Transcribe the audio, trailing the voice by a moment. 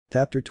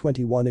Chapter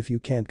 21. If you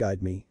can't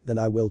guide me, then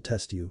I will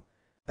test you.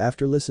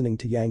 After listening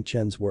to Yang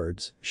Chen's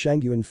words,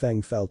 Shang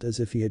Yuanfeng felt as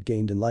if he had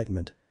gained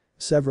enlightenment.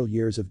 Several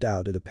years of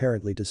doubt had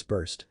apparently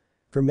dispersed.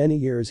 For many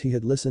years he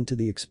had listened to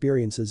the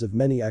experiences of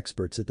many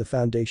experts at the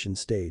foundation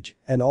stage,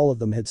 and all of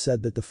them had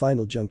said that the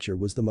final juncture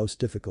was the most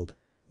difficult.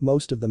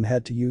 Most of them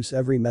had to use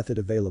every method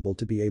available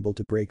to be able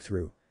to break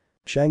through.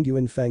 Shang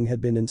Yuanfeng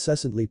had been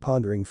incessantly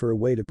pondering for a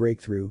way to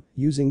break through,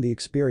 using the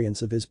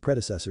experience of his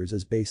predecessors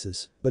as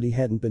basis, but he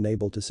hadn't been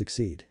able to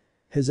succeed.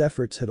 His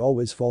efforts had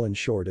always fallen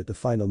short at the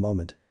final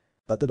moment.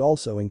 But that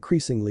also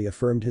increasingly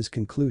affirmed his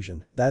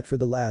conclusion that for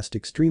the last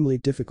extremely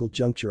difficult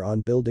juncture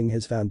on building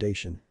his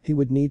foundation, he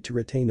would need to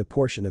retain a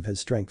portion of his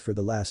strength for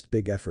the last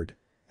big effort.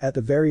 At the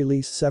very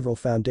least, several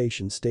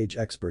foundation stage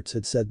experts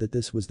had said that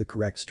this was the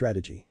correct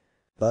strategy.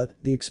 But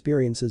the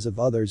experiences of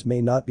others may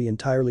not be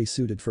entirely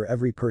suited for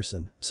every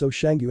person, so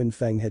Shang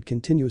Yuanfeng had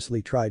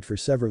continuously tried for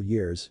several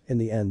years, in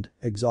the end,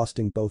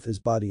 exhausting both his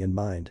body and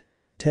mind.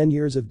 10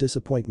 years of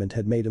disappointment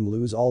had made him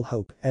lose all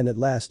hope, and at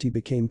last he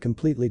became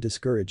completely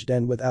discouraged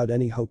and without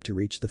any hope to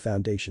reach the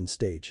foundation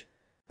stage.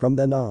 From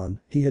then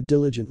on, he had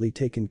diligently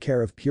taken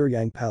care of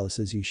Puryang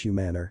Palace's Yishu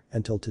Manor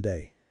until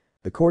today.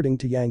 According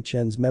to Yang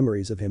Chen's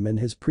memories of him in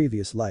his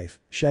previous life,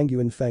 Shang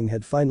Yuanfeng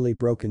had finally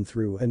broken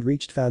through and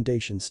reached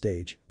foundation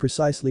stage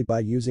precisely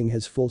by using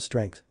his full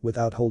strength,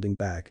 without holding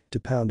back, to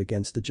pound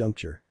against the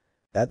juncture.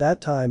 At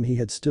that time he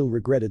had still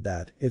regretted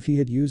that, if he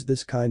had used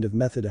this kind of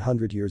method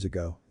 100 years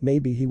ago,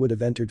 maybe he would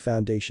have entered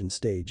foundation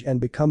stage and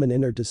become an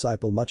inner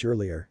disciple much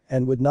earlier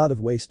and would not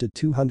have wasted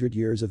 200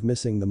 years of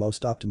missing the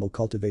most optimal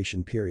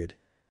cultivation period.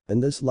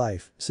 In this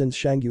life, since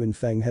Shang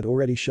Yuanfeng had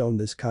already shown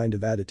this kind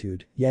of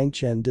attitude, Yang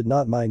Chen did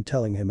not mind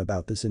telling him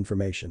about this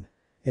information.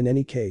 In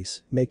any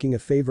case, making a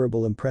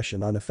favorable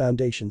impression on a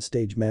foundation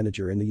stage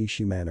manager in the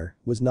Yishu Manor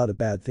was not a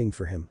bad thing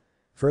for him.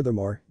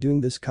 Furthermore,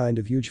 doing this kind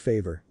of huge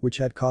favor, which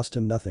had cost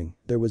him nothing,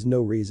 there was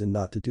no reason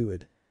not to do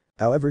it.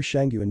 However,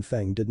 Shang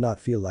Yuanfeng did not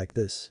feel like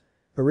this.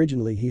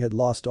 Originally he had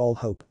lost all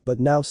hope, but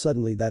now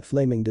suddenly that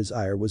flaming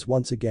desire was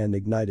once again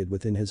ignited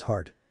within his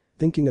heart.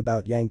 Thinking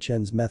about Yang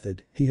Chen's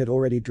method, he had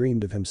already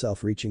dreamed of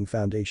himself reaching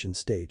foundation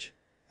stage.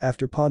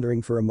 After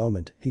pondering for a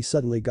moment, he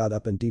suddenly got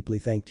up and deeply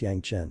thanked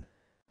Yang Chen.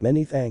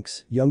 Many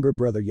thanks, younger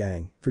brother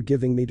Yang, for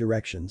giving me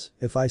directions.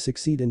 If I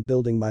succeed in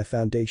building my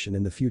foundation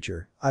in the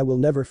future, I will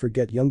never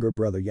forget younger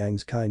brother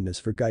Yang's kindness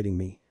for guiding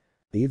me.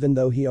 Even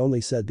though he only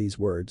said these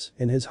words,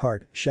 in his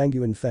heart, Shang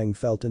Yuanfeng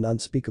felt an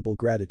unspeakable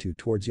gratitude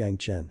towards Yang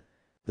Chen.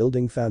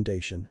 Building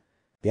foundation.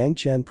 Yang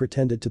Chen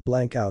pretended to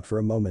blank out for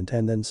a moment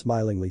and then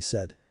smilingly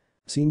said.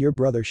 Senior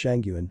brother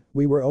Shang Yuan,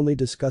 we were only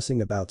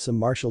discussing about some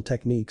martial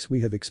techniques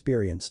we have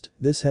experienced.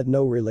 This had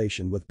no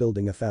relation with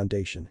building a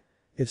foundation.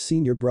 If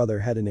senior brother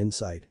had an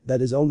insight,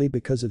 that is only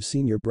because of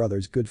senior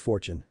brother's good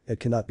fortune, it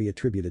cannot be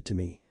attributed to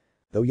me.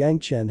 Though Yang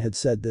Chen had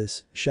said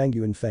this, Shang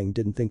Yuanfeng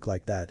didn't think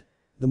like that.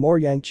 The more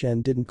Yang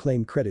Chen didn't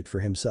claim credit for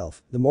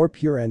himself, the more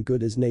pure and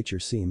good his nature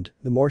seemed,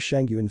 the more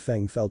Shang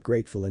Yuanfeng felt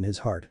grateful in his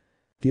heart.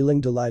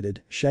 Feeling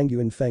delighted, Shang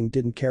Yuanfeng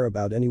didn't care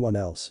about anyone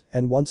else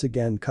and once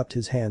again cupped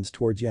his hands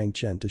towards Yang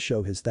Chen to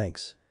show his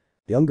thanks.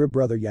 Younger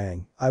brother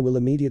Yang, I will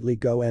immediately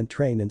go and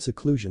train in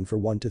seclusion for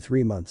 1 to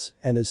 3 months,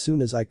 and as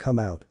soon as I come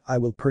out, I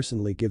will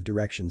personally give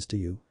directions to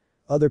you.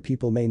 Other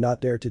people may not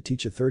dare to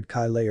teach a third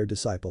Kai layer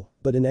disciple,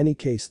 but in any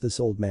case this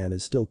old man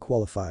is still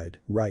qualified,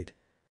 right?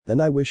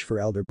 Then I wish for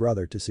elder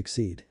brother to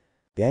succeed.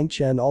 Yang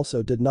Chen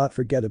also did not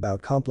forget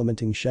about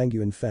complimenting Shang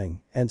Yuanfeng,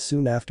 and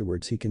soon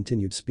afterwards he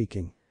continued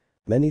speaking.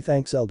 Many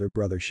thanks elder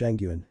brother Shang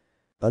Yuan.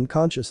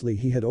 Unconsciously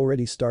he had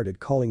already started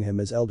calling him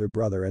as elder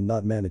brother and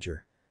not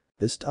manager.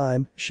 This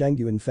time, Shang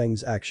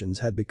Yuanfeng's actions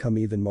had become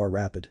even more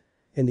rapid.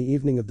 In the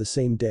evening of the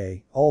same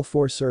day, all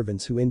 4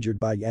 servants who injured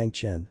by Yang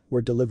Chen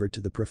were delivered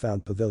to the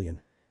profound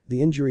pavilion.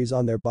 The injuries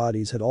on their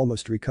bodies had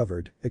almost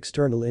recovered,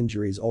 external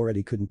injuries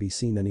already couldn't be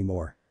seen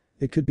anymore.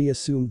 It could be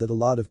assumed that a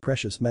lot of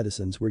precious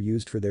medicines were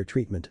used for their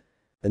treatment.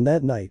 And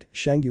that night,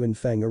 Shang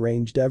Yuanfeng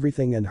arranged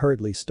everything and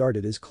hurriedly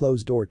started his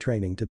closed-door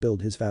training to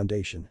build his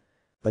foundation.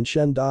 When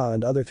Shen Da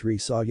and other 3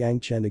 saw Yang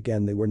Chen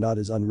again, they were not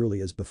as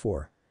unruly as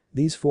before.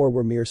 These 4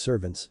 were mere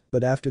servants,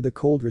 but after the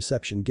cold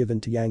reception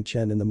given to Yang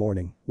Chen in the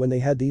morning, when they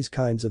had these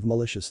kinds of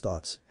malicious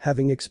thoughts,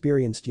 having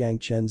experienced Yang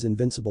Chen's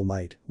invincible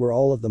might, where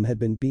all of them had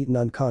been beaten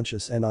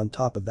unconscious and on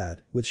top of that,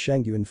 with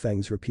Shang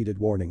Yuanfeng's repeated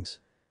warnings.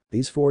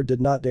 These 4 did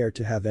not dare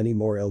to have any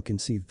more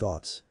ill-conceived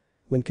thoughts.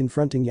 When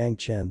confronting Yang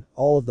Chen,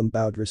 all of them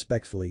bowed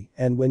respectfully,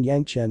 and when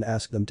Yang Chen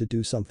asked them to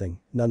do something,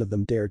 none of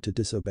them dared to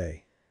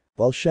disobey.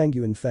 While Shang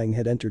Yuanfeng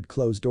had entered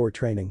closed-door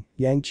training,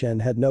 Yang Chen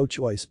had no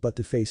choice but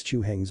to face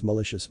Chu Heng's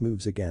malicious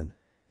moves again.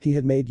 He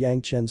had made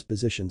Yang Chen's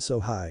position so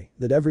high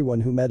that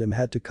everyone who met him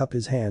had to cup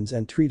his hands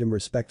and treat him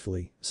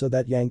respectfully so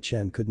that Yang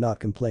Chen could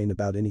not complain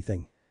about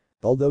anything.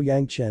 Although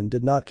Yang Chen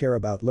did not care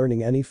about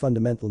learning any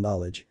fundamental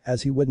knowledge,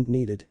 as he wouldn't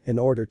need it in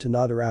order to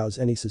not arouse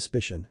any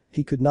suspicion,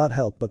 he could not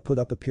help but put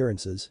up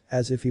appearances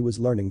as if he was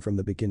learning from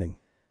the beginning.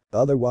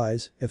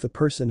 Otherwise, if a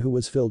person who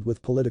was filled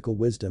with political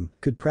wisdom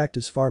could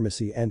practice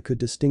pharmacy and could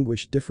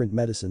distinguish different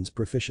medicines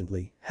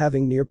proficiently,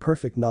 having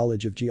near-perfect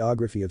knowledge of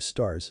geography of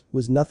stars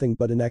was nothing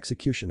but an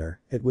executioner,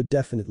 it would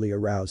definitely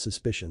arouse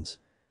suspicions.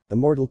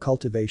 Immortal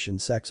cultivation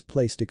sects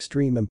placed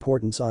extreme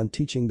importance on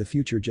teaching the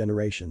future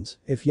generations.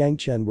 If Yang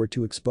Chen were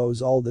to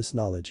expose all this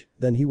knowledge,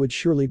 then he would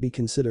surely be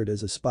considered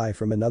as a spy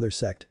from another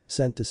sect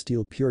sent to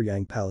steal Pure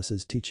Yang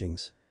Palace's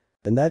teachings.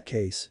 In that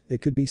case,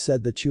 it could be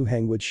said that Chu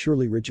Heng would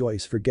surely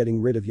rejoice for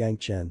getting rid of Yang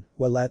Chen,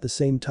 while at the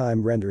same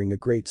time rendering a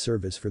great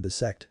service for the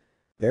sect.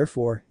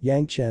 Therefore,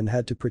 Yang Chen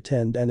had to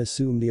pretend and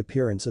assume the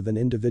appearance of an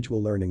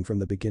individual learning from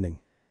the beginning.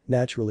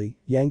 Naturally,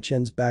 Yang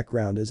Chen's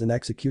background as an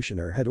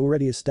executioner had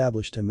already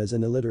established him as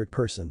an illiterate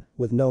person,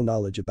 with no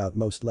knowledge about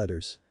most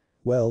letters.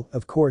 Well,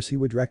 of course he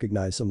would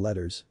recognize some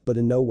letters, but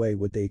in no way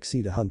would they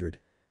exceed 100.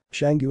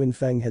 Shang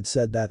Yuanfeng had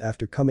said that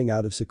after coming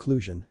out of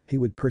seclusion, he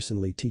would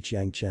personally teach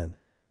Yang Chen.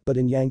 But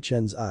in Yang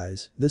Chen's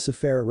eyes, this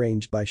affair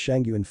arranged by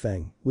Shang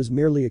Yuanfeng was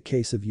merely a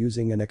case of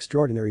using an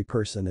extraordinary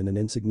person in an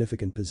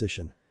insignificant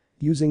position.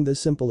 Using this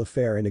simple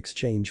affair in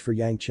exchange for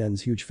Yang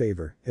Chen's huge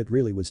favor, it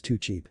really was too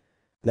cheap.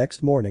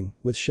 Next morning,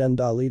 with Shen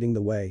Da leading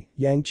the way,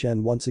 Yang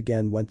Chen once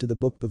again went to the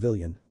book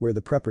pavilion, where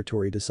the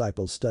preparatory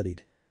disciples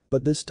studied.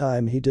 But this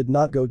time he did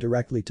not go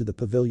directly to the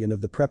pavilion of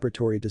the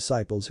preparatory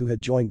disciples who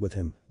had joined with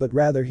him, but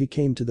rather he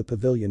came to the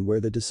pavilion where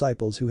the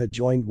disciples who had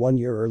joined 1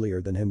 year earlier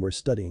than him were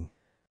studying.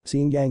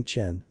 Seeing Yang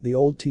Chen, the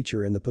old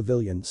teacher in the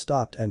pavilion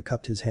stopped and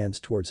cupped his hands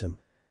towards him.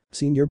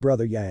 "Senior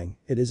brother Yang,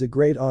 it is a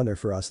great honor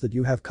for us that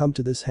you have come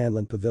to this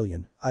Hanlin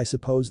pavilion. I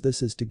suppose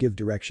this is to give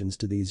directions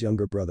to these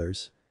younger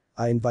brothers.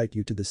 I invite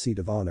you to the seat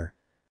of honor."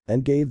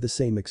 And gave the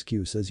same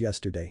excuse as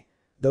yesterday.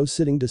 Those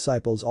sitting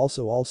disciples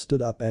also all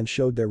stood up and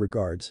showed their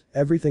regards.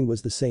 Everything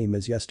was the same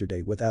as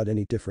yesterday without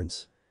any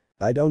difference.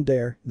 "I don't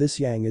dare, this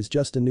Yang is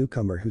just a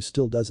newcomer who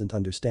still doesn't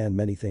understand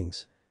many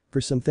things.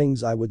 For some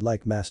things I would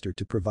like master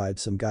to provide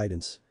some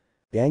guidance."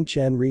 Yang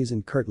Chen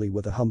reasoned curtly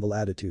with a humble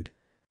attitude.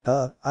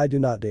 I do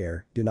not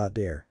dare, do not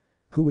dare.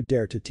 Who would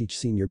dare to teach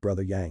senior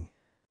brother Yang?"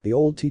 The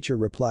old teacher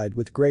replied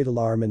with great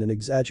alarm in an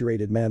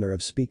exaggerated manner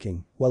of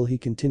speaking, while he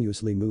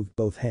continuously moved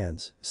both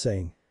hands,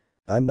 saying,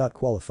 "I'm not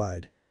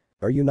qualified.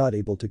 Are you not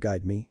able to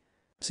guide me?"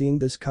 Seeing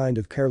this kind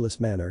of careless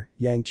manner,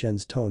 Yang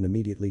Chen's tone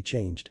immediately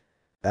changed.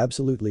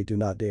 "Absolutely do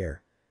not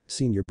dare.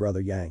 Senior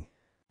brother Yang."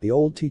 The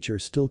old teacher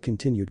still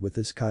continued with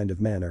this kind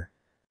of manner.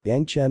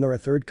 "Yang Chen are a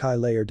third Kai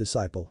layer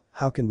disciple,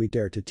 how can we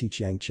dare to teach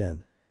Yang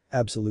Chen?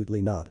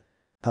 Absolutely not."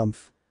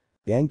 "Humph."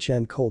 Yang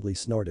Chen coldly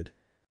snorted.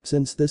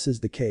 "Since this is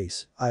the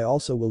case, I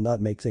also will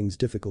not make things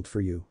difficult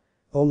for you.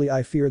 Only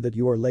I fear that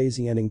you are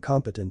lazy and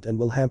incompetent and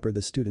will hamper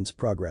the student's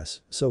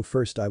progress, so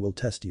first I will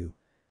test you."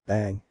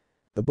 Bang.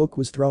 The book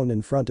was thrown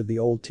in front of the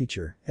old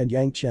teacher and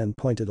Yang Chen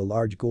pointed a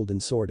large golden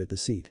sword at the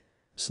seat.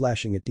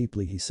 Slashing it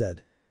deeply he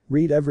said,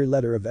 "Read every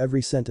letter of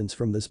every sentence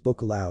from this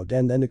book aloud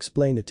and then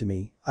explain it to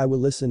me. I will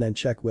listen and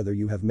check whether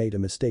you have made a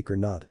mistake or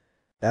not."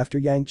 After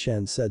Yang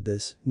Chen said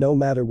this, no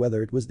matter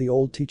whether it was the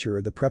old teacher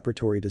or the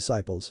preparatory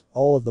disciples,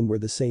 all of them were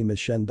the same as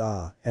Shen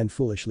Da and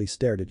foolishly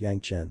stared at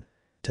Yang Chen.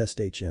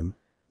 Test HM.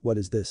 What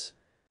is this?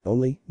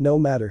 Only, no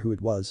matter who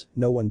it was,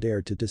 no one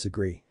dared to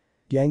disagree.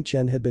 Yang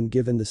Chen had been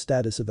given the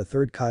status of a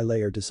third Kai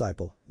layer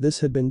disciple. This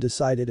had been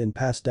decided and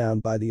passed down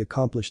by the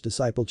accomplished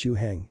disciple Chu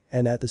Heng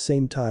and at the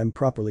same time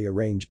properly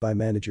arranged by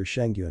manager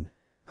Shang Yuan.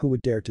 Who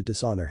would dare to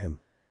dishonor him?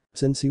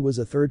 Since he was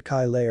a third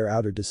Kai layer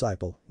outer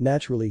disciple,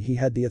 naturally he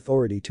had the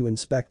authority to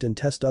inspect and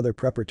test other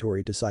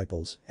preparatory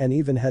disciples and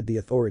even had the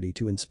authority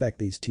to inspect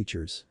these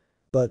teachers.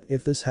 But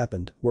if this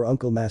happened, were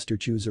Uncle Master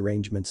Chu's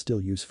arrangement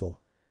still useful?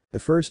 The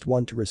first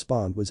one to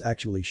respond was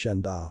actually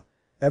Shen Da.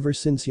 Ever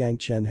since Yang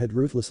Chen had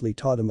ruthlessly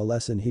taught him a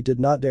lesson he did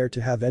not dare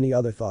to have any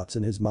other thoughts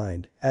in his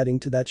mind, adding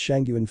to that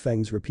Shang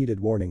Yuanfeng's repeated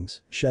warnings,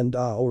 Shen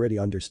Da already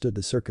understood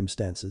the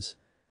circumstances.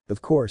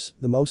 Of course,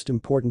 the most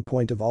important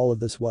point of all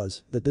of this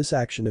was that this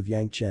action of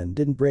Yang Chen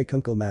didn't break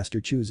Uncle Master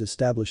Chu's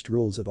established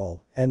rules at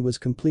all and was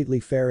completely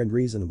fair and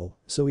reasonable,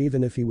 so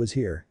even if he was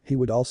here, he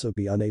would also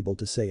be unable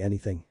to say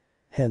anything.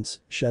 Hence,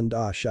 Shen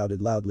Da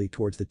shouted loudly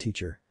towards the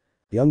teacher.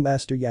 "Young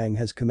Master Yang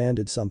has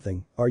commanded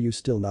something, are you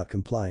still not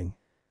complying?"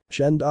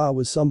 Shen Da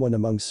was someone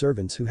among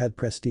servants who had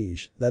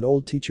prestige. That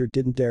old teacher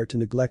didn't dare to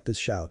neglect this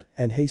shout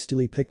and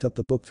hastily picked up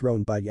the book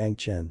thrown by Yang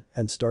Chen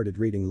and started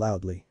reading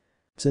loudly.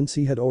 Since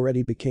he had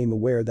already became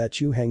aware that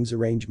Chu Heng's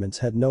arrangements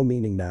had no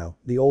meaning now,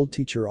 the old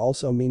teacher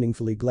also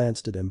meaningfully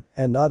glanced at him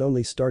and not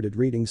only started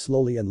reading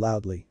slowly and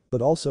loudly,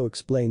 but also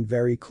explained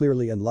very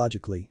clearly and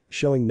logically,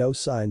 showing no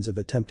signs of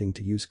attempting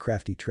to use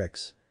crafty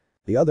tricks.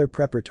 The other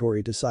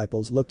preparatory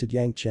disciples looked at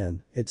Yang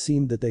Chen, it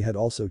seemed that they had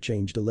also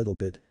changed a little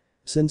bit.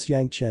 Since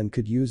Yang Chen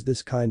could use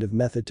this kind of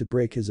method to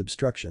break his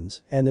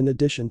obstructions and in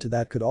addition to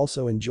that could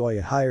also enjoy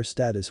a higher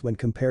status when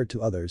compared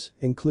to others,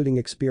 including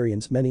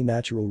experience many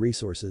natural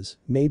resources,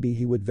 maybe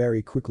he would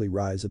very quickly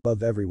rise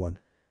above everyone.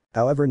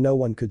 However, no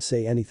one could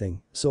say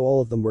anything, so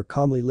all of them were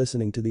calmly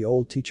listening to the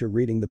old teacher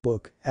reading the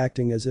book,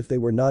 acting as if they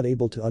were not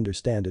able to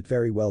understand it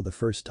very well the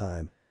first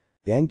time.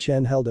 Yang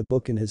Chen held a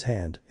book in his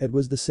hand, it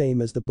was the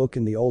same as the book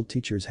in the old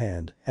teacher's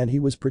hand, and he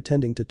was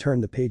pretending to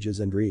turn the pages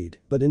and read,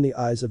 but in the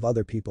eyes of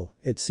other people,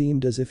 it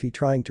seemed as if he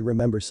trying to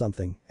remember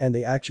something, and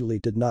they actually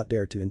did not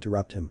dare to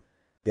interrupt him.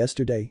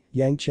 Yesterday,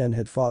 Yang Chen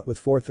had fought with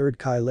 4 third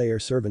Kai layer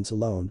servants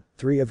alone,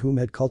 3 of whom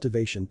had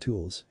cultivation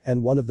tools,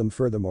 and one of them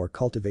furthermore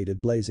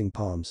cultivated blazing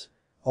palms.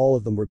 All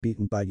of them were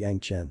beaten by Yang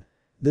Chen.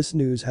 This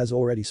news has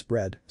already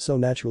spread, so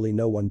naturally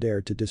no one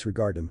dared to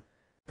disregard him.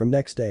 From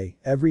next day,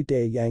 every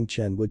day Yang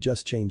Chen would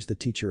just change the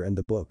teacher and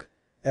the book.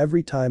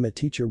 Every time a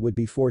teacher would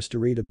be forced to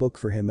read a book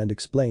for him and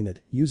explain it,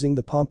 using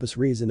the pompous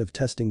reason of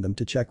testing them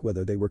to check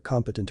whether they were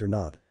competent or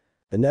not.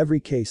 In every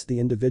case the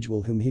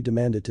individual whom he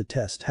demanded to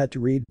test had to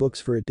read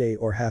books for a day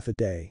or half a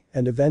day,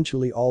 and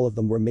eventually all of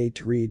them were made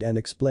to read and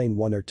explain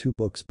 1 or 2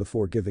 books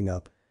before giving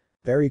up.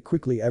 Very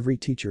quickly every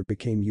teacher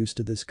became used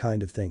to this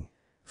kind of thing.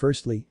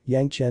 Firstly,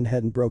 Yang Chen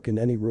hadn't broken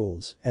any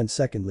rules, and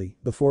secondly,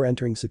 before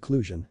entering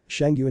seclusion,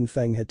 Shangyuan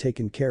Feng had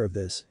taken care of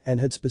this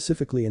and had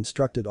specifically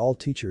instructed all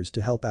teachers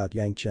to help out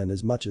Yang Chen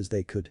as much as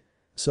they could.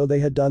 So they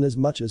had done as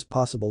much as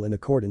possible in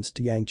accordance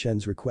to Yang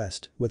Chen's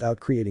request,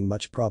 without creating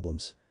much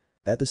problems.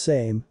 At the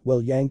same,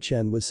 while Yang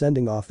Chen was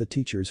sending off the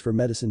teachers for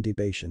medicine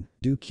debation,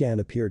 Du Qian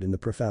appeared in the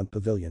profound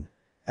pavilion.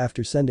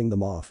 After sending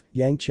them off,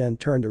 Yang Chen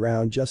turned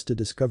around just to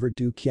discover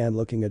Du Qian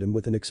looking at him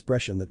with an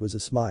expression that was a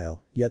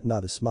smile, yet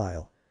not a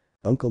smile.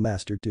 "Uncle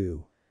Master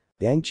Du."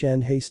 Yang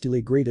Chen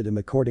hastily greeted him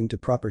according to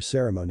proper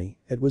ceremony,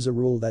 it was a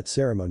rule that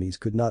ceremonies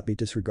could not be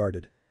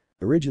disregarded.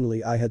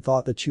 "Originally I had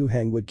thought that Chu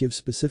Heng would give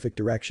specific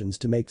directions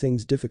to make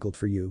things difficult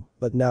for you,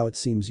 but now it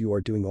seems you are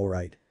doing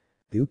alright."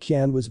 Du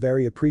Qian was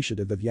very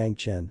appreciative of Yang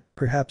Chen,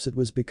 perhaps it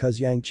was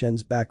because Yang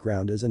Chen's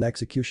background as an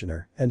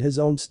executioner and his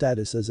own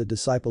status as a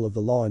disciple of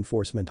the law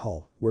enforcement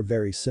hall were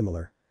very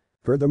similar.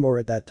 Furthermore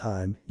at that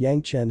time,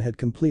 Yang Chen had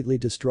completely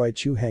destroyed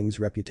Chu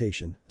Heng's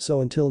reputation, so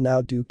until now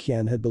Du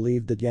Qian had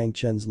believed that Yang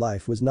Chen's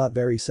life was not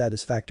very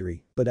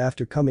satisfactory, but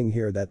after coming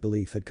here that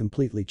belief had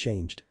completely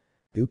changed.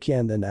 Du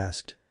Qian then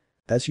asked.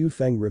 "Has Yu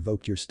Feng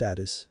revoked your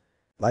status?"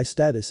 "My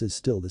status is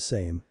still the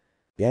same."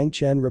 Yang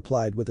Chen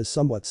replied with a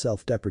somewhat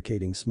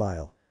self-deprecating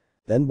smile.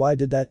 "Then why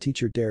did that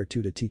teacher dare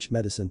to teach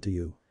medicine to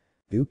you?"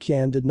 Du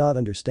Qian did not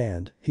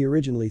understand, he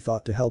originally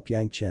thought to help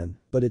Yang Chen,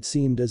 but it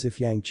seemed as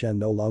if Yang Chen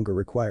no longer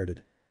required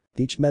it.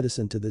 "Teach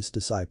medicine to this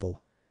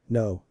disciple."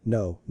 No.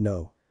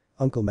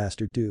 Uncle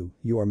Master Du,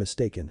 you are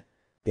mistaken."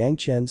 Yang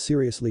Chen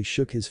seriously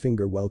shook his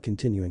finger while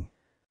continuing.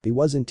 "He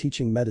wasn't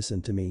teaching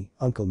medicine to me,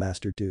 Uncle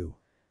Master Du.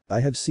 I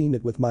have seen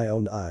it with my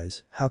own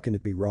eyes, how can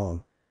it be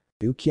wrong?"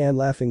 Du Qian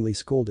laughingly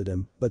scolded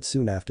him, but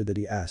soon after that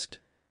he asked.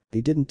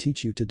 "He didn't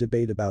teach you to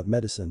debate about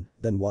medicine,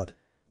 then what?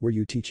 Were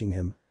you teaching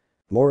him?"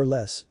 "More or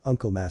less,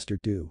 Uncle Master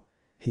Du."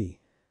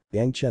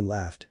 Yang Chen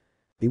laughed.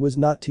 "He was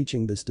not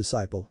teaching this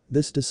disciple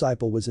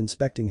was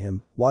inspecting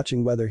him,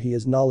 watching whether he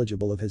is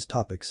knowledgeable of his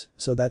topics,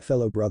 so that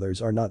fellow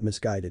brothers are not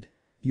misguided.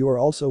 You are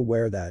also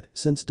aware that,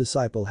 since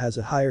disciple has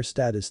a higher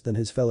status than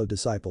his fellow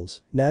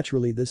disciples,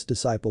 naturally this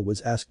disciple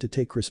was asked to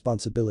take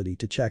responsibility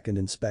to check and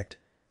inspect.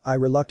 I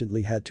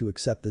reluctantly had to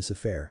accept this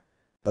affair.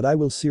 But I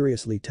will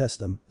seriously test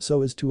them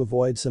so as to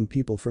avoid some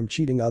people from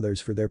cheating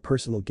others for their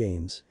personal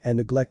gains and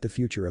neglect the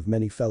future of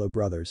many fellow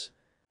brothers."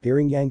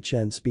 Hearing Yang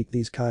Chen speak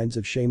these kinds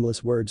of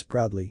shameless words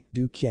proudly,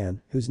 Du Qian,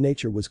 whose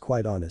nature was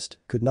quite honest,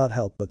 could not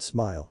help but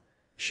smile.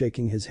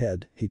 Shaking his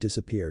head, he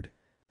disappeared.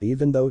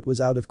 Even though it was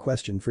out of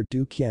question for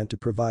Du Qian to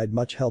provide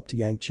much help to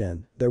Yang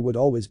Chen, there would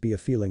always be a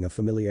feeling of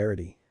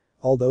familiarity.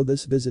 Although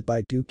this visit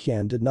by Du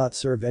Qian did not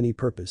serve any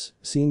purpose,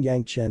 seeing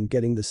Yang Chen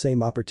getting the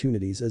same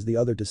opportunities as the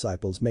other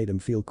disciples made him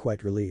feel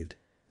quite relieved.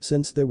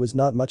 Since there was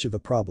not much of a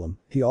problem,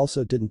 he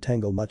also didn't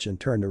tangle much and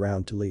turned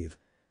around to leave.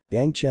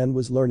 Yang Chen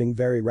was learning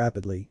very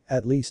rapidly,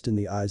 at least in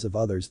the eyes of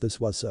others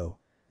this was so.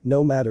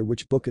 No matter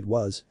which book it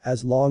was,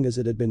 as long as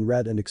it had been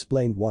read and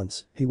explained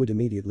once, he would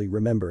immediately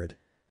remember it.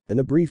 In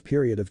a brief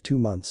period of 2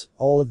 months,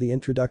 all of the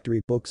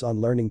introductory books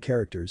on learning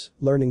characters,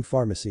 learning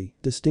pharmacy,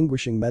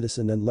 distinguishing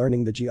medicine and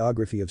learning the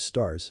geography of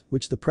stars,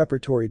 which the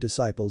preparatory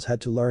disciples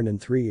had to learn in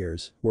 3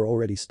 years, were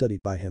already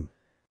studied by him.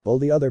 All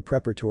the other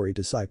preparatory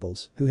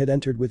disciples, who had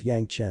entered with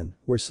Yang Chen,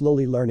 were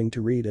slowly learning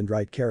to read and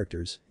write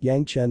characters.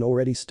 Yang Chen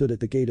already stood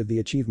at the gate of the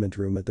achievement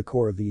room at the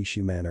core of the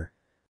Yishu Manor.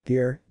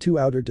 Here, 2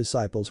 outer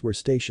disciples were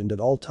stationed at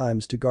all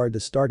times to guard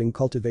the starting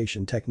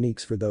cultivation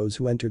techniques for those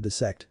who entered the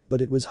sect,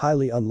 but it was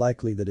highly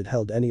unlikely that it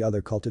held any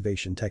other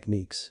cultivation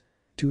techniques.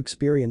 To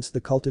experience the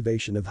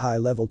cultivation of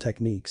high-level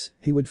techniques,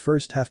 he would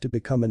first have to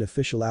become an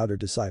official outer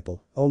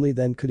disciple, only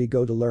then could he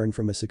go to learn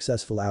from a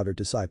successful outer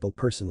disciple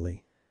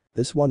personally.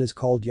 "This one is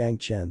called Yang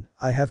Chen.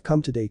 I have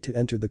come today to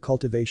enter the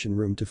cultivation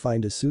room to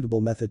find a suitable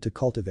method to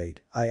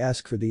cultivate. I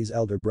ask for these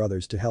elder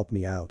brothers to help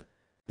me out."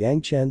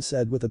 Yang Chen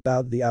said with a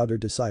bow to the outer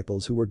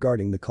disciples who were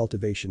guarding the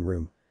cultivation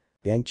room.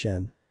 "Yang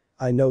Chen.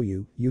 I know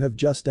you have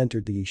just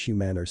entered the Yishu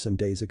Manor some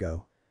days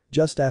ago.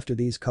 Just after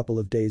these couple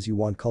of days you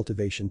want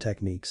cultivation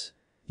techniques.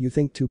 You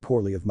think too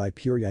poorly of my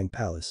Pure Yang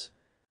Palace."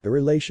 The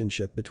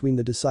relationship between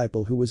the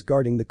disciple who was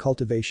guarding the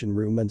cultivation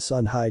room and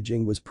Sun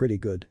Haijing was pretty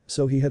good,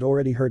 so he had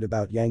already heard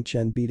about Yang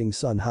Chen beating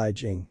Sun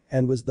Haijing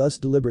and was thus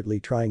deliberately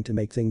trying to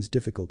make things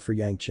difficult for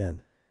Yang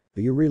Chen.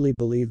 Do you really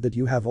believe that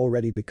you have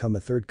already become a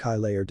third Kai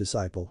layer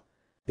disciple?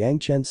 Yang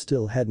Chen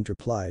still hadn't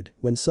replied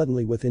when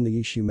suddenly within the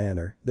Yishu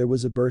manor there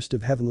was a burst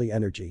of heavenly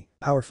energy,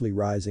 powerfully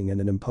rising in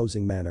an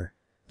imposing manner.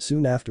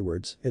 Soon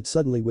afterwards, it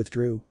suddenly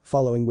withdrew,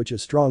 following which a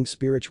strong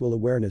spiritual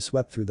awareness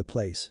swept through the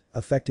place,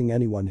 affecting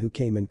anyone who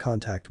came in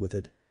contact with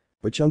it.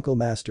 Which Uncle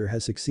Master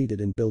has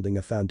succeeded in building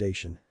a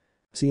foundation.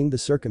 Seeing the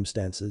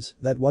circumstances,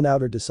 that one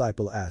outer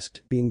disciple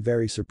asked, being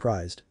very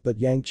surprised, but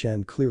Yang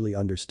Chen clearly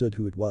understood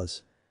who it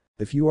was.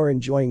 If you are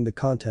enjoying the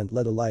content,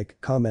 let a like,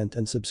 comment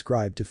and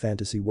subscribe to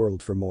Fantasy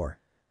World for more.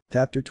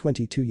 Chapter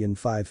 22 Yin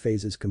 5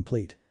 Phases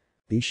complete.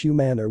 Yishu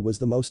Manor was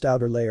the most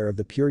outer layer of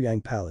the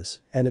Puryang Palace,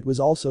 and it was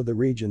also the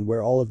region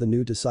where all of the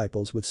new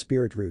disciples with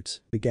spirit roots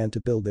began to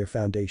build their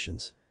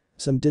foundations.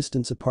 Some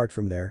distance apart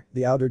from there,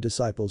 the outer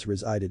disciples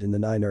resided in the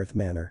Nine Earth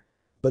Manor.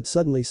 But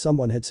suddenly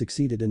someone had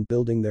succeeded in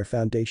building their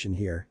foundation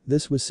here.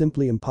 This was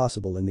simply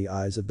impossible in the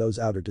eyes of those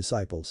outer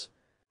disciples.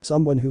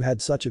 Someone who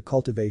had such a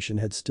cultivation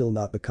had still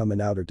not become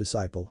an outer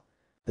disciple.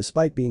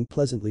 Despite being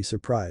pleasantly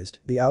surprised,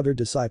 the outer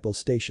disciple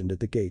stationed at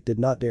the gate did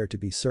not dare to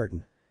be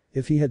certain.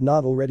 If he had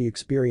not already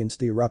experienced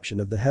the eruption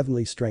of the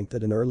heavenly strength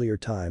at an earlier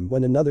time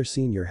when another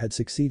senior had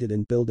succeeded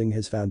in building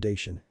his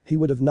foundation, he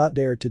would have not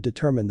dared to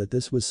determine that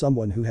this was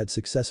someone who had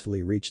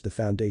successfully reached the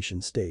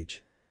foundation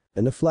stage.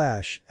 In a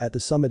flash, at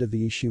the summit of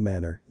the Yishu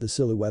Manor, the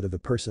silhouette of a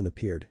person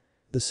appeared.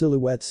 The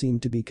silhouette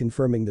seemed to be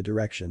confirming the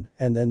direction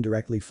and then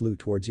directly flew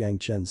towards Yang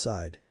Chen's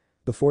side.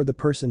 Before the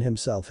person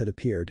himself had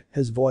appeared,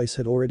 his voice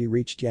had already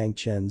reached Yang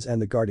Chen's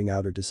and the guarding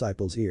outer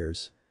disciple's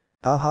ears.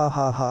 "Ha ha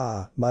ha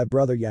ha, my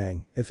brother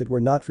Yang, if it were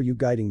not for you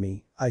guiding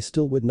me, I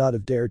still would not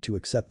have dared to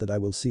accept that I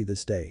will see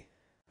this day."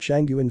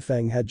 Shang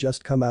Yuanfeng had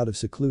just come out of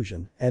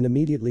seclusion and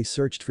immediately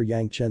searched for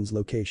Yang Chen's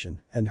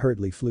location and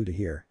hurriedly flew to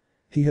here.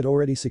 He had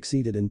already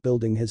succeeded in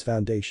building his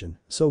foundation,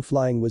 so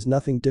flying was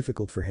nothing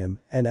difficult for him,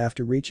 and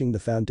after reaching the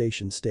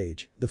foundation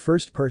stage, the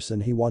first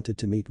person he wanted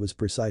to meet was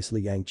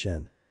precisely Yang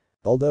Chen.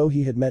 Although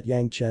he had met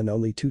Yang Chen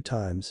only 2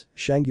 times,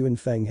 Shang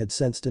Yuanfeng had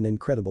sensed an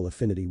incredible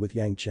affinity with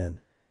Yang Chen.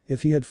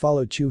 If he had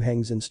followed Chu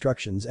Heng's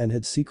instructions and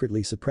had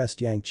secretly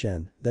suppressed Yang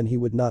Chen, then he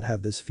would not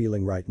have this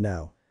feeling right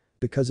now.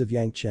 Because of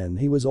Yang Chen,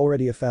 he was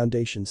already a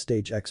foundation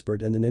stage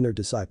expert and an inner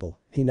disciple.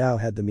 He now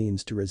had the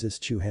means to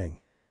resist Chu Heng.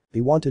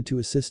 He wanted to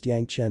assist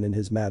Yang Chen in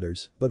his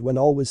matters, but when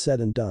all was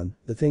said and done,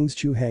 the things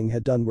Chu Heng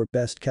had done were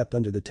best kept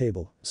under the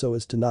table so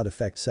as to not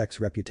affect Sek's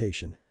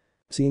reputation.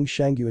 Seeing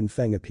Shang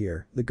Yuanfeng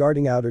appear, the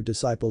guarding outer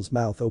disciple's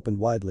mouth opened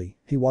widely.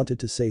 He wanted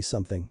to say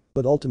something,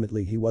 but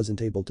ultimately he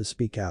wasn't able to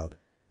speak out.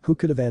 Who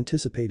could have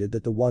anticipated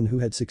that the one who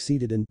had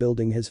succeeded in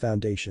building his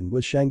foundation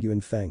was Shang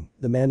Yuanfeng,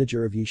 the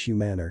manager of Yishu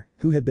Manor,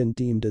 who had been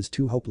deemed as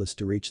too hopeless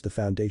to reach the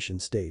foundation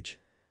stage.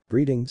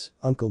 "Greetings,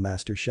 Uncle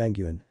Master Shang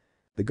Yuan."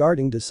 The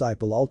guarding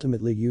disciple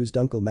ultimately used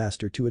Uncle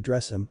Master to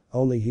address him,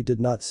 only he did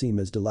not seem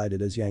as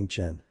delighted as Yang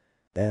Chen.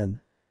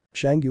 "Then?"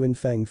 Shang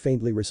Yuanfeng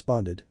faintly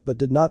responded, but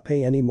did not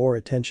pay any more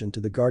attention to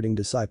the guarding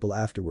disciple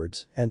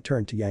afterwards and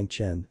turned to Yang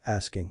Chen,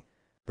 asking.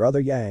 "Brother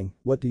Yang,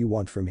 what do you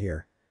want from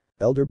here?"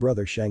 "Elder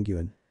brother Shang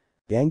Yuan."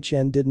 Yang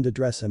Chen didn't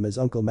address him as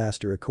Uncle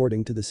Master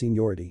according to the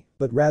seniority,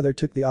 but rather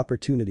took the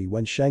opportunity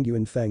when Shang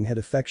Yuanfeng had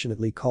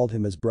affectionately called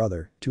him as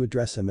brother to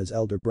address him as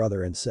elder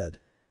brother and said.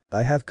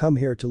 "I have come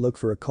here to look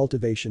for a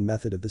cultivation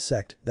method of the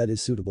sect that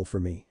is suitable for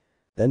me."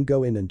 "Then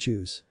go in and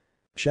choose."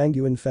 Shang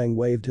Yuanfeng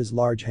waved his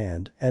large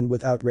hand and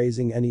without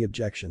raising any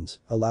objections,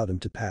 allowed him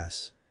to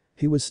pass.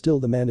 He was still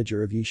the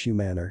manager of Yishu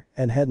Manor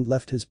and hadn't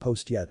left his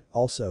post yet.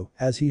 Also,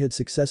 as he had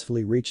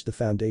successfully reached the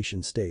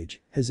foundation stage,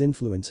 his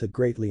influence had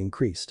greatly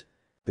increased.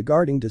 The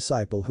guarding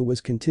disciple who was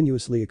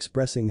continuously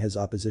expressing his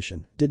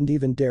opposition didn't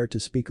even dare to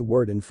speak a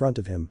word in front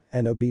of him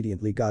and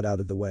obediently got out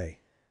of the way.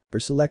 "For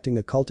selecting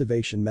a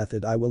cultivation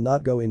method I will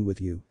not go in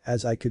with you,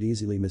 as I could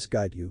easily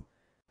misguide you."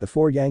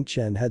 Before Yang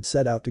Chen had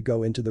set out to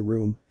go into the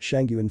room,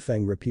 Shang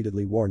Yuanfeng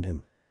repeatedly warned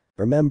him.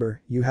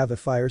 "Remember, you have a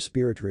fire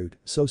spirit root,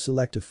 so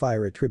select a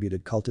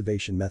fire-attributed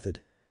cultivation method."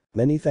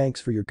 "Many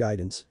thanks for your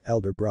guidance,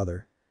 elder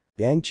brother."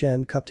 Yang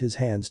Chen cupped his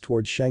hands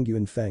towards Shang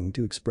Yuanfeng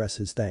to express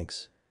his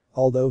thanks.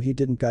 Although he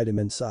didn't guide him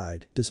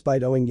inside,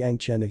 despite owing Yang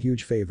Chen a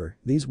huge favor,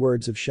 these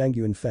words of Shang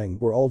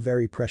Yuanfeng were all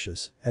very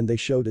precious and they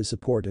showed his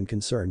support and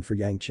concern for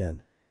Yang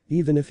Chen.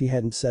 Even if he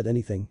hadn't said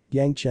anything,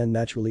 Yang Chen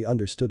naturally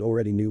understood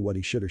already knew what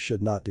he should or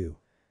should not do.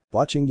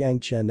 Watching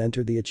Yang Chen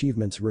enter the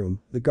achievements room,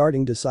 the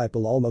guarding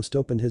disciple almost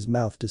opened his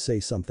mouth to say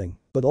something,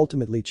 but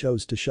ultimately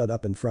chose to shut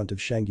up in front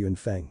of Shang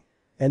Yuanfeng.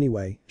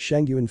 Anyway,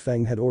 Shang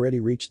Yuanfeng had already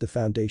reached the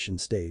foundation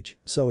stage,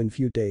 so in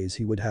few days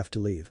he would have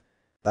to leave.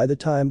 By the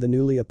time the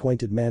newly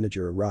appointed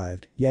manager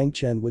arrived, Yang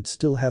Chen would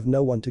still have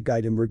no one to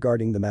guide him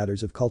regarding the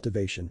matters of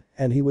cultivation,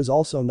 and he was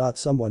also not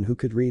someone who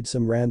could read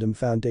some random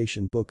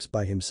foundation books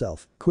by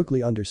himself,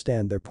 quickly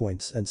understand their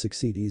points and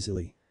succeed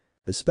easily.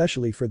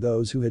 Especially for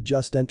those who had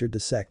just entered the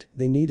sect,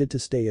 they needed to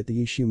stay at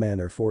the Yishu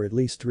Manor for at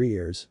least 3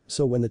 years,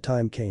 so when the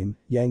time came,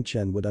 Yang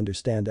Chen would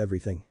understand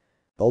everything.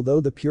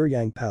 Although the Pure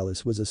Yang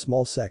Palace was a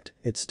small sect,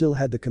 it still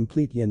had the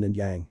complete yin and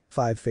yang,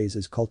 5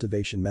 phases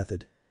cultivation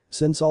method.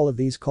 Since all of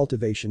these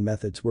cultivation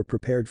methods were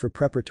prepared for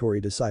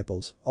preparatory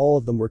disciples, all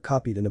of them were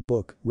copied in a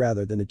book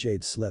rather than a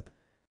jade slip.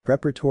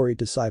 Preparatory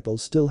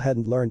disciples still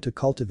hadn't learned to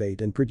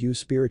cultivate and produce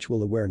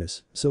spiritual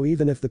awareness, so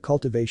even if the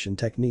cultivation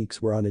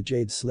techniques were on a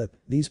jade slip,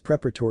 these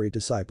preparatory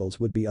disciples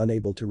would be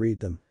unable to read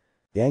them.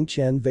 Yang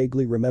Chen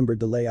vaguely remembered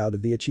the layout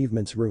of the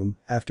achievements room.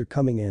 After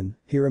coming in,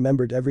 he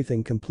remembered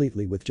everything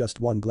completely with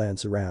just one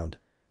glance around.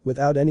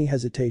 Without any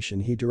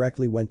hesitation, he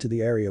directly went to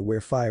the area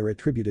where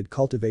fire-attributed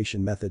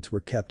cultivation methods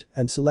were kept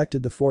and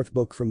selected the 4th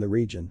book from the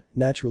region,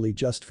 naturally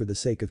just for the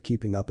sake of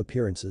keeping up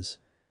appearances.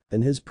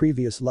 In his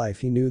previous life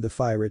he knew the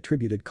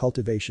fire-attributed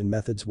cultivation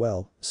methods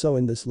well, so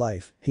in this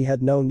life, he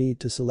had no need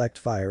to select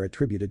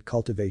fire-attributed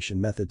cultivation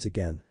methods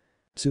again.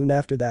 Soon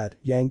after that,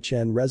 Yang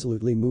Chen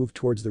resolutely moved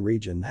towards the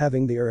region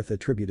having the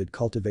earth-attributed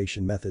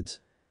cultivation methods.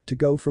 To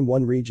go from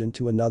one region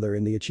to another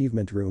in the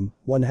achievement room,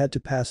 one had to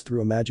pass through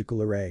a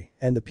magical array,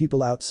 and the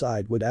people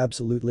outside would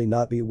absolutely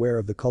not be aware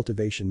of the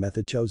cultivation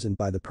method chosen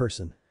by the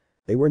person.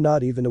 They were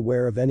not even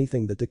aware of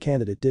anything that the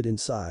candidate did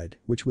inside,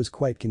 which was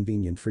quite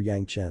convenient for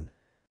Yang Chen.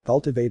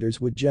 Cultivators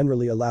would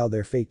generally allow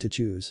their fate to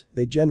choose,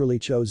 they generally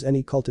chose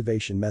any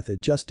cultivation method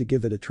just to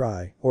give it a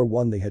try, or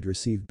one they had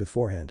received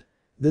beforehand.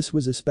 This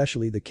was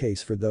especially the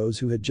case for those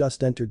who had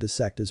just entered the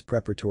sect as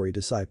preparatory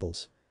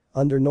disciples.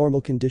 Under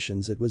normal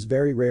conditions it was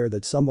very rare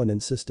that someone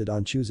insisted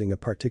on choosing a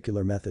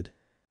particular method.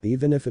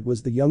 Even if it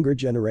was the younger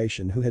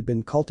generation who had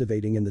been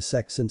cultivating in the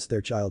sect since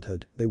their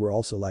childhood, they were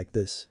also like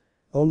this.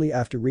 Only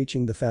after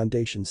reaching the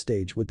foundation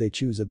stage would they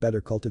choose a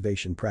better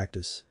cultivation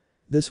practice.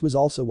 This was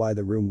also why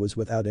the room was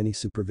without any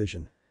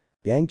supervision.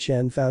 Yang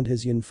Chen found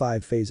his yin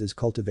 5 phases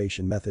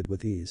cultivation method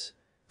with ease.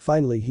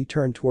 Finally he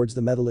turned towards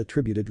the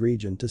metal-attributed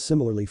region to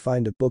similarly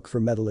find a book for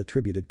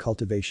metal-attributed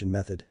cultivation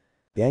method.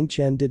 Yang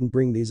Chen didn't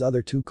bring these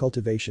other 2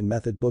 cultivation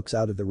method books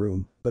out of the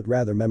room, but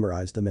rather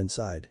memorized them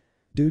inside.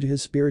 Due to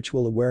his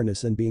spiritual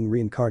awareness and being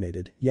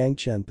reincarnated, Yang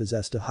Chen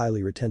possessed a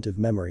highly retentive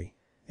memory.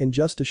 In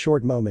just a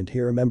short moment he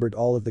remembered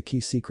all of the key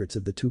secrets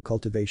of the 2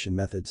 cultivation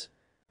methods.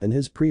 In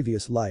his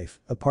previous life,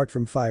 apart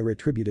from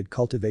fire-attributed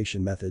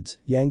cultivation methods,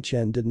 Yang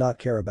Chen did not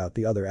care about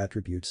the other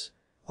attributes.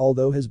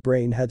 Although his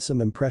brain had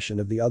some impression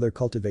of the other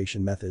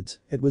cultivation methods,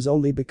 it was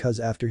only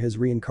because after his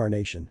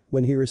reincarnation,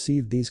 when he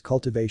received these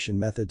cultivation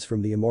methods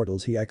from the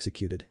immortals he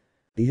executed.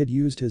 He had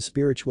used his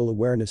spiritual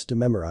awareness to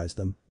memorize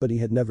them, but he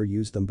had never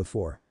used them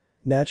before.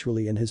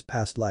 Naturally in his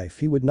past life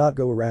he would not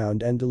go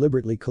around and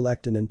deliberately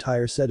collect an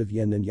entire set of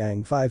yin and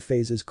yang 5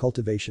 phases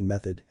cultivation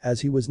method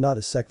as he was not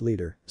a sect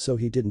leader, so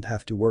he didn't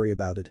have to worry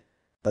about it.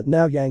 But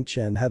now Yang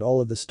Chen had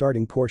all of the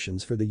starting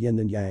portions for the yin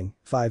and yang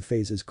 5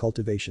 phases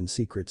cultivation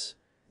secrets.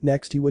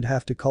 Next he would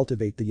have to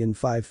cultivate the yin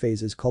 5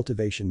 phases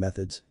cultivation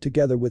methods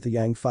together with the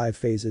yang 5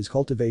 phases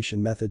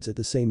cultivation methods at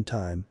the same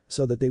time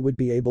so that they would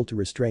be able to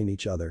restrain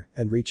each other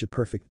and reach a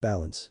perfect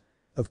balance.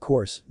 Of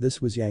course,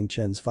 this was Yang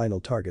Chen's final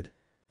target.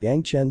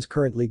 Yang Chen's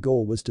currently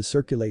goal was to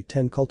circulate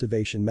 10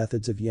 cultivation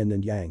methods of yin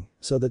and yang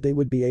so that they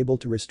would be able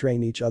to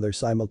restrain each other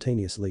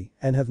simultaneously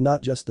and have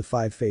not just the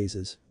 5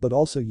 phases but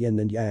also yin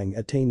and yang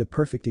attain a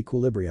perfect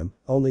equilibrium,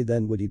 only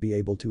then would he be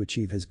able to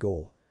achieve his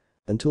goal.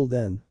 Until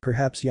then,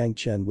 perhaps Yang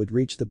Chen would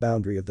reach the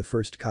boundary of the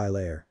first Kai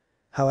layer.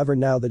 However,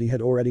 now that he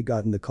had already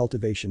gotten the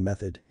cultivation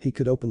method, he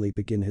could openly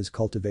begin his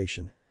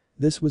cultivation.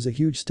 This was a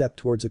huge step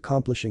towards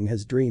accomplishing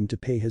his dream to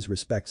pay his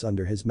respects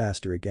under his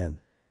master again.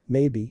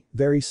 Maybe,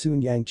 very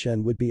soon Yang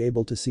Chen would be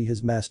able to see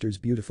his master's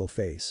beautiful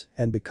face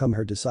and become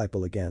her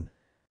disciple again.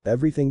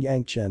 Everything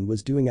Yang Chen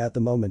was doing at the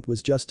moment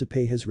was just to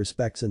pay his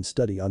respects and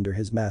study under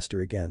his master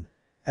again.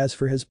 As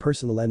for his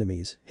personal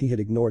enemies, he had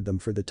ignored them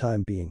for the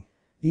time being.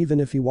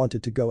 Even if he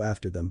wanted to go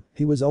after them,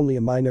 he was only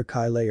a minor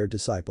Kai layer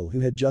disciple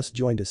who had just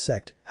joined a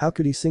sect. How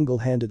could he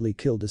single-handedly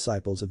kill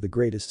disciples of the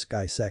greatest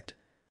Sky sect?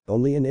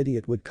 Only an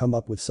idiot would come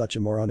up with such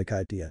a moronic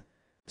idea.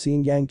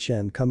 Seeing Yang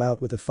Chen come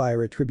out with a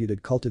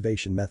fire-attributed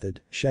cultivation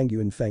method,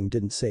 Shangyuan Feng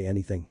didn't say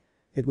anything.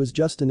 It was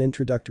just an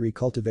introductory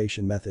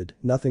cultivation method,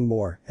 nothing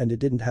more, and it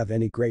didn't have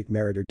any great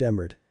merit or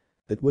demerit.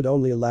 It would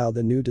only allow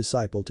the new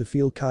disciple to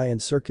feel Kai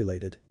and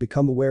circulate it,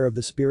 become aware of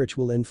the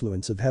spiritual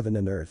influence of heaven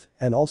and earth,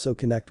 and also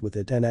connect with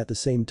it and at the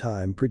same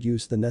time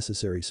produce the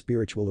necessary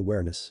spiritual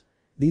awareness.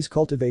 These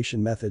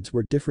cultivation methods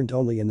were different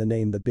only in the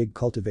name the big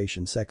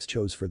cultivation sects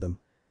chose for them.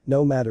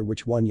 No matter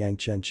which one Yang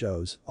Chen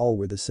chose, all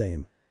were the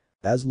same.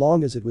 As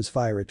long as it was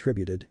fire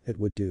attributed, it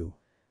would do.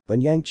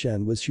 When Yang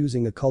Chen was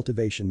choosing a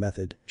cultivation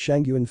method,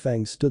 Shangyuan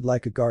Feng stood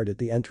like a guard at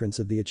the entrance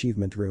of the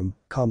achievement room,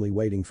 calmly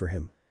waiting for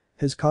him.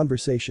 His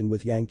conversation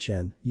with Yang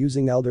Chen,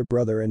 using elder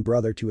brother and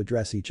brother to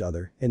address each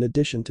other, in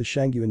addition to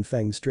Shangyuan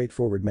Feng's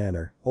straightforward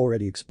manner,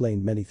 already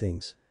explained many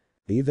things.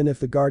 Even if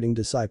the guarding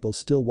disciple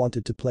still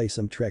wanted to play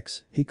some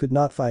tricks, he could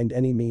not find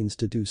any means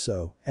to do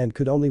so and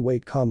could only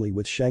wait calmly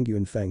with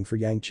Shangyuan Feng for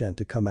Yang Chen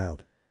to come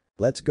out.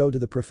 Let's go to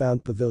the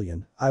profound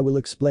pavilion, I will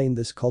explain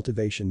this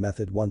cultivation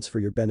method once for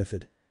your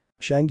benefit.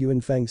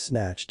 Shangyuan Feng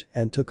snatched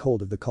and took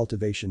hold of the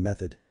cultivation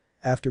method.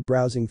 After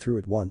browsing through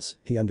it once,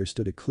 he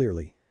understood it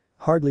clearly.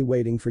 Hardly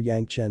waiting for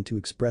Yang Chen to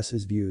express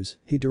his views,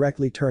 he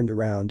directly turned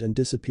around and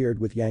disappeared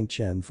with Yang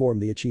Chen from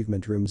the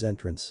achievement room's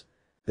entrance.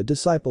 The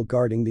disciple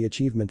guarding the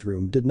achievement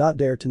room did not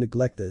dare to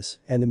neglect this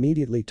and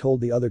immediately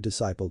told the other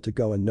disciple to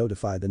go and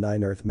notify the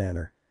Nine Earth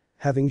Manor.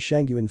 Having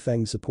Shangyuan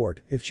Feng's support,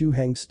 if Chu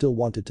Heng still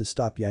wanted to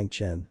stop Yang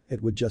Chen,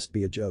 it would just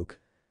be a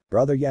joke.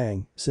 Brother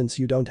Yang, since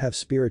you don't have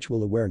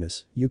spiritual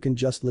awareness, you can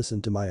just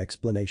listen to my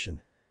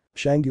explanation.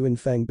 Shangyuan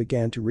Feng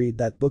began to read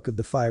that book of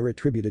the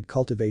fire-attributed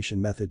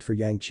cultivation method for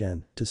Yang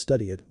Chen to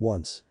study it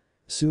once.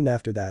 Soon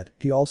after that,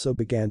 he also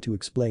began to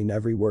explain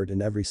every word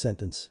in every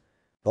sentence.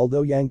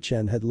 Although Yang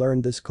Chen had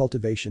learned this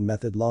cultivation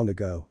method long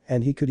ago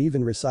and he could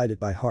even recite it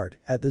by heart,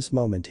 at this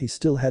moment he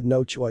still had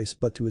no choice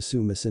but to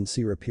assume a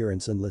sincere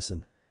appearance and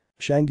listen.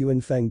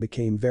 Shangyuan Feng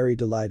became very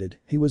delighted.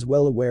 He was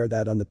well aware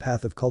that on the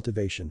path of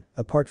cultivation,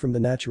 apart from the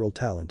natural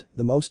talent,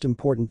 the most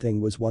important thing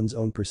was one's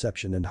own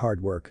perception and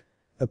hard work.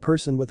 A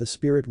person with a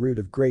spirit root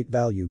of great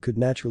value could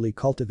naturally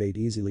cultivate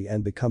easily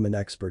and become an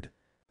expert.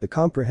 The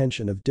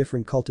comprehension of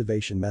different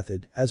cultivation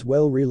method as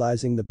well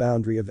realizing the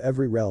boundary of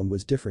every realm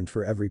was different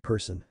for every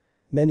person.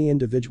 Many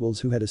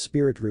individuals who had a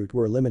spirit root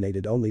were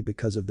eliminated only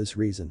because of this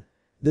reason.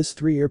 This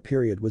 3-year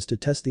period was to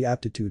test the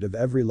aptitude of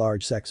every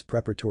large sect's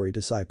preparatory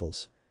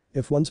disciples.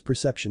 If one's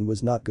perception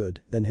was not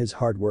good, then his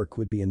hard work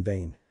would be in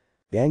vain.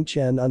 Yang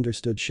Chen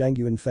understood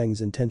Shangyuan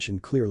Feng's intention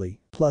clearly,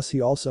 plus he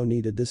also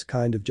needed this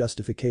kind of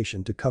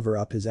justification to cover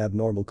up his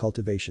abnormal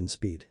cultivation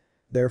speed.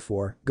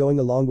 Therefore, going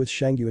along with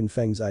Shangyuan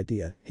Feng's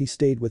idea, he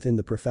stayed within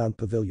the profound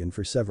pavilion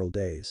for several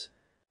days.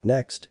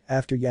 Next,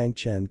 after Yang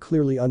Chen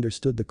clearly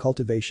understood the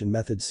cultivation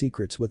method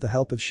secrets with the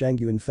help of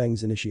Shangyuan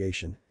Feng's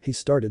initiation, he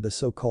started the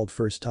so-called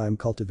first-time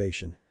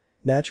cultivation.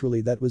 Naturally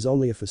that was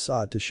only a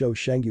facade to show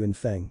Shangyuan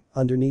Feng,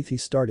 underneath he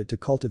started to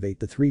cultivate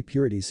the 3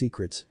 purity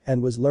secrets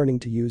and was learning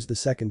to use the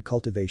second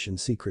cultivation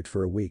secret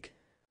for a week.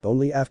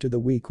 Only after the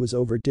week was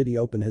over did he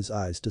open his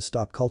eyes to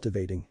stop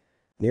cultivating.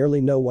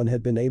 Nearly no one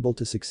had been able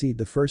to succeed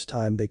the first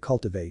time they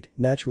cultivate,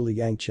 naturally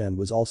Yang Chen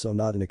was also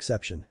not an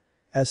exception.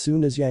 As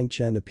soon as Yang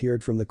Chen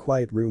appeared from the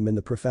quiet room in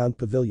the profound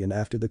pavilion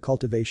after the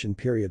cultivation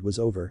period was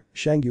over,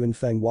 Shangyuan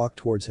Feng walked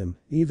towards him,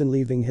 even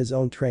leaving his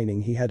own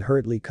training he had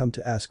hurriedly come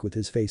to ask with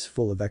his face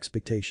full of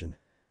expectation.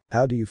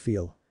 How do you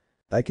feel?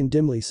 I can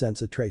dimly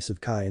sense a trace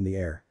of Kai in the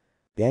air.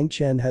 Yang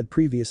Chen had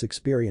previous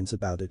experience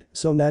about it,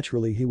 so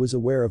naturally he was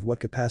aware of what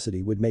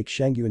capacity would make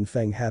Shangyuan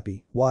Feng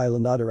happy, while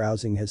not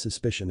arousing his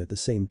suspicion at the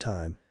same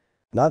time.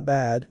 Not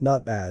bad,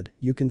 not bad,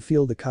 you can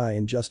feel the Kai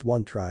in just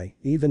one try,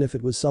 even if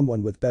it was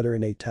someone with better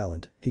innate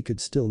talent, he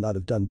could still not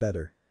have done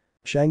better.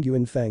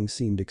 Shangyuan Feng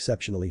seemed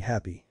exceptionally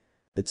happy.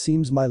 It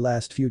seems my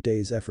last few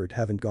days' effort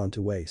haven't gone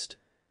to waste.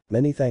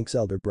 Many thanks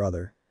elder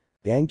brother.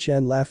 Yang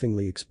Chen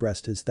laughingly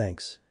expressed his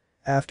thanks.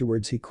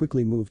 Afterwards he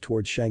quickly moved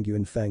towards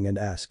Shangyuan Feng and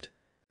asked.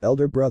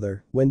 Elder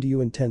brother, when do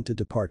you intend to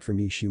depart from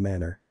Yishu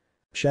Manor?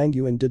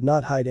 Shangyuan did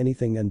not hide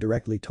anything and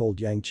directly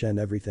told Yang Chen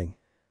everything.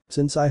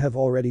 Since I have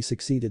already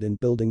succeeded in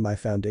building my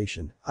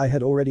foundation, I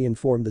had already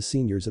informed the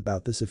seniors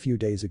about this a few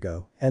days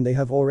ago, and they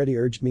have already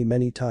urged me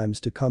many times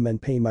to come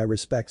and pay my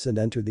respects and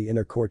enter the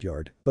inner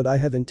courtyard, but I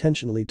have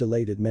intentionally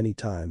delayed it many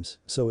times,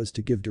 so as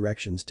to give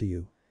directions to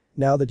you.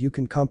 Now that you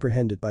can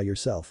comprehend it by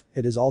yourself,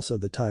 it is also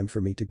the time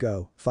for me to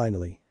go,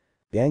 finally.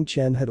 Yang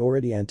Chen had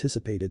already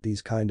anticipated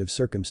these kind of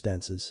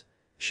circumstances.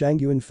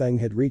 Shangyuan Feng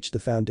had reached the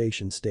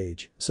foundation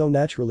stage, so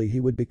naturally he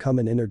would become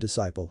an inner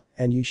disciple,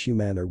 and Yishu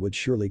Manor would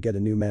surely get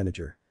a new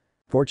manager.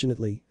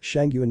 Fortunately,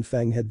 Shangyuan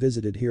Feng had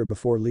visited here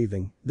before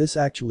leaving, this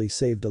actually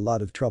saved a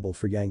lot of trouble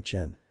for Yang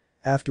Chen.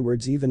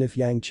 Afterwards even if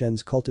Yang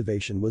Chen's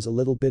cultivation was a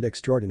little bit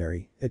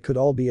extraordinary, it could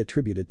all be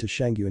attributed to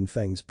Shangyuan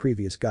Feng's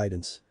previous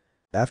guidance.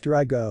 After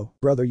I go,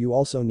 brother you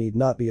also need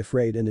not be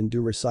afraid and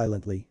endure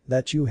silently,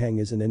 that Chu Heng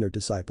is an inner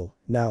disciple,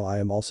 now I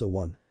am also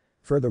one.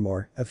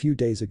 Furthermore, a few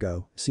days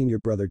ago, senior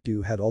brother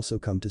Du had also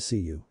come to see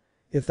you.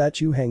 If that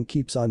Chu Heng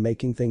keeps on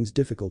making things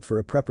difficult for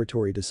a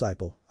preparatory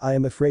disciple, I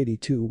am afraid he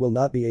too will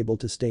not be able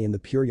to stay in the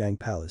Puryang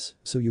Palace,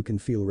 so you can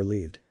feel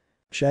relieved.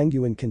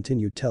 Shangyuan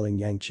continued telling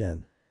Yang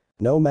Chen.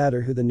 No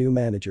matter who the new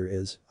manager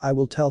is, I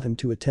will tell him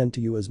to attend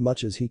to you as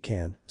much as he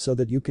can, so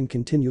that you can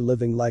continue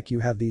living like you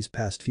have these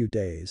past few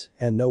days,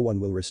 and no one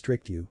will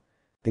restrict you.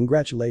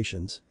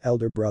 Congratulations,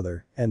 elder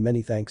brother, and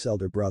many thanks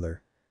elder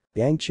brother.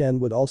 Yang Chen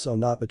would also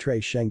not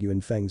betray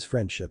Shangyuan Feng's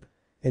friendship.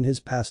 In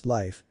his past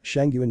life,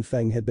 Shangyuan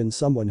Feng had been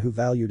someone who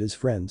valued his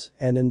friends,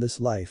 and in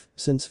this life,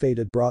 since fate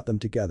had brought them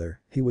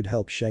together, he would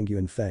help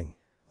Shangyuan Feng.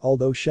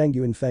 Although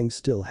Shangyuan Feng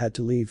still had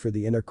to leave for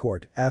the inner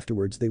court,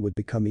 afterwards they would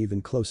become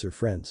even closer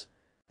friends.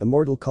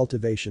 Immortal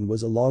cultivation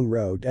was a long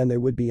road and there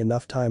would be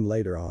enough time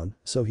later on,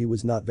 so he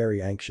was not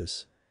very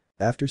anxious.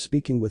 After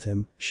speaking with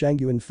him,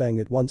 Shangyuan Feng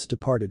at once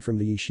departed from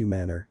the Yishu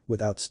Manor,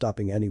 without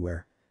stopping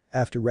anywhere.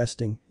 After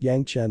resting,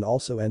 Yang Chen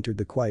also entered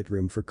the quiet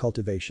room for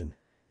cultivation.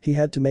 He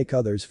had to make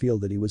others feel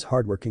that he was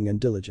hardworking and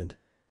diligent.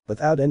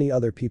 Without any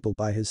other people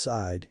by his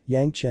side,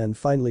 Yang Chen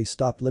finally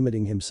stopped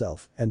limiting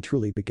himself and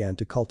truly began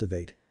to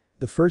cultivate.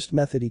 The first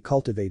method he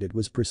cultivated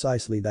was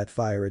precisely that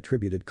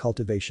fire-attributed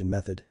cultivation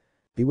method.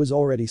 He was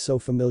already so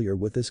familiar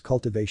with this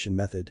cultivation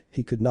method,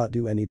 he could not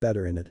do any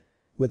better in it.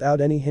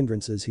 Without any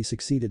hindrances he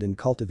succeeded in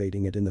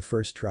cultivating it in the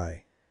first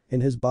try.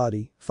 In his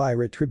body,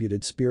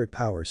 fire-attributed spirit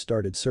power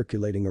started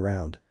circulating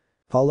around.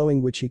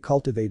 Following which he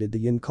cultivated the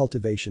yin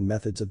cultivation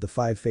methods of the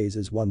 5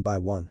 phases one by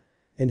one.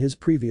 In his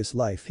previous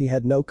life he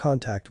had no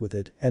contact with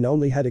it and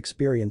only had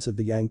experience of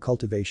the yang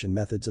cultivation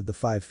methods of the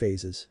 5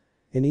 phases.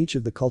 In each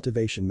of the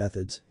cultivation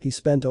methods, he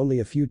spent only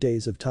a few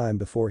days of time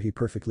before he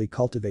perfectly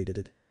cultivated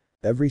it.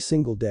 Every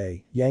single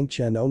day, Yang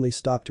Chen only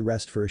stopped to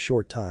rest for a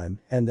short time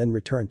and then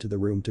returned to the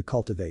room to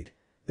cultivate.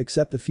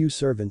 Except a few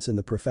servants in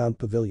the profound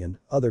pavilion,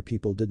 other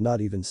people did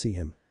not even see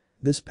him.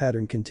 This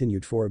pattern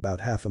continued for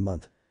about half a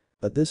month.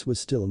 But this was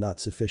still not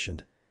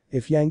sufficient.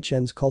 If Yang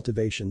Chen's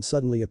cultivation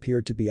suddenly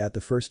appeared to be at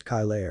the first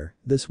Kai layer,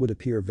 this would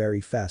appear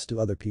very fast to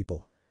other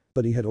people.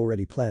 But he had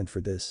already planned for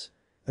this.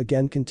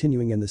 Again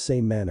continuing in the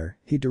same manner,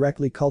 he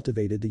directly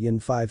cultivated the yin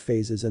 5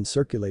 phases and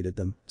circulated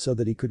them so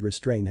that he could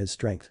restrain his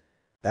strength.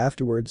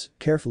 Afterwards,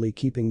 carefully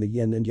keeping the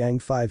yin and yang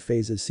 5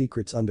 phases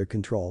secrets under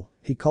control,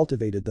 he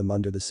cultivated them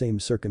under the same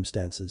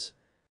circumstances.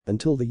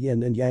 Until the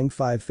yin and yang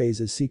 5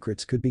 phases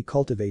secrets could be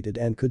cultivated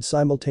and could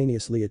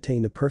simultaneously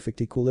attain a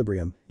perfect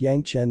equilibrium,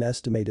 Yang Chen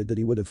estimated that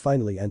he would have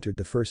finally entered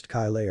the first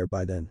Kai layer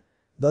by then.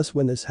 Thus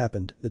when this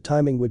happened, the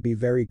timing would be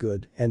very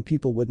good and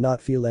people would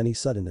not feel any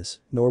suddenness,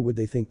 nor would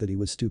they think that he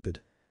was stupid.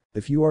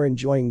 If you are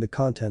enjoying the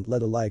content,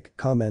 let a like,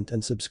 comment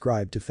and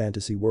subscribe to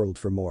Fantasy World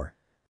for more.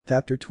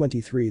 Chapter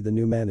 23 The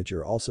new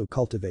manager also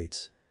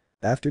cultivates.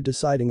 After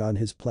deciding on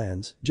his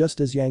plans,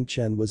 just as Yang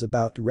Chen was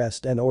about to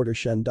rest and order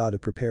Shen Da to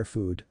prepare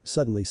food,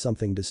 suddenly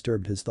something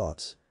disturbed his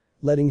thoughts.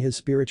 Letting his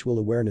spiritual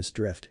awareness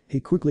drift, he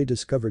quickly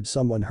discovered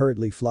someone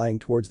hurriedly flying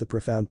towards the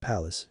profound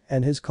palace,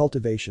 and his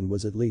cultivation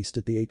was at least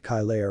at the 8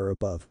 Kai layer or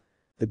above.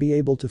 To be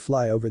able to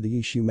fly over the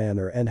Yishu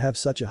Manor and have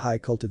such a high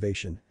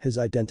cultivation, his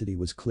identity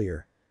was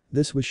clear.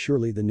 This was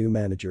surely the new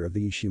manager of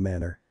the Yishu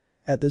Manor.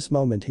 At this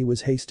moment he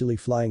was hastily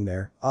flying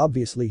there,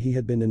 obviously he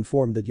had been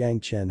informed that Yang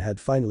Chen had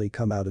finally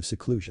come out of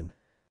seclusion.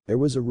 There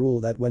was a rule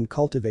that when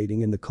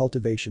cultivating in the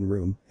cultivation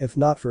room, if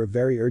not for a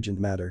very urgent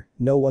matter,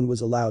 no one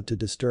was allowed to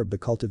disturb the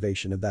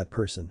cultivation of that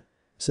person.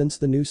 Since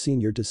the new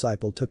senior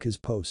disciple took his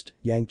post,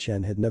 Yang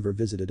Chen had never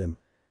visited him.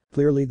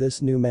 Clearly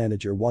this new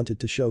manager wanted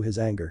to show his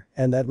anger,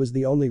 and that was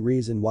the only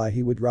reason why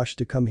he would rush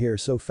to come here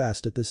so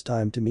fast at this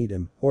time to meet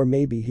him, or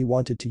maybe he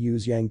wanted to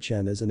use Yang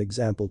Chen as an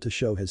example to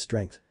show his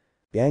strength.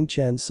 Yang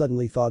Chen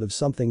suddenly thought of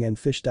something and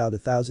fished out a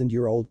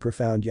 1,000-year-old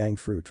profound yang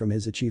fruit from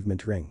his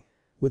achievement ring.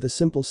 With a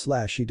simple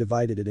slash he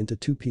divided it into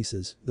 2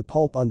 pieces, the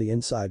pulp on the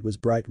inside was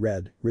bright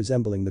red,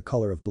 resembling the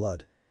color of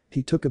blood.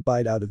 He took a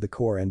bite out of the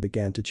core and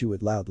began to chew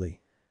it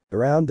loudly.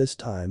 Around this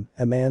time,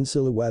 a man's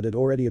silhouette had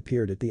already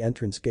appeared at the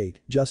entrance gate,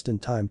 just in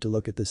time to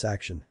look at this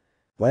action.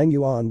 Wang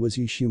Yuan was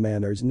Yishu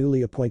Manor's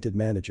newly appointed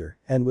manager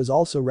and was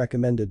also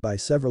recommended by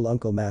several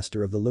uncle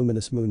master of the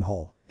Luminous Moon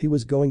Hall. He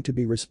was going to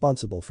be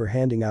responsible for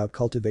handing out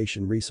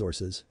cultivation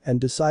resources and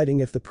deciding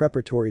if the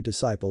preparatory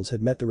disciples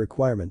had met the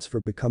requirements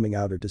for becoming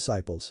outer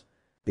disciples.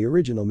 The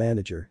original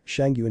manager,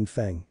 Shangyuan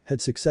Feng,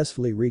 had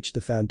successfully reached the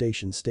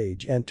foundation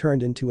stage and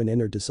turned into an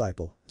inner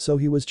disciple, so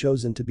he was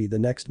chosen to be the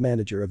next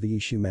manager of the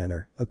Yishu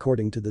Manor,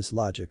 according to this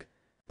logic.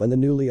 When the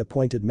newly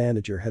appointed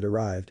manager had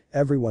arrived,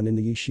 everyone in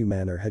the Yishu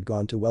Manor had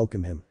gone to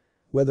welcome him.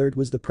 Whether it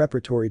was the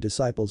preparatory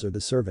disciples or the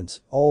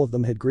servants, all of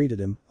them had greeted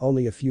him,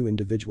 only a few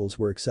individuals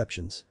were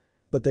exceptions.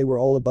 But they were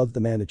all above the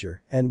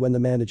manager, and when the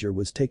manager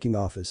was taking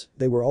office,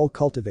 they were all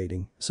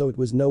cultivating, so it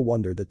was no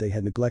wonder that they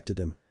had neglected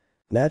him.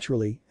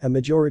 Naturally, a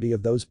majority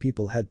of those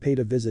people had paid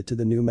a visit to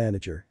the new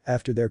manager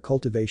after their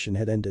cultivation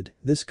had ended.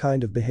 This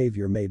kind of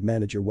behavior made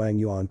manager Wang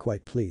Yuan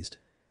quite pleased.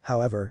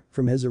 However,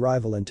 from his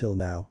arrival until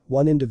now,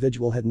 one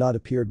individual had not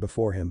appeared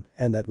before him,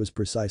 and that was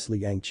precisely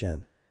Yang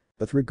Chen.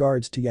 With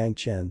regards to Yang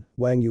Chen,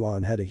 Wang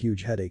Yuan had a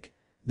huge headache.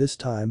 This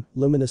time,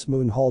 Luminous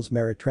Moon Hall's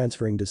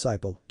merit-transferring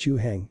disciple, Chu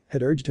Heng,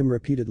 had urged him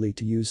repeatedly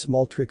to use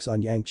small tricks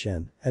on Yang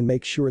Chen and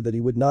make sure that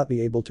he would not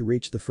be able to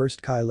reach the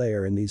first Kai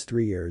layer in these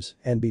 3 years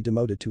and be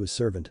demoted to a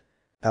servant.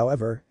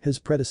 However, his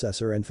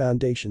predecessor and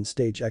foundation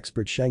stage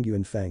expert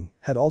Shangyuan Feng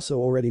had also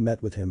already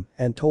met with him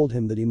and told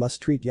him that he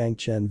must treat Yang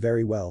Chen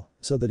very well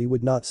so that he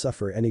would not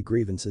suffer any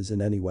grievances in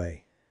any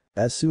way.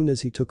 As soon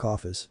as he took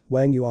office,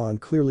 Wang Yuan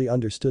clearly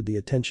understood the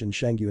attention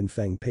Shangyuan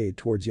Feng paid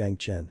towards Yang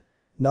Chen.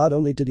 Not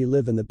only did he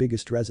live in the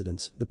biggest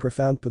residence, the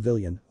profound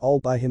pavilion, all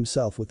by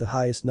himself with the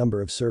highest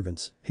number of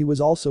servants, he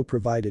was also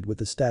provided with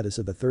the status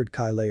of a 3rd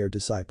Kai layer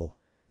disciple.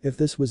 If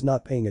this was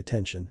not paying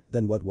attention,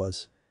 then what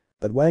was?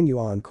 But Wang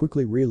Yuan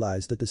quickly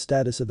realized that the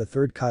status of a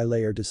 3rd Kai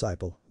layer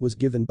disciple was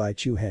given by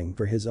Chu Heng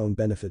for his own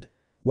benefit.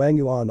 Wang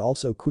Yuan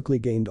also quickly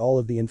gained all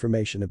of the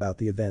information about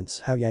the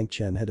events how Yang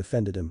Chen had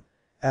offended him.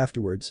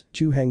 Afterwards,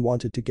 Chu Heng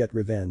wanted to get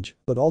revenge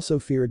but also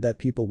feared that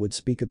people would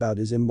speak about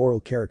his immoral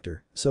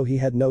character, so he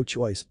had no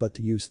choice but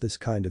to use this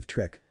kind of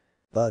trick.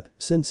 But,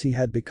 since he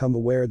had become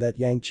aware that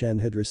Yang Chen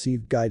had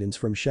received guidance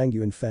from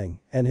Shangyuan Feng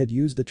and had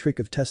used the trick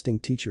of testing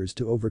teachers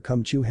to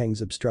overcome Chu Heng's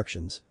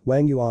obstructions,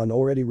 Wang Yuan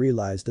already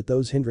realized that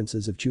those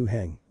hindrances of Chu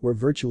Heng were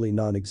virtually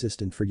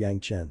non-existent for Yang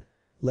Chen.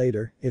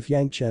 Later, if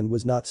Yang Chen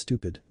was not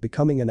stupid,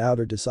 becoming an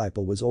outer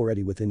disciple was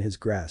already within his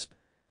grasp.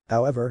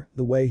 However,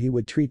 the way he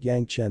would treat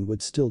Yang Chen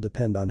would still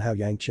depend on how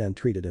Yang Chen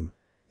treated him.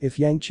 If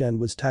Yang Chen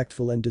was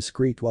tactful and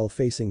discreet while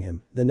facing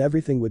him, then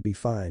everything would be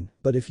fine,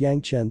 but if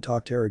Yang Chen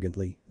talked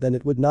arrogantly, then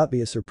it would not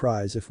be a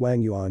surprise if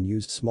Wang Yuan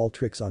used small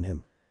tricks on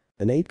him.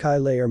 An 8 Kai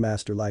layer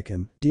master like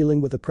him, dealing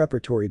with a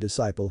preparatory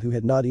disciple who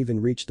had not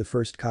even reached the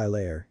first Kai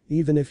layer,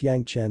 even if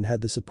Yang Chen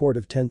had the support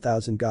of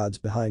 10,000 gods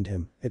behind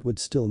him, it would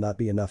still not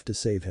be enough to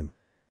save him.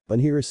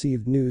 When he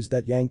received news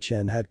that Yang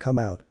Chen had come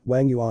out,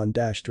 Wang Yuan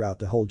dashed throughout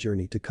the whole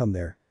journey to come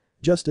there.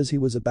 Just as he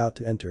was about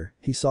to enter,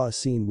 he saw a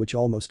scene which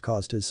almost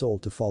caused his soul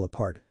to fall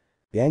apart.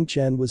 Yang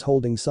Chen was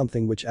holding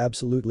something which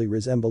absolutely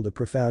resembled a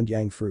profound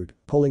yang fruit,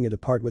 pulling it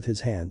apart with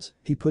his hands,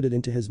 he put it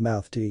into his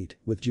mouth to eat,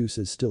 with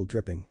juices still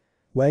dripping.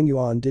 Wang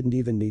Yuan didn't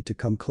even need to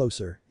come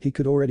closer, he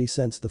could already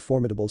sense the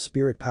formidable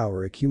spirit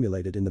power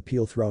accumulated in the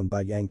peel thrown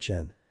by Yang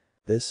Chen.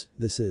 This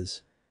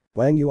is.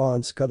 Wang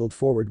Yuan scuttled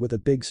forward with a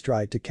big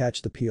stride to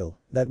catch the peel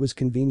that was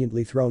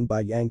conveniently thrown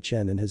by Yang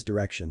Chen in his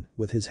direction,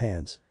 with his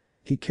hands.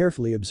 He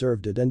carefully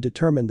observed it and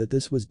determined that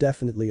this was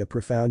definitely a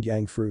profound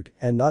yang fruit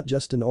and not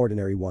just an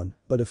ordinary one,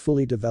 but a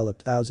fully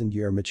developed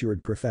 1000-year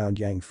matured profound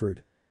yang fruit.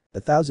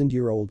 A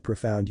 1000-year-old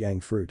profound yang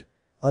fruit.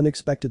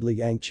 Unexpectedly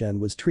Yang Chen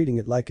was treating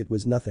it like it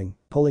was nothing,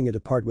 pulling it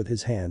apart with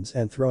his hands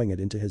and throwing it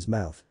into his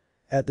mouth.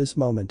 At this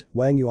moment,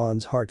 Wang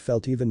Yuan's heart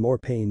felt even more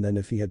pain than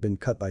if he had been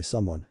cut by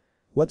someone.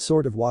 What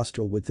sort of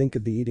wastrel would think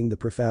of eating the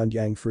profound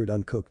yang fruit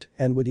uncooked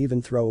and would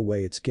even throw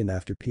away its skin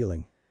after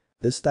peeling?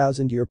 This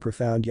 1000-year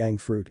profound yang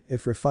fruit,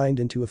 if refined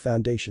into a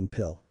foundation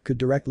pill, could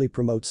directly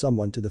promote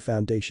someone to the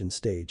foundation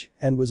stage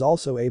and was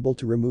also able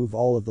to remove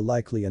all of the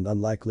likely and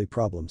unlikely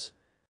problems.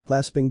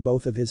 Clasping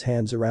both of his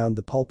hands around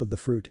the pulp of the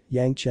fruit,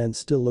 Yang Chen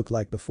still looked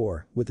like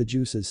before, with the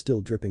juices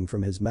still dripping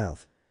from his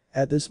mouth.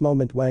 At this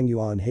moment Wang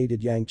Yuan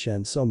hated Yang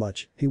Chen so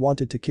much, he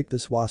wanted to kick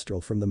this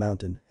wastrel from the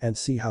mountain and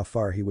see how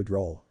far he would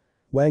roll.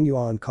 Wang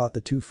Yuan caught the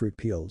 2 fruit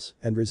peels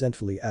and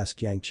resentfully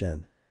asked Yang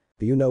Chen.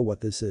 Do you know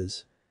what this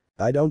is?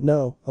 I don't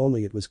know,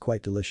 only it was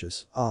quite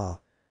delicious, ah.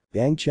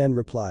 Yang Chen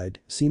replied,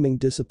 seeming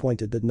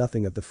disappointed that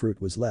nothing of the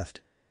fruit was left.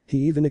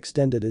 He even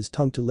extended his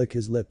tongue to lick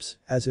his lips,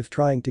 as if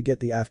trying to get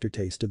the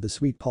aftertaste of the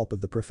sweet pulp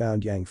of the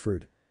profound yang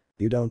fruit.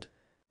 You don't?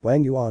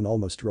 Wang Yuan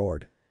almost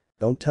roared.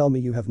 Don't tell me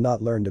you have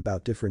not learned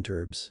about different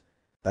herbs.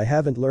 I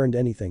haven't learned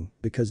anything,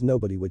 because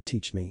nobody would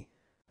teach me.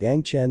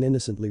 Yang Chen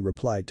innocently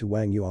replied to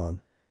Wang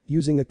Yuan.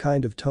 Using a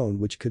kind of tone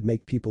which could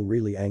make people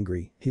really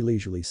angry, he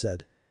leisurely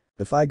said.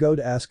 If I go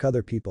to ask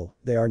other people,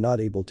 they are not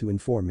able to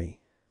inform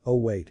me. Oh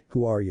wait,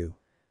 who are you?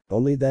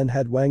 Only then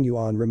had Wang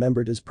Yuan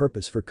remembered his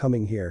purpose for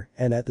coming here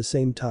and at the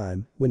same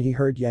time, when he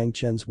heard Yang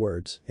Chen's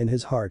words, in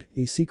his heart,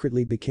 he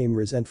secretly became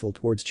resentful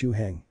towards Chu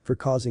Heng for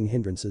causing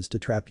hindrances to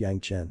trap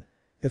Yang Chen.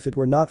 If it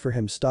were not for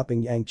him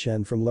stopping Yang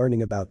Chen from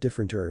learning about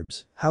different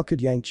herbs, how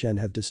could Yang Chen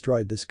have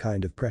destroyed this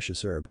kind of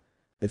precious herb?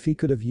 If he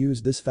could have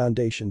used this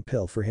foundation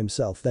pill for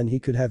himself, then he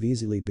could have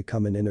easily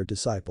become an inner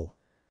disciple.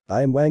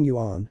 I am Wang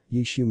Yuan,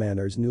 Yi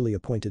Shumaner's newly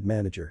appointed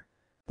manager.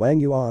 Wang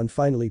Yuan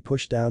finally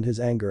pushed down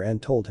his anger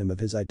and told him of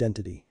his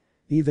identity.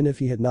 Even if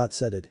he had not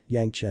said it,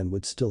 Yang Chen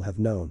would still have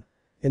known.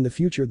 In the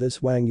future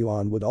this Wang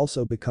Yuan would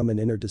also become an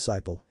inner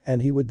disciple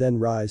and he would then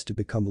rise to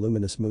become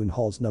Luminous Moon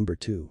Hall's number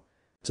 2.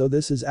 So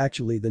this is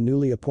actually the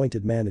newly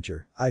appointed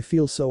manager, I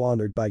feel so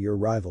honored by your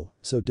arrival,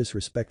 so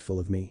disrespectful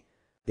of me.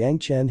 Yang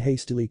Chen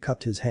hastily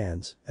cupped his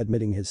hands,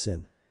 admitting his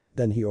sin.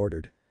 Then he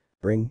ordered.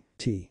 Bring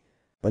tea.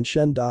 When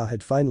Shen Da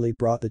had finally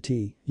brought the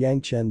tea,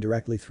 Yang Chen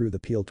directly threw the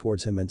peel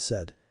towards him and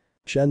said.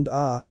 Shen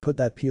Da, put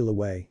that peel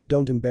away,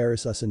 don't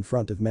embarrass us in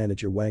front of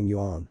manager Wang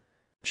Yuan.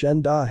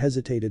 Shen Da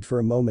hesitated for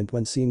a moment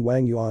when seeing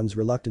Wang Yuan's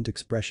reluctant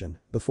expression,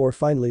 before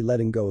finally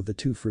letting go of the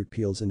 2 fruit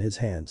peels in his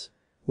hands.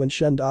 When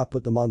Shen Da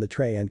put them on the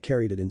tray and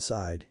carried it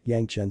inside,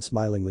 Yang Chen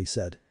smilingly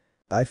said.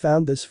 I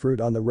found this fruit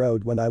on the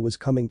road when I was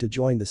coming to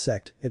join the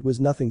sect, it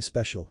was nothing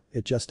special,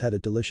 it just had a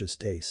delicious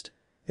taste.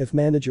 If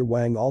manager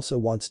Wang also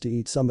wants to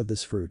eat some of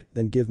this fruit,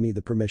 then give me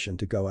the permission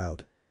to go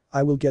out.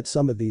 I will get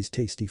some of these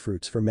tasty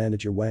fruits for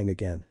manager Wang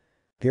again.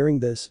 Hearing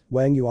this,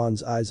 Wang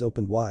Yuan's eyes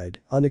opened wide,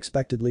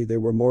 unexpectedly there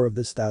were more of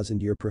this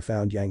 1000-year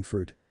profound yang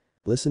fruit.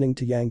 Listening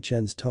to Yang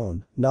Chen's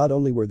tone, not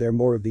only were there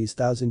more of these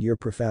 1000-year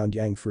profound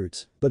yang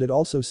fruits, but it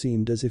also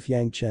seemed as if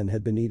Yang Chen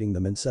had been eating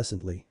them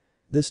incessantly.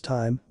 This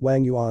time,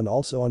 Wang Yuan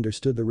also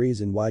understood the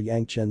reason why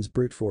Yang Chen's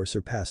brute force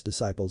surpassed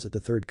disciples at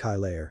the 3rd Kai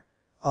layer.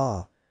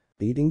 Ah!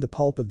 Eating the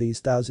pulp of these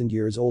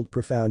 1000-years-old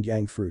profound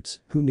yang fruits,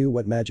 who knew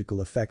what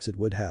magical effects it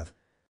would have?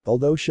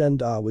 Although Shen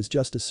Da was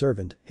just a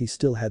servant, he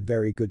still had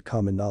very good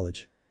common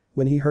knowledge.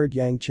 When he heard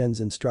Yang Chen's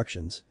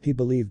instructions, he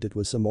believed it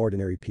was some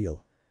ordinary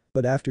peel.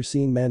 But after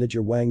seeing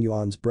manager Wang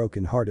Yuan's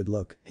broken-hearted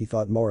look, he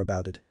thought more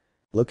about it.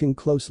 Looking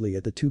closely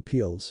at the 2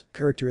 peels,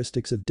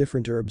 characteristics of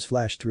different herbs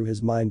flashed through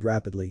his mind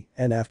rapidly,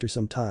 and after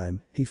some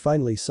time, he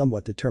finally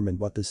somewhat determined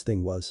what this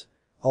thing was.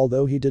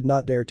 Although he did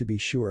not dare to be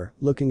sure,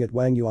 looking at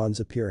Wang Yuan's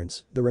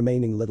appearance, the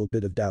remaining little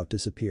bit of doubt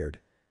disappeared.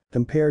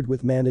 Compared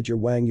with manager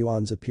Wang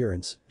Yuan's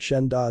appearance,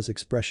 Shen Da's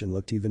expression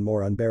looked even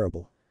more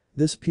unbearable.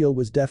 This peel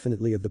was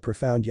definitely of the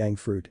profound yang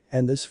fruit,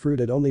 and this fruit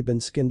had only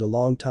been skinned a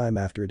long time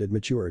after it had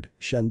matured.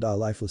 Shen Da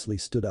lifelessly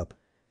stood up.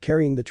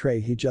 Carrying the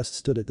tray he just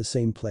stood at the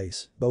same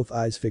place, both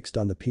eyes fixed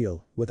on the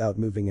peel, without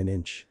moving an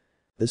inch.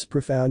 This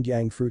profound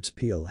yang fruit's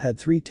peel had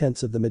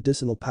 3/10 of the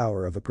medicinal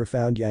power of a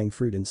profound yang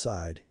fruit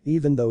inside,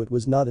 even though it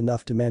was not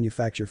enough to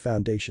manufacture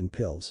foundation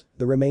pills,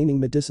 the remaining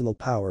medicinal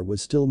power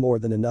was still more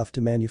than enough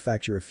to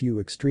manufacture a few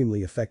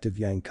extremely effective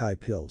yang kai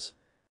pills.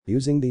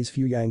 Using these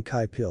few yang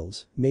kai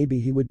pills, maybe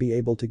he would be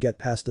able to get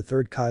past the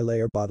third kai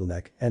layer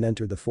bottleneck and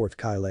enter the fourth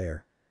kai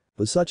layer.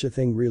 Was such a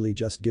thing really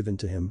just given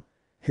to him?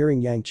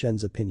 Hearing Yang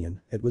Chen's opinion,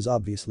 it was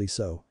obviously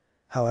so.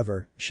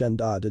 However, Shen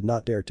Da did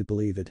not dare to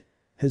believe it.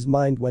 His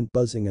mind went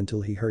buzzing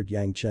until he heard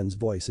Yang Chen's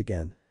voice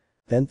again.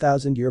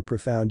 10,000-year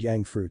profound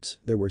yang fruits,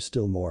 there were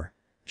still more.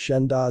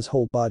 Shen Da's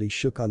whole body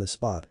shook on the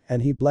spot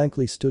and he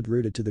blankly stood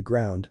rooted to the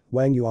ground.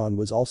 Wang Yuan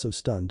was also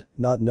stunned,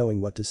 not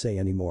knowing what to say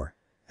anymore.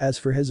 As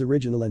for his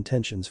original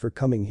intentions for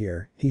coming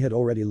here, he had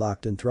already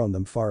locked and thrown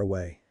them far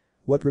away.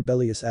 What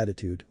rebellious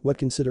attitude, what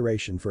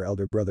consideration for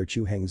elder brother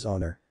Chu Heng's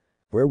honor.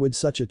 Where would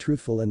such a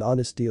truthful and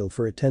honest deal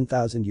for a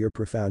 10,000-year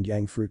profound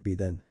yang fruit be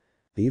then?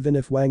 Even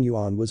if Wang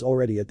Yuan was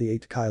already at the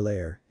 8th kai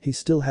layer, he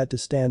still had to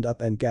stand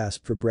up and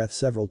gasp for breath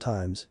several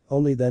times,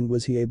 only then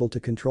was he able to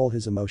control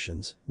his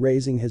emotions.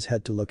 Raising his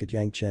head to look at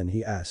Yang Chen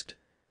he asked.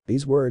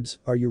 These words,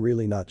 are you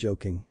really not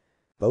joking?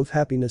 Both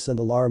happiness and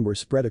alarm were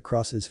spread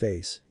across his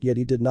face, yet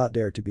he did not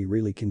dare to be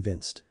really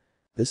convinced.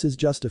 This is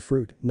just a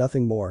fruit,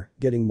 nothing more,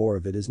 getting more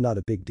of it is not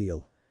a big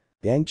deal.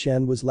 Yang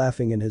Chen was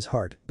laughing in his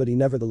heart, but he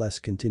nevertheless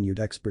continued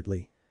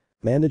expertly.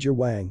 Manager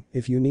Wang,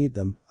 if you need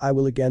them, I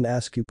will again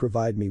ask you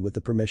provide me with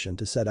the permission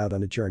to set out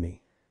on a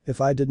journey.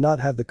 If I did not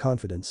have the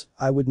confidence,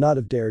 I would not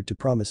have dared to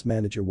promise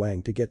Manager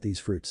Wang to get these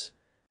fruits.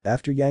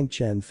 After Yang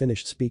Chen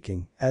finished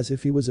speaking, as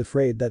if he was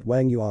afraid that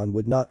Wang Yuan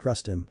would not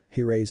trust him,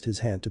 he raised his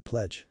hand to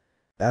pledge.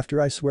 After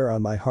I swear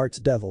on my heart's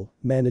devil,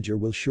 Manager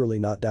will surely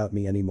not doubt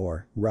me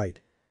anymore, right?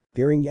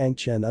 Hearing Yang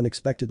Chen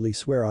unexpectedly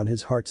swear on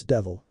his heart's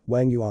devil,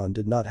 Wang Yuan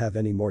did not have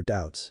any more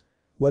doubts.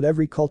 What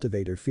every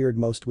cultivator feared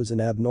most was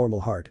an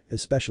abnormal heart,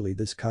 especially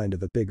this kind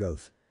of a big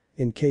oath.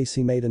 In case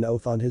he made an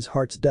oath on his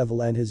heart's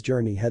devil and his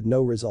journey had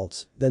no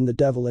results, then the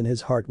devil in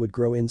his heart would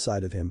grow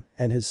inside of him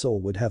and his soul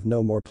would have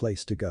no more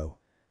place to go.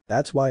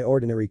 That's why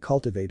ordinary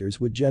cultivators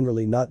would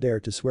generally not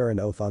dare to swear an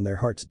oath on their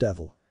heart's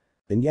devil.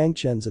 In Yang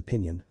Chen's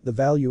opinion, the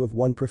value of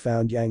one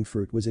profound yang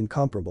fruit was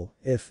incomparable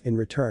if, in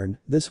return,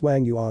 this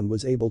Wang Yuan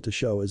was able to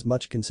show as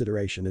much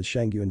consideration as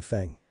Shangyuan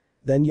Feng.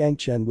 Then Yang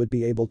Chen would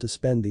be able to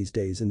spend these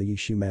days in the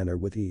Yishu manor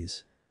with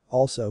ease.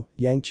 Also,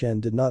 Yang Chen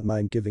did not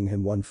mind giving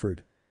him one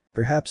fruit.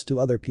 Perhaps to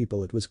other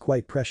people it was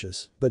quite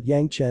precious, but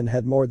Yang Chen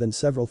had more than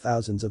several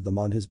thousands of them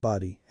on his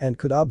body and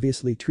could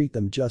obviously treat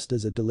them just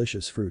as a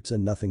delicious fruits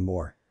and nothing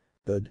more.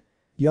 Good.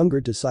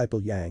 Younger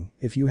disciple Yang,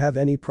 if you have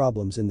any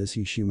problems in this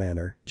Yishu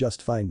manor,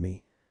 just find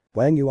me.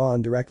 Wang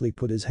Yuan directly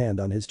put his hand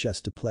on his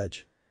chest to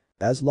pledge.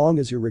 As long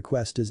as your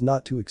request is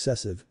not too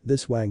excessive,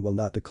 this Wang will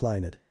not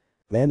decline it.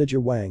 Manager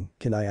Wang,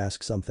 can I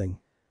ask something?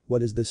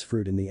 What is this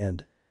fruit in the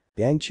end?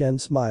 Yang Chen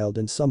smiled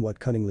and somewhat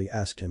cunningly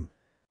asked him.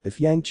 If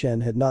Yang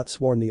Chen had not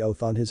sworn the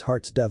oath on his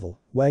heart's devil,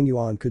 Wang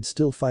Yuan could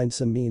still find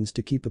some means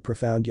to keep a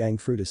profound yang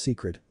fruit a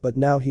secret, but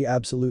now he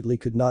absolutely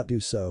could not do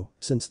so,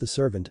 since the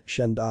servant,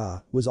 Shen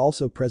Da, was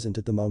also present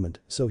at the moment,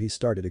 so he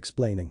started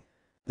explaining.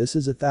 This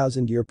is a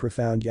 1000-year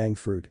profound yang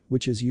fruit,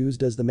 which is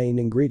used as the main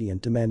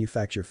ingredient to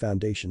manufacture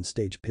foundation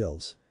stage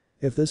pills.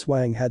 If this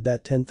Wang had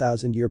that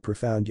 10,000-year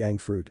profound yang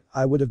fruit,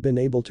 I would have been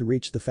able to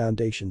reach the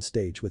foundation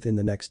stage within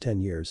the next 10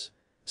 years.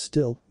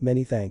 Still,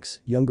 many thanks,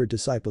 younger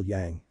disciple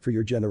Yang, for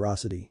your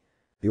generosity.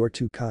 You're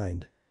too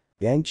kind.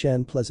 Yang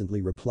Chen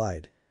pleasantly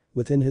replied.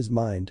 Within his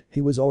mind,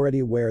 he was already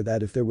aware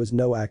that if there was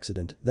no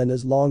accident, then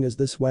as long as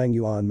this Wang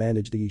Yuan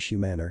managed the Yishu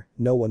manor,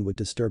 no one would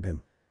disturb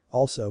him.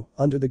 Also,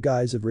 under the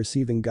guise of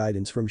receiving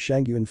guidance from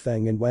Shangyuan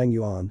Feng and Wang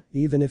Yuan,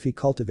 even if he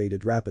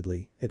cultivated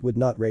rapidly, it would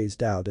not raise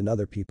doubt in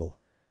other people.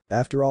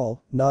 After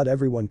all, not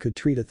everyone could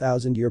treat a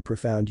 1000-year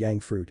profound yang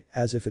fruit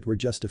as if it were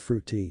just a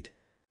fruit to eat.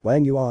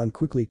 Wang Yuan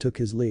quickly took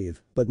his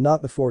leave, but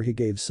not before he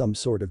gave some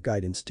sort of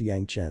guidance to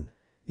Yang Chen.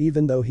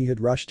 Even though he had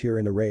rushed here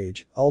in a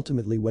rage,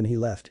 ultimately when he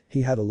left,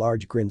 he had a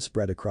large grin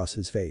spread across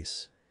his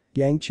face.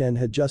 Yang Chen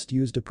had just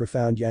used a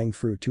profound yang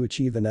fruit to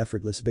achieve an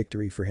effortless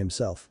victory for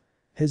himself.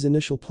 His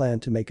initial plan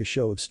to make a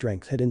show of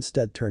strength had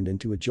instead turned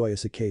into a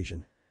joyous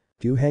occasion.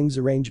 Liu Heng's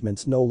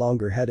arrangements no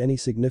longer had any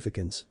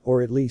significance,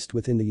 or at least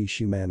within the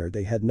Yishu manor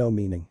they had no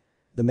meaning.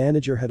 The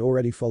manager had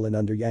already fallen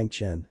under Yang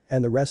Chen,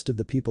 and the rest of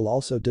the people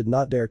also did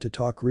not dare to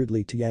talk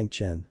rudely to Yang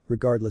Chen,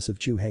 regardless of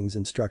Chu Heng's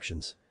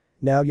instructions.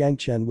 Now Yang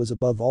Chen was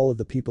above all of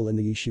the people in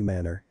the Yishu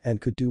manor and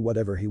could do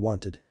whatever he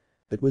wanted.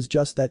 It was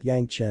just that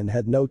Yang Chen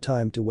had no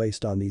time to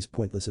waste on these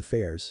pointless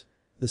affairs.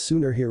 The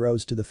sooner he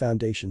rose to the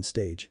foundation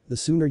stage, the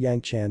sooner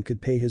Yang Chen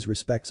could pay his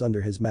respects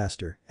under his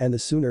master, and the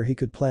sooner he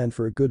could plan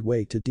for a good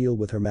way to deal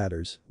with her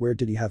matters. Where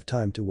did he have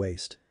time to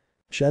waste?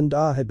 Shen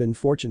Da had been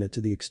fortunate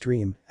to the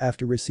extreme.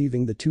 After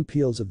receiving the 2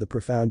 peels of the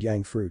profound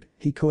yang fruit,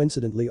 he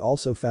coincidentally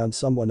also found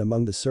someone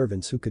among the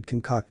servants who could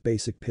concoct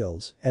basic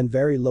pills and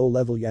very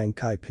low-level yang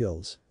kai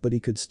pills, but he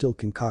could still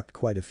concoct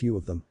quite a few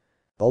of them.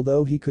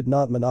 Although he could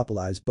not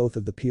monopolize both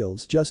of the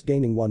peels, just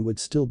gaining one would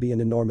still be an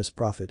enormous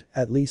profit,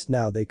 at least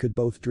now they could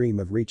both dream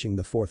of reaching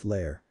the fourth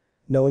layer.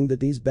 Knowing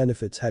that these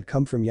benefits had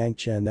come from Yang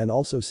Chen and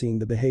also seeing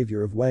the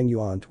behavior of Wang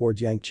Yuan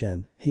towards Yang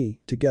Chen, he,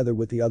 together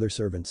with the other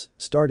servants,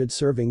 started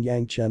serving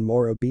Yang Chen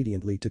more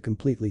obediently to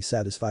completely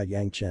satisfy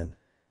Yang Chen.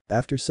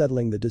 After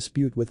settling the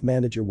dispute with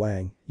manager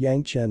Wang,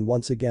 Yang Chen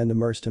once again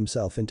immersed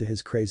himself into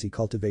his crazy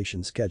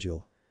cultivation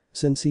schedule.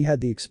 Since he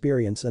had the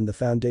experience and the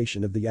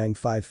foundation of the Yang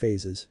 5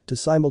 phases, to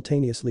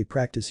simultaneously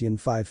practice Yin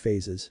 5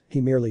 phases, he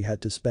merely had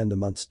to spend a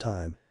month's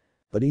time.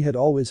 But he had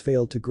always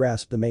failed to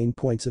grasp the main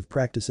points of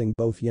practicing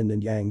both Yin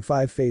and Yang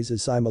 5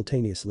 phases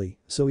simultaneously,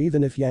 so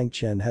even if Yang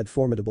Chen had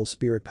formidable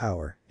spirit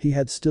power, he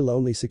had still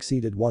only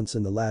succeeded once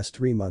in the last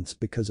 3 months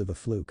because of a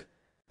fluke.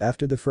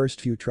 After the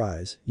first few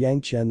tries,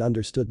 Yang Chen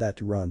understood that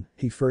to run,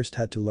 he first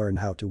had to learn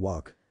how to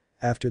walk.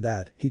 After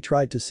that, he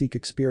tried to seek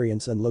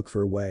experience and look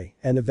for a way,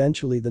 and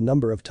eventually the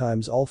number of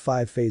times all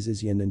 5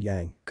 phases Yin and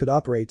Yang could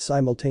operate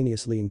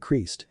simultaneously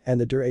increased, and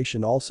the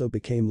duration also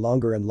became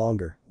longer and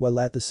longer, while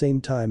at the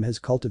same time his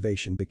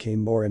cultivation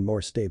became more and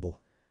more stable.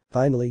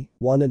 Finally,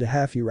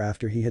 1.5 years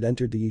after he had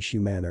entered the Yishu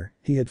Manor,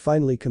 he had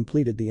finally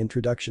completed the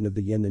introduction of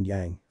the Yin and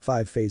Yang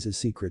 5 phases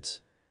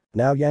secrets.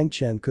 Now Yang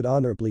Chen could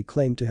honorably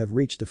claim to have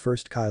reached the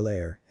first Kai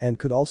layer and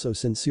could also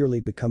sincerely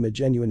become a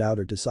genuine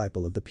outer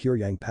disciple of the pure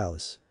Yang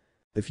Palace.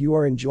 If you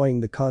are enjoying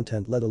the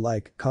content, let a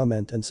like,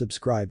 comment and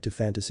subscribe to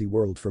Fantasy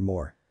World for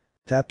more.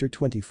 Chapter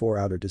 24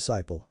 Outer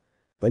Disciple.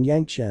 When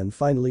Yang Chen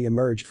finally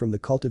emerged from the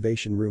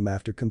cultivation room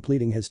after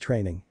completing his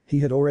training,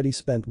 he had already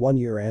spent 1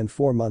 year and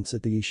 4 months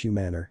at the Yishu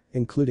Manor,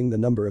 including the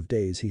number of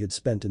days he had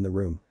spent in the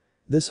room.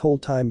 This whole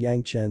time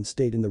Yang Chen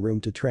stayed in the room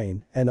to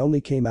train and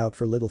only came out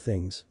for little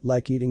things,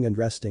 like eating and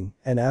resting,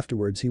 and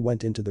afterwards he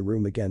went into the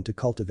room again to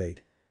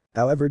cultivate.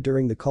 However,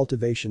 during the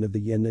cultivation of the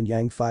Yin and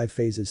Yang 5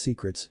 phases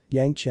secrets,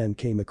 Yang Chen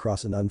came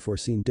across an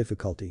unforeseen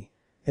difficulty.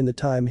 In the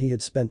time he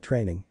had spent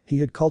training, he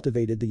had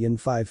cultivated the Yin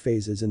 5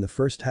 phases in the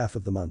first half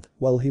of the month,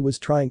 while he was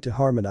trying to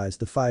harmonize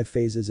the 5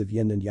 phases of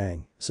Yin and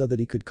Yang so that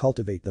he could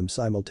cultivate them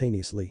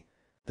simultaneously.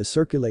 To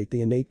circulate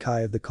the innate Kai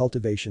of the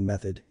cultivation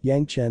method,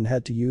 Yang Chen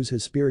had to use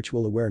his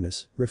spiritual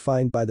awareness,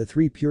 refined by the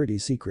 3 purity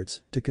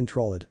secrets, to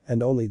control it,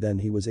 and only then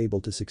he was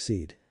able to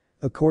succeed.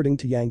 According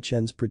to Yang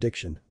Chen's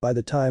prediction, by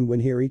the time when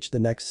he reached the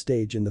next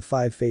stage in the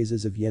 5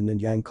 phases of Yin and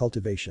Yang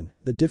cultivation,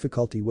 the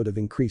difficulty would have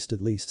increased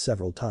at least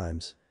several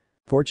times.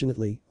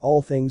 Fortunately,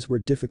 all things were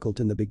difficult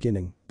in the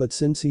beginning, but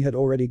since he had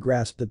already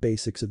grasped the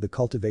basics of the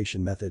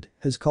cultivation method,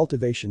 his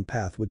cultivation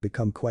path would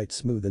become quite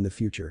smooth in the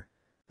future.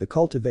 The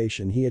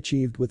cultivation he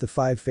achieved with the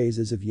 5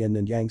 phases of Yin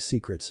and Yang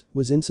secrets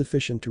was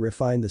insufficient to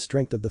refine the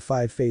strength of the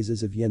 5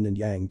 phases of Yin and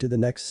Yang to the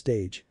next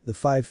stage, the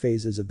 5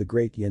 phases of the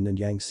great Yin and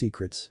Yang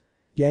secrets.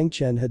 Yang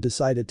Chen had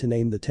decided to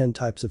name the 10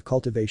 types of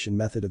cultivation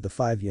method of the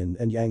 5 Yin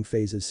and Yang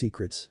phases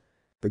secrets.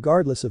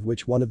 Regardless of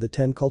which one of the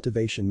 10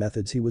 cultivation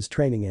methods he was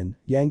training in,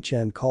 Yang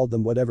Chen called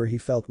them whatever he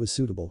felt was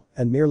suitable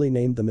and merely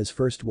named them as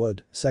first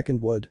wood,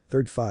 second wood,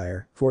 third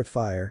fire, fourth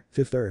fire,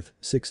 fifth earth,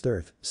 sixth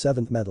earth,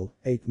 seventh metal,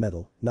 eighth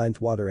metal,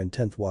 ninth water and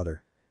 10th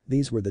water.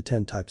 These were the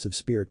 10 types of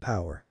spirit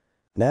power.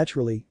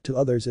 Naturally, to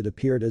others it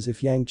appeared as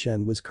if Yang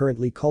Chen was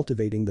currently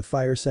cultivating the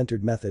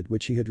fire-centered method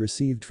which he had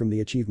received from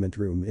the achievement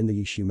room in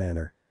the Yishu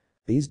Manor.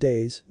 These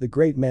days, the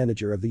great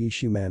manager of the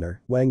Yishu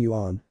Manor, Wang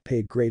Yuan,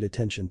 paid great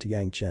attention to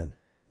Yang Chen.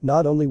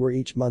 Not only were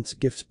each month's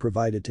gifts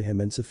provided to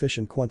him in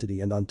sufficient quantity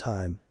and on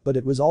time, but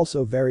it was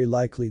also very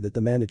likely that the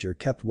manager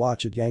kept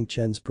watch at Yang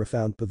Chen's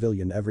profound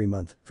pavilion every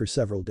month for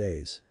several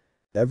days.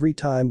 Every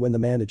time when the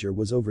manager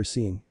was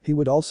overseeing, he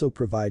would also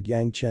provide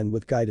Yang Chen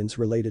with guidance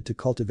related to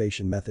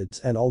cultivation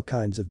methods and all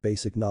kinds of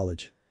basic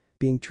knowledge.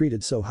 Being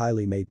treated so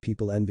highly made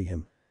people envy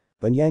him.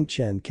 When Yang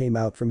Chen came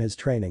out from his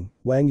training,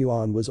 Wang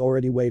Yuan was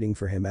already waiting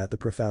for him at the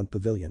profound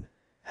pavilion.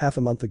 Half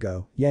a month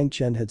ago, Yang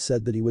Chen had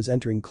said that he was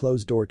entering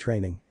closed-door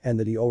training and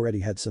that he already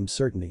had some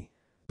certainty.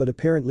 But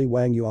apparently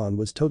Wang Yuan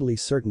was totally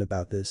certain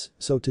about this,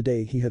 so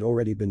today he had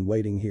already been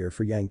waiting here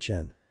for Yang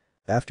Chen.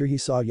 After he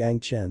saw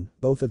Yang Chen,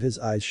 both of his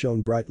eyes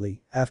shone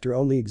brightly, after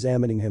only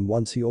examining him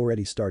once he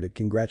already started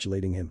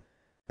congratulating him.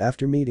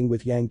 After meeting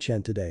with Yang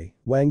Chen today,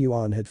 Wang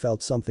Yuan had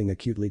felt something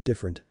acutely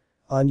different.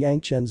 On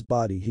Yang Chen's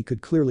body he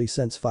could clearly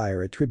sense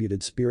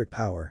fire-attributed spirit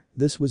power,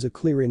 this was a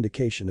clear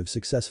indication of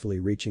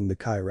successfully reaching the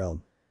Kai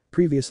realm.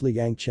 Previously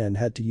Yang Chen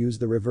had to use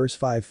the reverse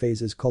 5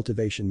 phases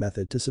cultivation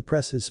method to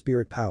suppress his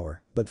spirit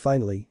power, but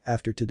finally,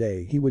 after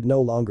today he would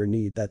no longer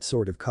need that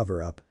sort of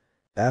cover-up.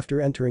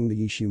 After entering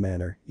the Yishu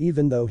Manor,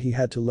 even though he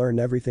had to learn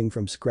everything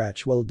from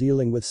scratch while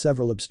dealing with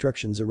several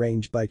obstructions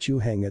arranged by Chu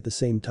Heng at the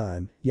same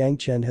time, Yang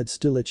Chen had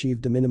still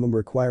achieved the minimum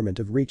requirement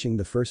of reaching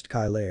the first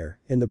Kai layer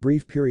in the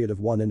brief period of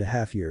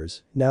 1.5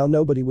 years. Now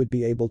nobody would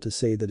be able to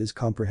say that his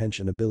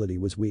comprehension ability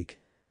was weak.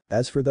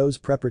 As for those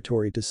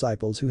preparatory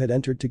disciples who had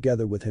entered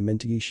together with him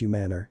into Yishu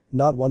Manor,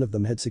 not one of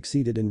them had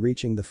succeeded in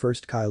reaching the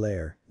first Kai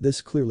layer,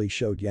 this clearly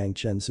showed Yang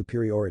Chen's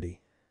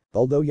superiority.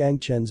 Although Yang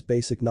Chen's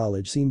basic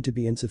knowledge seemed to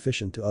be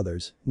insufficient to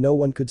others, no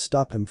one could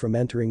stop him from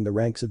entering the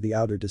ranks of the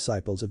outer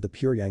disciples of the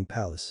pure Yang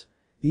Palace.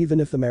 Even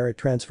if the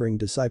merit-transferring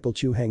disciple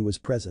Chu Heng was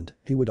present,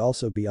 he would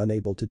also be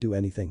unable to do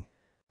anything.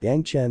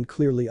 Yang Chen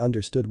clearly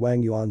understood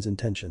Wang Yuan's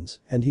intentions,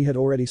 and he had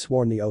already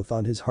sworn the oath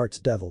on his heart's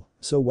devil,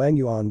 so Wang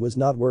Yuan was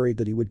not worried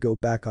that he would go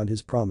back on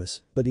his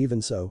promise, but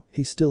even so,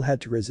 he still had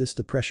to resist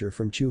the pressure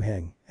from Chu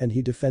Heng, and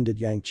he defended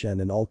Yang Chen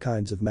in all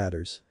kinds of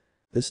matters.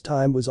 This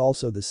time was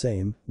also the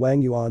same.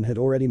 Wang Yuan had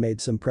already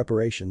made some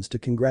preparations to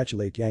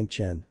congratulate Yang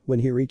Chen when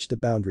he reached the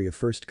boundary of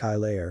first Kai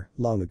layer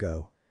long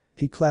ago.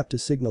 He clapped to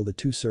signal the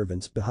two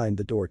servants behind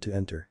the door to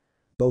enter.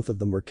 Both of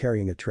them were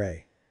carrying a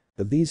tray.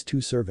 Of these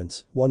two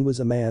servants, one was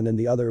a man and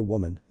the other a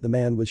woman. The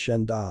man was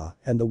Shen Da,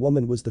 and the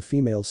woman was the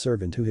female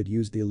servant who had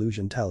used the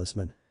illusion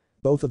talisman.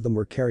 Both of them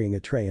were carrying a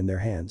tray in their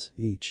hands,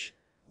 each.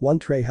 One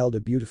tray held a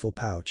beautiful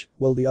pouch,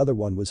 while the other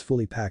one was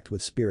fully packed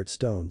with spirit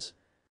stones.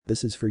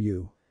 "This is for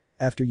you.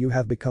 After you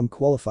have become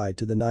qualified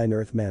to the 9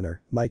 Earth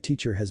Manor, my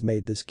teacher has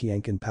made this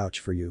Qianqin pouch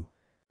for you."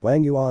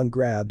 Wang Yuan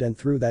grabbed and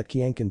threw that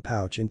Qianqin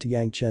pouch into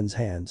Yang Chen's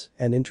hands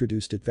and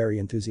introduced it very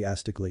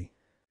enthusiastically.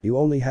 "You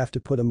only have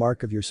to put a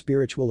mark of your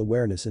spiritual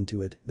awareness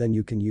into it, then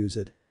you can use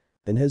it."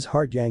 In his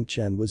heart Yang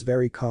Chen was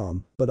very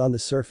calm, but on the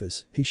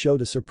surface, he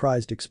showed a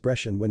surprised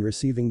expression when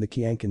receiving the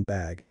Qianqin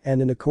bag,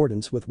 and in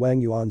accordance with Wang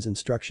Yuan's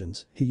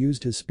instructions, he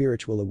used his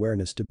spiritual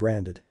awareness to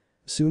brand it.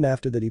 Soon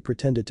after that he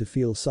pretended to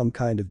feel some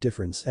kind of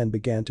difference and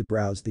began to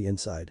browse the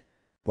inside.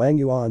 Wang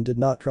Yuan did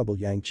not trouble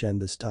Yang Chen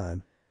this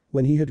time.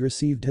 When he had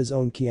received his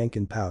own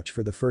Qianqin pouch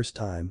for the first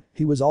time,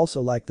 he was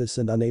also like this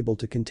and unable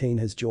to contain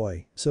his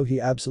joy, so he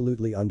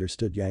absolutely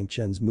understood Yang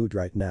Chen's mood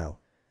right now.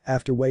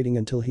 After waiting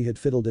until he had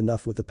fiddled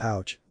enough with the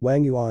pouch,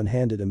 Wang Yuan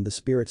handed him the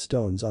spirit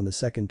stones on the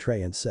second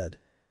tray and said,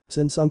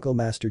 "Since Uncle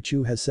Master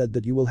Chu has said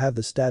that you will have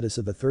the status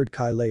of a third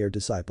Kai layer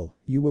disciple,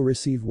 you will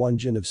receive 1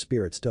 jin of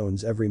spirit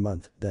stones every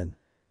month, then.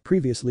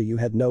 Previously you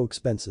had no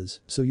expenses,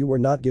 so you were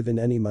not given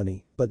any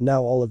money, but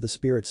now all of the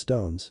spirit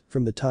stones,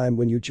 from the time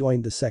when you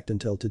joined the sect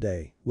until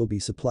today, will be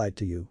supplied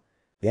to you."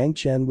 Yang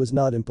Chen was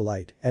not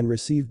impolite and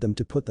received them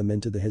to put them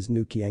into his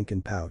new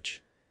Qianqin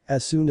pouch.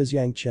 As soon as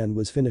Yang Chen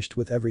was finished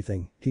with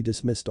everything, he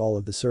dismissed all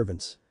of the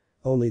servants.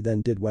 Only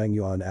then did Wang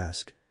Yuan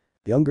ask.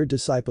 "Younger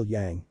disciple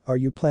Yang, are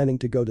you planning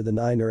to go to the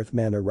 9 Earth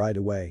Manor right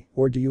away,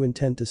 or do you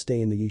intend to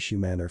stay in the Yishu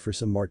Manor for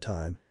some more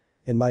time?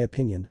 In my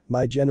opinion,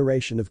 my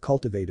generation of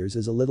cultivators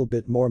is a little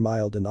bit more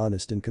mild and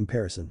honest in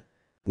comparison."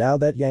 Now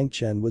that Yang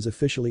Chen was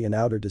officially an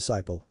outer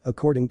disciple,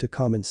 according to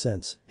common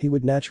sense, he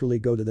would naturally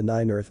go to the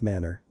 9 Earth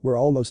Manor, where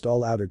almost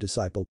all outer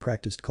disciple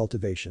practiced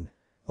cultivation.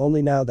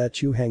 Only now that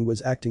Chu Heng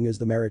was acting as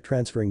the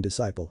merit-transferring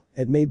disciple,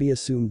 it may be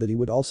assumed that he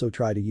would also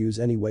try to use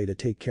any way to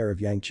take care of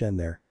Yang Chen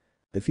there.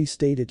 If he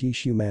stayed at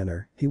Yishu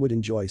Manor, he would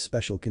enjoy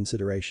special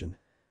consideration.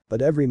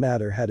 But every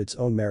matter had its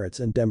own merits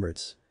and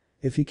demerits.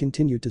 If he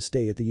continued to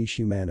stay at the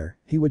Yishu Manor,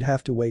 he would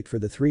have to wait for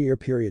the 3-year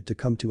period to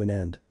come to an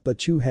end, but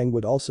Chu Heng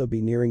would also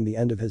be nearing the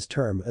end of his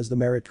term as the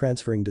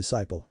merit-transferring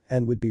disciple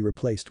and would be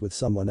replaced with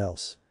someone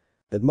else.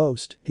 At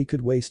most, he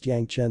could waste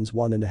Yang Chen's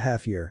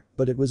 1.5 year,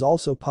 but it was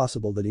also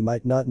possible that he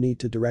might not need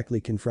to directly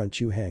confront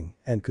Chu Heng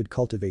and could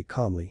cultivate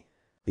calmly.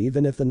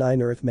 Even if the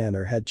 9 Earth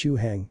Manor had Chu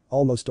Heng,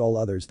 almost all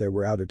others there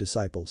were outer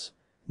disciples.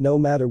 No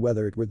matter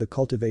whether it were the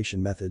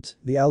cultivation methods,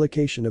 the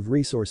allocation of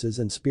resources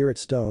and spirit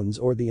stones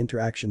or the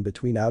interaction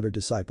between outer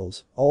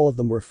disciples, all of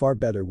them were far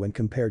better when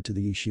compared to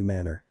the Yishu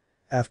Manor.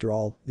 After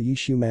all, the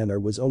Yishu Manor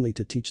was only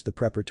to teach the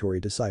preparatory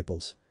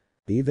disciples.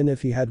 Even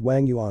if he had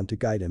Wang Yuan to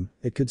guide him,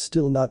 it could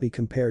still not be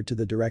compared to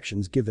the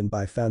directions given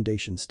by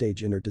foundation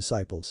stage inner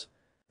disciples.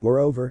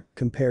 Moreover,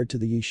 compared to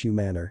the Yishu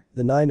Manor,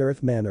 the 9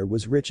 Earth Manor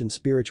was rich in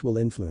spiritual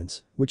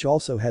influence, which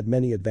also had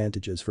many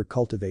advantages for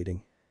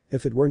cultivating.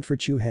 If it weren't for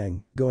Chu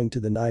Heng, going to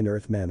the 9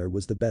 Earth Manor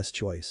was the best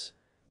choice.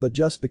 But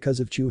just because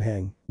of Chu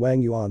Heng,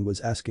 Wang Yuan was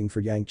asking for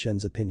Yang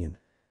Chen's opinion.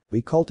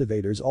 "We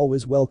cultivators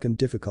always welcome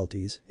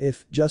difficulties.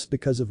 If, just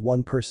because of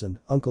one person,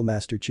 Uncle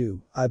Master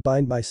Chu, I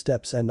bind my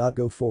steps and not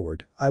go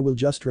forward, I will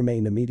just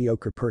remain a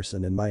mediocre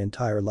person in my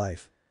entire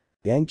life."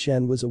 Yang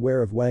Chen was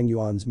aware of Wang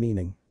Yuan's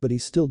meaning, but he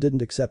still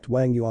didn't accept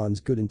Wang Yuan's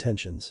good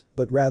intentions,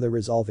 but rather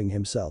resolving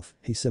himself,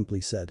 he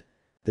simply said.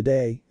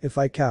 "Today, if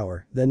I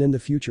cower, then in the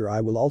future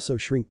I will also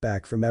shrink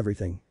back from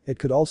everything. It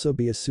could also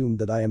be assumed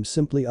that I am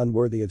simply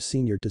unworthy of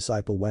senior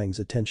disciple Wang's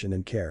attention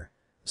and care.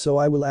 So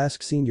I will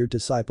ask senior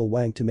disciple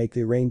Wang to make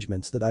the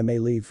arrangements that I may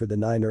leave for the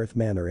 9 Earth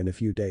Manor in a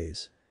few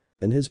days."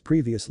 In his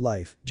previous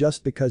life,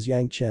 just because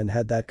Yang Chen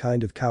had that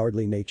kind of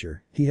cowardly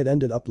nature, he had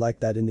ended up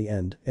like that in the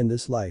end. In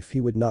this life he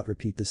would not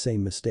repeat the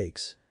same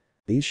mistakes.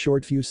 These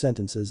short few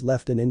sentences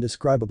left an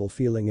indescribable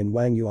feeling in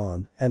Wang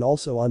Yuan and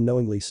also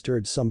unknowingly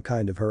stirred some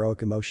kind of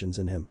heroic emotions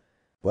in him.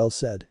 "Well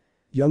said.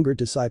 Younger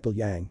disciple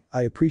Yang,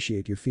 I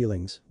appreciate your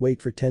feelings.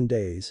 Wait for 10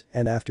 days,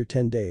 and after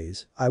 10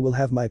 days, I will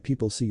have my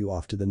people see you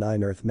off to the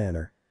 9 Earth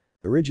Manor."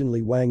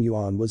 Originally Wang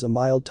Yuan was a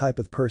mild type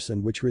of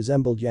person which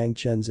resembled Yang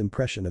Chen's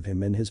impression of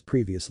him in his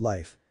previous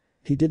life.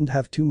 He didn't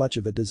have too much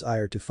of a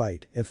desire to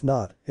fight, if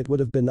not, it would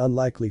have been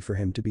unlikely for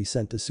him to be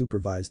sent to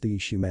supervise the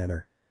Yishu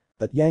Manor.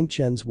 But Yang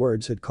Chen's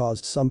words had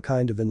caused some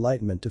kind of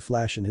enlightenment to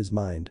flash in his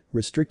mind,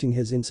 restricting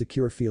his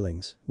insecure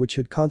feelings, which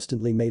had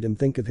constantly made him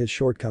think of his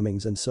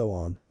shortcomings and so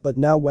on. But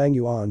now Wang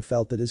Yuan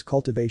felt that his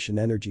cultivation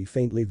energy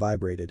faintly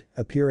vibrated,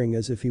 appearing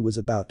as if he was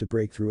about to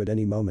break through at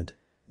any moment.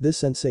 This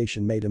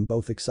sensation made him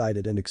both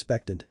excited and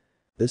expectant.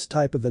 This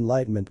type of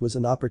enlightenment was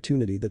an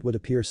opportunity that would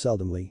appear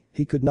seldomly.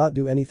 He could not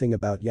do anything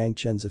about Yang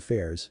Chen's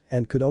affairs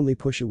and could only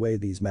push away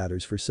these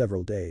matters for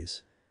several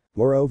days.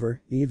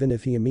 Moreover, even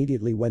if he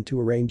immediately went to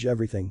arrange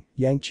everything,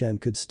 Yang Chen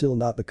could still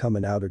not become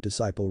an outer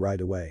disciple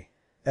right away.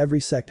 Every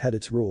sect had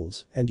its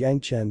rules, and Yang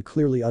Chen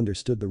clearly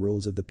understood the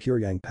rules of the Pure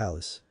Yang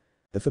Palace.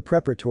 If a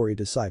preparatory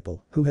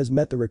disciple, who has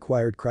met the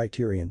required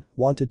criterion,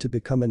 wanted to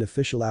become an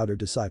official outer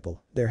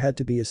disciple, there had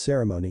to be a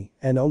ceremony,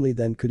 and only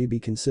then could he be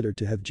considered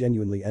to have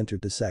genuinely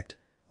entered the sect.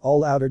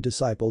 All outer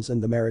disciples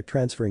and the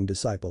merit-transferring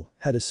disciple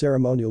had a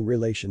ceremonial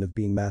relation of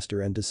being master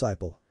and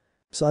disciple.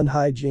 Sun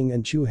Haijing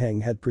and Chu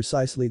Heng had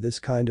precisely this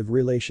kind of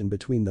relation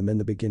between them in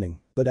the beginning,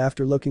 but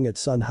after looking at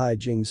Sun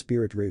Haijing's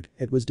spirit root,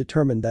 it was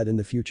determined that in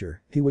the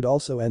future, he would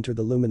also enter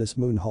the luminous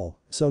moon hall,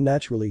 so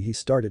naturally he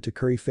started to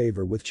curry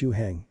favor with Chu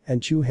Heng,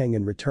 and Chu Heng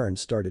in return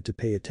started to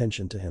pay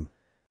attention to him.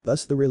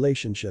 Thus the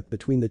relationship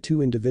between the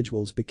two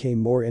individuals became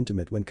more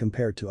intimate when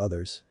compared to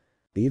others.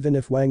 Even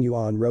if Wang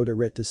Yuan wrote a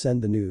writ to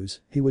send the news,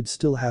 he would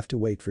still have to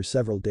wait for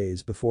several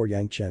days before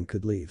Yang Chen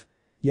could leave.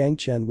 Yang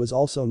Chen was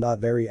also not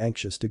very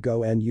anxious to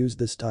go and use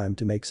this time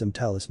to make some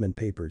talisman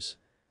papers.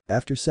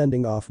 After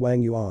sending off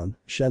Wang Yuan,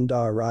 Shen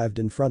Da arrived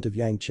in front of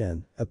Yang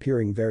Chen,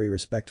 appearing very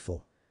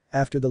respectful.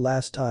 After the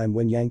last time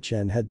when Yang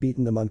Chen had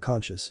beaten them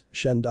unconscious,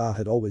 Shen Da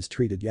had always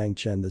treated Yang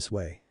Chen this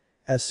way.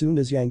 As soon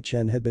as Yang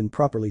Chen had been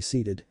properly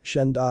seated,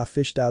 Shen Da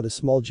fished out a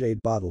small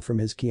jade bottle from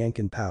his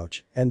Qianqin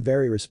pouch and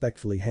very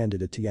respectfully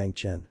handed it to Yang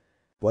Chen.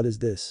 "What is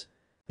this?"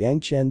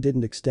 Yang Chen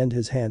didn't extend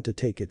his hand to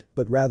take it,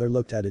 but rather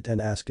looked at it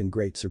and asked in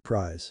great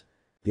surprise.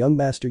 "Young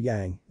Master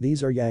Yang,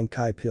 these are Yang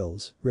Kai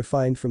pills,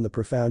 refined from the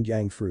profound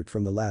Yang fruit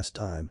from the last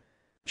time."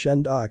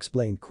 Shen Da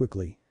explained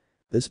quickly.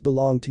 "This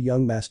belonged to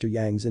young Master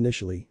Yang's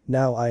initially,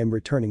 now I am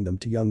returning them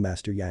to young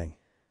Master Yang."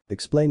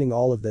 Explaining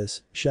all of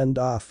this, Shen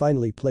Da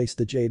finally placed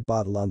the jade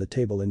bottle on the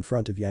table in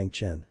front of Yang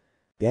Chen.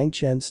 Yang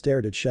Chen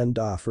stared at Shen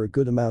Da for a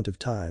good amount of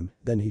time,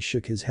 then he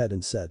shook his head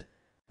and said,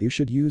 "You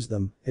should use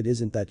them, it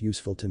isn't that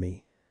useful to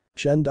me."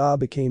 Shen Da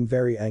became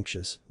very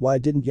anxious. Why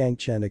didn't Yang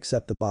Chen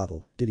accept the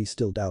bottle? Did he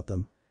still doubt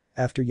them?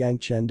 After Yang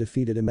Chen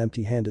defeated him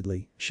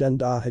empty-handedly, Shen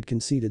Da had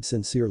conceded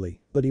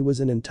sincerely, but he was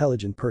an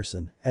intelligent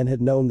person and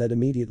had known that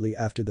immediately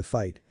after the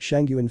fight,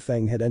 Shang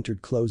Yuanfeng had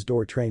entered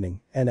closed-door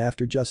training, and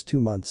after just 2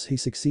 months he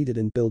succeeded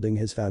in building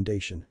his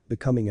foundation,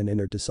 becoming an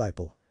inner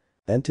disciple.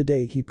 And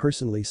today he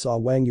personally saw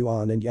Wang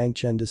Yuan and Yang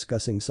Chen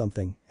discussing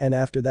something, and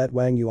after that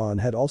Wang Yuan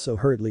had also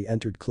hurriedly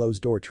entered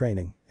closed-door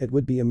training. It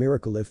would be a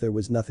miracle if there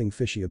was nothing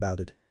fishy about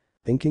it.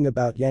 Thinking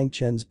about Yang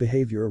Chen's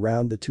behavior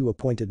around the two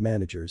appointed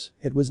managers,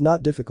 it was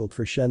not difficult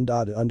for Shen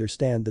Da to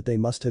understand that they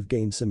must have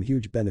gained some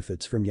huge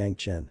benefits from Yang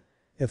Chen.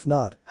 If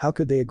not, how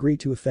could they agree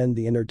to offend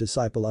the inner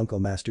disciple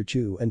Uncle Master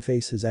Chu and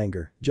face his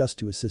anger just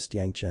to assist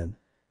Yang Chen?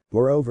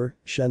 Moreover,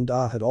 Shen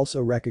Da had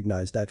also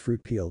recognized that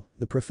fruit peel,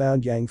 the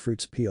profound Yang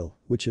fruit's peel,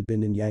 which had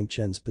been in Yang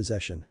Chen's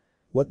possession.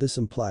 What this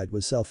implied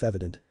was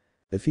self-evident.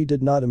 If he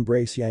did not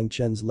embrace Yang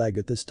Chen's leg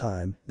at this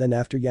time, then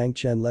after Yang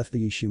Chen left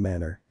the Yishu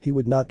Manor, he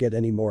would not get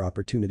any more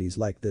opportunities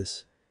like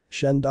this.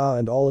 Shen Da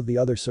and all of the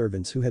other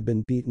servants who had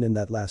been beaten in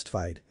that last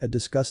fight had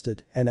discussed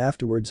it, and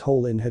afterwards Ho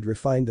Lin had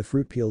refined the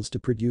fruit peels to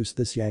produce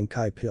this Yang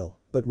Kai pill,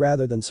 but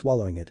rather than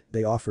swallowing it,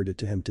 they offered it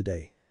to him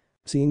today.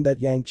 Seeing that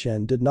Yang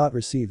Chen did not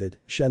receive it,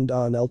 Shen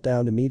Da knelt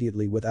down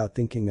immediately without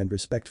thinking and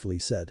respectfully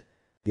said,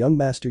 "Young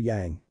Master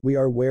Yang, we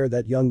are aware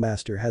that young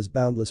master has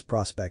boundless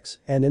prospects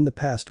and in the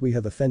past we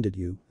have offended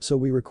you, so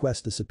we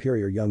request the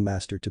superior young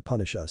master to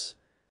punish us."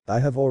 "I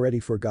have already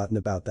forgotten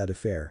about that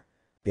affair."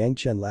 Yang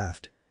Chen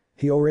laughed.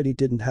 He already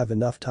didn't have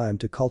enough time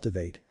to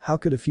cultivate, how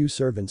could a few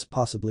servants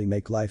possibly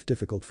make life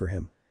difficult for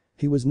him?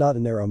 He was not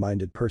a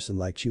narrow-minded person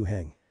like Chu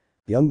Heng.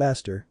 "Young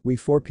master, we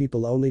 4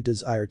 people only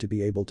desire to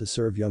be able to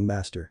serve young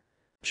master."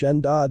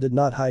 Shen Da did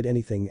not hide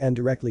anything and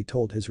directly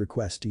told his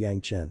request to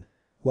Yang Chen.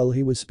 While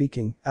he was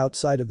speaking,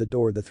 outside of the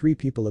door the 3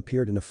 people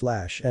appeared in a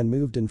flash and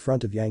moved in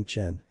front of Yang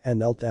Chen and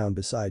knelt down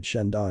beside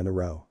Shen Da in a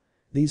row.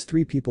 These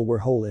 3 people were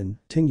Ho Lin,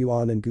 Ting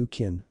Yuan and Gu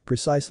Qian,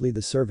 precisely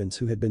the servants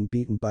who had been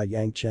beaten by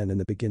Yang Chen in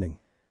the beginning.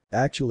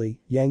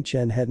 Actually, Yang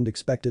Chen hadn't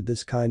expected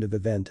this kind of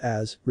event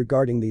as,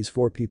 regarding these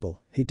 4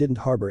 people, he didn't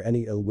harbor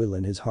any ill will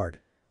in his heart.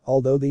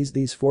 Although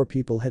these 4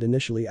 people had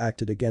initially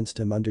acted against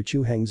him under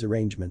Chu Heng's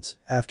arrangements,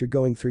 after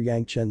going through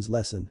Yang Chen's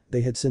lesson,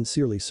 they had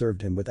sincerely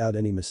served him without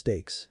any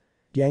mistakes.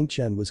 Yang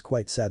Chen was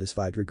quite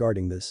satisfied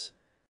regarding this.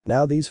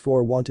 Now these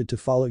 4 wanted to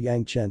follow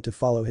Yang Chen to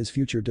follow his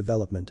future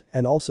development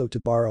and also to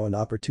borrow an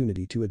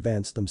opportunity to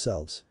advance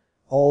themselves.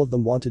 All of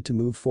them wanted to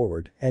move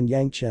forward and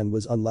Yang Chen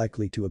was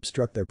unlikely to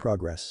obstruct their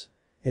progress.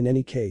 In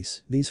any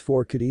case, these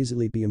 4 could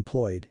easily be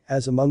employed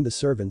as among the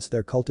servants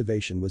their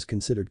cultivation was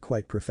considered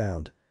quite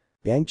profound.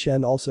 Yang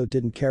Chen also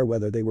didn't care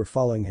whether they were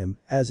following him,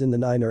 as in the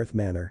 9 Earth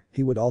Manor,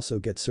 he would also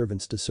get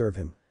servants to serve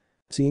him.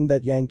 Seeing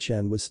that Yang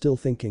Chen was still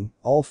thinking,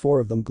 all four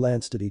of them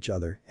glanced at each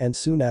other and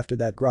soon after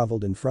that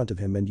groveled in front of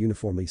him and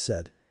uniformly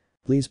said.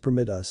 Please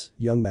permit us,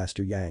 young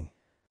Master Yang.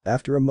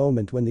 After a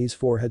moment when these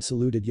four had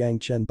saluted Yang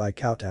Chen by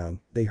kowtowing,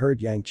 they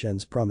heard Yang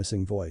Chen's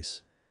promising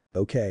voice.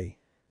 Okay.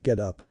 Get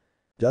up.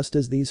 Just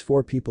as these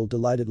four people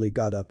delightedly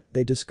got up,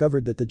 they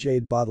discovered that the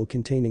jade bottle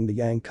containing the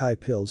Yang Kai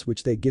pills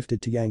which they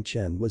gifted to Yang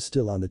Chen was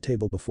still on the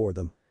table before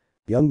them.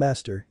 Young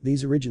master,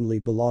 these originally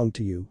belonged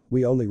to you,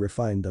 we only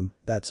refined them,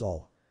 that's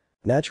all.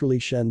 Naturally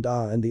Shen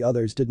Da and the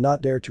others did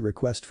not dare to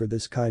request for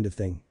this kind of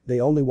thing, they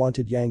only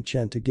wanted Yang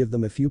Chen to give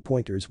them a few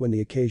pointers when the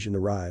occasion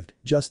arrived,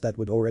 just that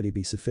would already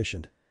be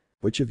sufficient.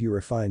 Which of you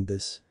refined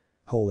this?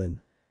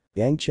 Holin.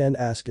 Yang Chen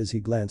asked as he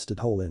glanced at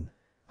Holin.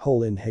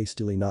 Holin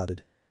hastily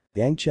nodded.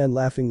 Yang Chen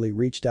laughingly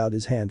reached out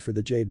his hand for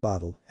the jade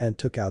bottle and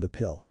took out a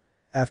pill.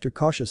 After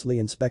cautiously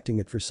inspecting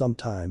it for some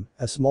time,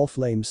 a small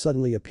flame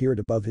suddenly appeared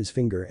above his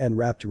finger and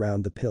wrapped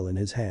around the pill in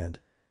his hand.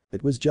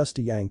 It was just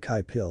a Yang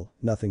Kai pill,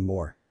 nothing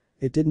more.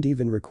 It didn't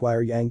even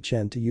require Yang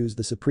Chen to use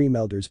the Supreme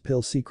Elder's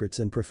pill secrets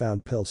and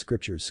profound pill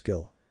scriptures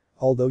skill.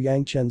 Although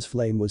Yang Chen's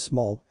flame was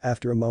small,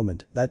 after a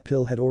moment, that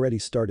pill had already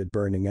started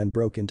burning and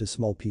broke into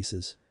small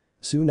pieces.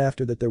 Soon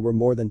after that there were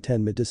more than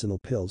 10 medicinal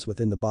pills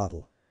within the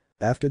bottle.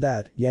 After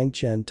that, Yang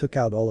Chen took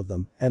out all of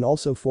them and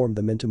also formed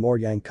them into more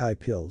Yang Kai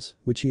pills,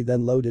 which he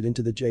then loaded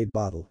into the jade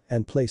bottle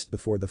and placed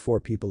before the four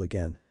people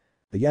again.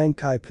 The Yang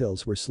Kai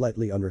pills were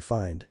slightly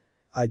unrefined.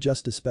 I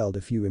just dispelled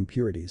a few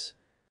impurities.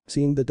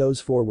 Seeing that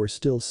those four were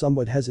still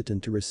somewhat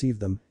hesitant to receive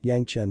them,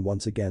 Yang Chen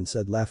once again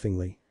said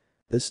laughingly.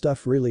 This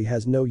stuff really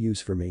has no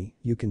use for me,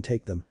 you can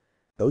take them.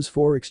 Those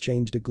four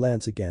exchanged a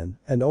glance again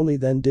and only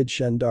then did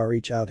Shen Da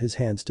reach out his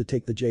hands to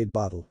take the jade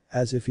bottle,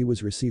 as if he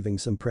was receiving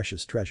some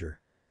precious treasure.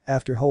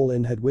 After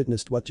Holin had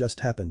witnessed what just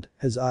happened,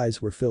 his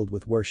eyes were filled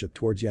with worship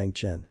towards Yang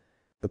Chen.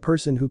 The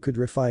person who could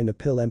refine a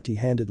pill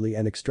empty-handedly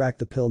and extract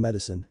the pill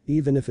medicine,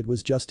 even if it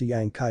was just a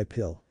Yang Kai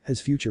pill,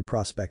 his future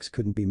prospects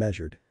couldn't be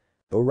measured.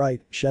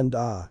 Alright, Shen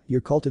Da,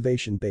 your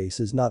cultivation base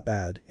is not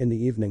bad, in the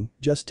evening,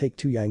 just take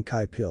 2 Yang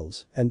Kai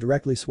pills and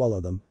directly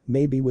swallow them,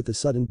 maybe with a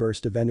sudden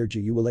burst of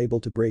energy you will able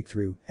to break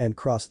through and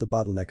cross the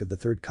bottleneck of the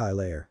 3rd Kai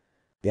layer.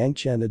 Yang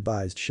Chen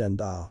advised Shen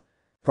Da.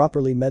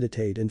 Properly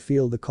meditate and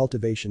feel the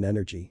cultivation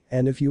energy,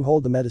 and if you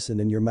hold the medicine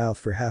in your mouth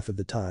for half of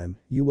the time,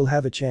 you will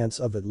have a chance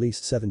of at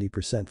least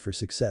 70% for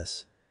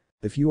success.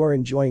 If you are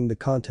enjoying the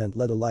content,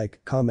 let a like,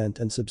 comment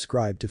and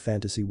subscribe to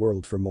Fantasy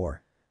World for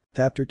more.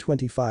 Chapter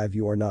 25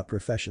 You are not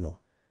professional.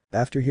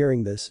 After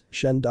hearing this,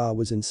 Shen Da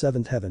was in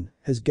 7th heaven,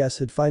 his guess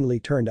had finally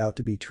turned out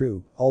to be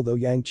true, although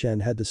Yang Chen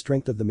had the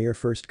strength of the mere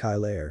 1st Kai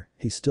layer,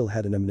 he still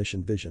had an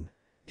omniscient vision.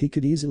 He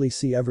could easily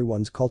see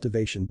everyone's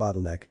cultivation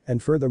bottleneck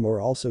and furthermore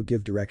also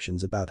give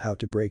directions about how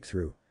to break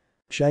through.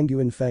 Shang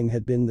Yuanfeng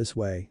had been this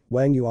way,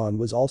 Wang Yuan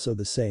was also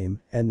the same,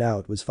 and now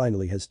it was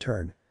finally his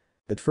turn.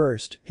 At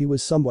first, he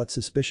was somewhat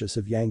suspicious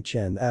of Yang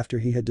Chen after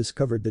he had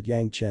discovered that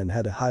Yang Chen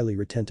had a highly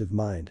retentive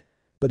mind.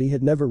 But he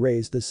had never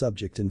raised the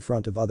subject in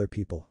front of other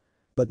people.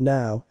 But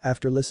now,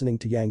 after listening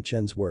to Yang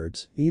Chen's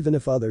words, even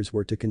if others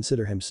were to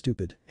consider him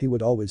stupid, he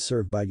would always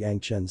serve by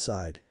Yang Chen's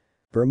side.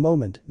 For a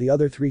moment, the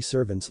other 3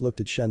 servants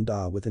looked at Shen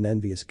Da with an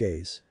envious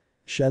gaze.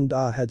 Shen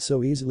Da had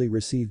so easily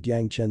received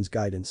Yang Chen's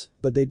guidance,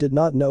 but they did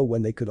not know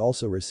when they could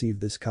also receive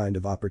this kind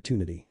of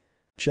opportunity.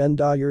 Shen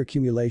Da, your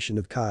accumulation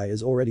of Kai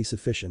is already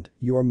sufficient,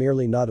 you are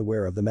merely not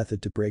aware of the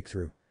method to break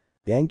through.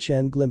 Yang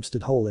Chen glimpsed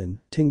at Holin,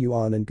 Ting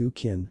Yuan and Gu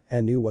Qin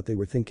and knew what they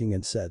were thinking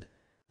and said.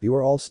 You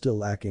are all still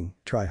lacking,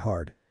 try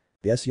hard.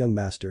 Yes, young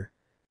master.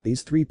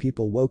 These 3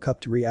 people woke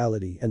up to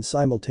reality and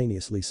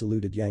simultaneously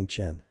saluted Yang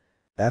Chen.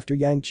 After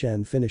Yang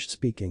Chen finished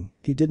speaking,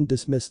 he didn't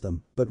dismiss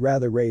them, but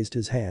rather raised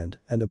his hand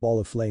and a ball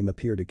of flame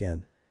appeared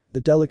again.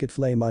 The delicate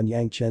flame on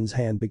Yang Chen's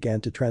hand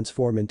began to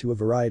transform into a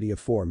variety of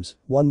forms,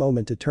 one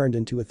moment it turned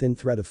into a thin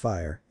thread of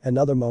fire,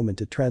 another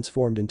moment it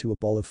transformed into a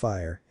ball of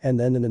fire, and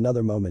then in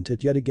another moment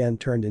it yet again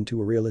turned into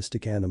a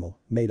realistic animal,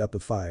 made up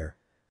of fire.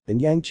 In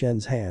Yang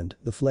Chen's hand,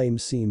 the flame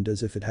seemed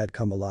as if it had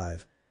come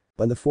alive.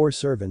 When the 4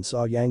 servants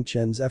saw Yang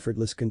Chen's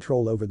effortless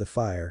control over the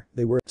fire,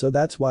 they were so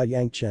that's why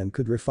Yang Chen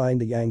could refine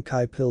the Yang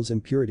Kai pill's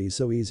impurities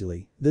so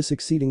easily, this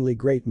exceedingly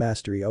great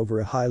mastery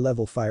over a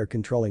high-level fire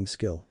controlling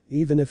skill,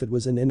 even if it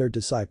was an inner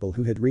disciple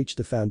who had reached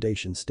the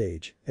foundation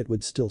stage, it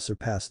would still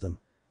surpass them.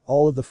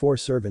 All of the 4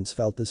 servants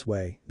felt this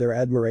way, their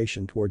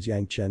admiration towards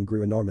Yang Chen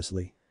grew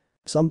enormously.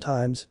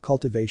 Sometimes,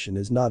 cultivation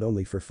is not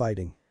only for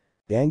fighting.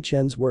 Yang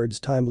Chen's words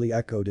timely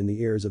echoed in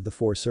the ears of the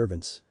 4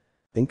 servants.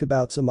 Think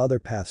about some other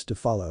paths to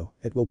follow,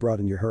 it will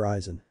broaden your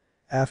horizon.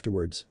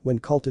 Afterwards, when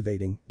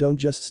cultivating, don't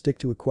just stick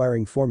to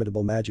acquiring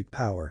formidable magic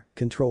power,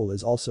 control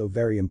is also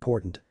very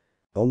important.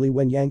 Only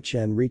when Yang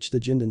Chen reached the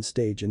Jindan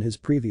stage in his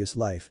previous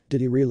life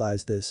did he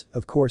realize this,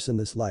 of course in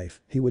this life,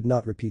 he would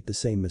not repeat the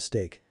same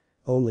mistake.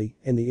 Only,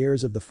 in the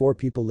ears of the 4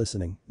 people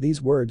listening,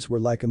 these words were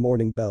like a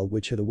morning bell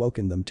which had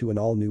awoken them to an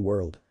all-new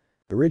world.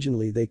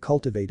 Originally they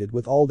cultivated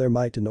with all their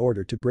might in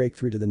order to break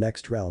through to the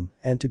next realm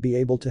and to be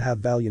able to have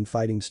valiant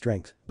fighting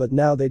strength, but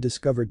now they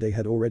discovered they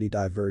had already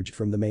diverged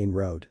from the main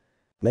road.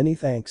 Many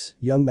thanks,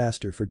 young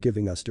master, for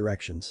giving us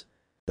directions.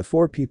 The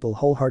four people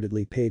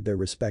wholeheartedly paid their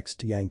respects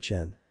to Yang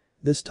Chen.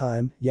 This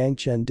time, Yang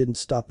Chen didn't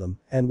stop them,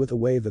 and with a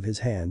wave of his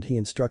hand he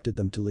instructed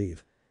them to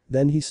leave.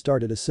 Then he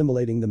started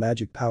assimilating the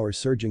magic power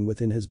surging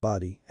within his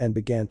body and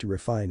began to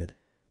refine it.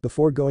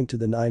 Before going to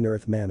the Nine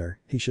Earth Manor,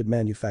 he should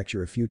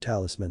manufacture a few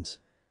talismans.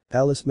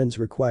 Talismans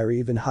require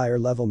even higher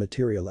level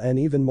material and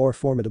even more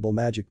formidable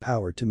magic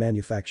power to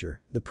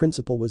manufacture. The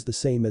principle was the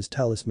same as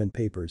talisman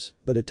papers,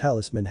 but a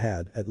talisman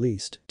had, at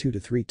least, 2 to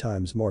 3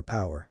 times more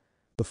power.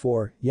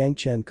 Before, Yang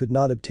Chen could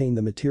not obtain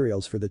the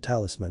materials for the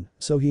talisman,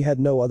 so he had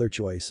no other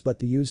choice but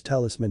to use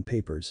talisman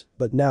papers,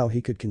 but now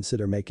he could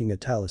consider making a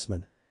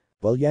talisman.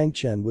 While Yang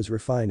Chen was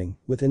refining,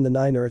 within the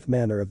Nine Earth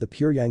Manor of the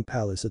Pure Yang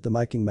Palace at the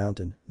Myking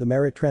Mountain, the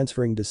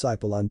merit-transferring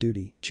disciple on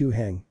duty, Chu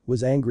Heng,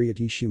 was angry at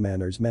Yishu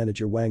Manor's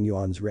manager Wang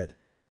Yuan's writ.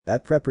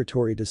 That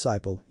preparatory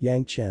disciple,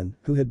 Yang Chen,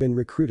 who had been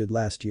recruited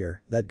last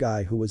year, that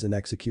guy who was an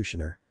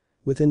executioner.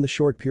 Within the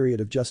short period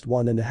of just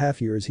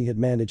 1.5 years he had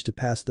managed to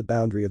pass the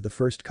boundary of the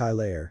first Kai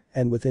layer,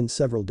 and within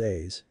several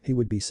days, he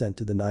would be sent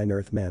to the Nine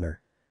Earth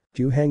Manor.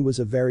 Chu Heng was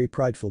a very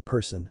prideful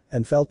person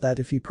and felt that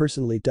if he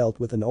personally dealt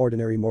with an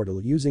ordinary mortal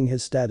using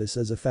his status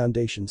as a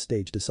foundation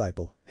stage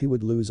disciple, he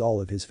would lose all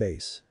of his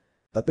face.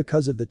 But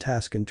because of the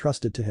task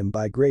entrusted to him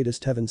by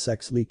greatest heaven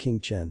sect's Li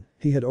Qingchen,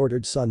 he had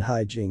ordered Sun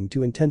Haijing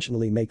to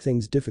intentionally make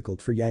things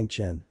difficult for Yang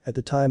Chen at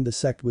the time the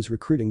sect was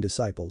recruiting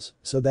disciples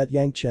so that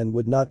Yang Chen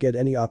would not get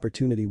any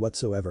opportunity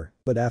whatsoever,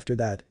 but after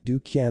that,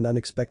 Du Qian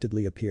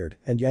unexpectedly appeared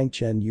and Yang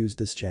Chen used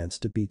this chance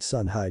to beat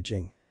Sun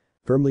Haijing,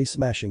 firmly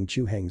smashing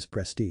Chu Heng's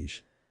prestige.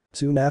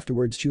 Soon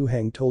afterwards Chu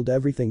Heng told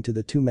everything to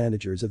the two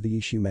managers of the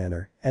Yishu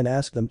Manor and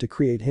asked them to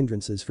create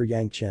hindrances for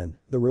Yang Chen.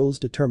 The rules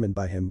determined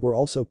by him were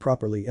also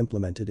properly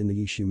implemented in the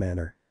Yishu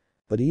Manor.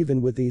 But even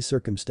with these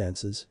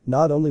circumstances,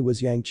 not only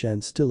was Yang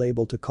Chen still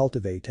able to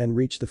cultivate and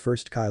reach the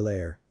first Kai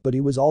layer, but he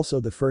was also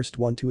the first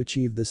one to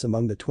achieve this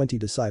among the 20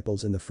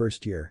 disciples in the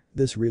first year.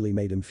 This really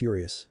made him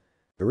furious.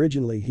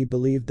 Originally he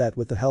believed that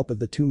with the help of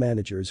the two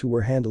managers who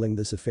were handling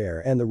this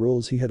affair and the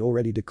rules he had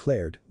already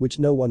declared, which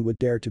no one would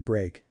dare to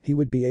break, he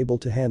would be able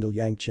to handle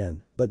Yang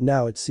Chen, but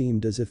now it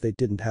seemed as if they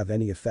didn't have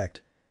any effect.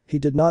 He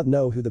did not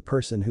know who the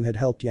person who had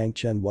helped Yang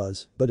Chen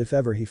was, but if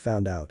ever he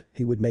found out,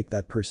 he would make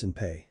that person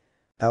pay.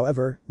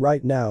 However,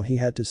 right now he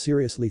had to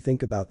seriously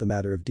think about the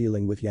matter of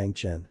dealing with Yang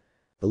Chen.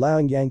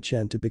 Allowing Yang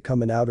Chen to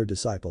become an outer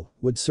disciple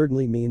would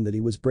certainly mean that he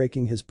was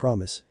breaking his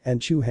promise,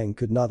 and Chu Heng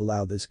could not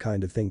allow this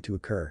kind of thing to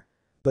occur.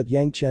 But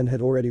Yang Chen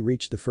had already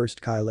reached the first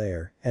Kai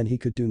layer and he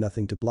could do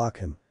nothing to block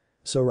him.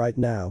 So right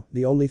now,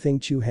 the only thing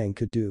Chu Heng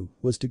could do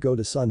was to go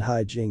to Sun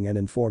Haijing and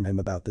inform him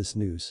about this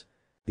news.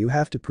 You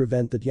have to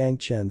prevent that Yang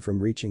Chen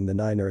from reaching the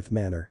Nine Earth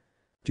Manor.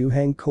 Chu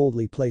Heng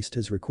coldly placed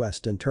his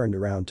request and turned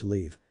around to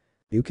leave.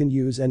 You can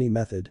use any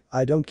method,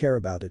 I don't care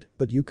about it,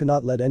 but you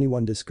cannot let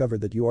anyone discover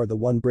that you are the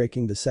one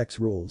breaking the sect's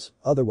rules,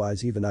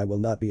 otherwise even I will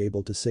not be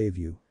able to save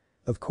you.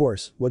 Of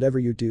course, whatever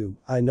you do,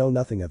 I know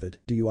nothing of it,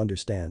 do you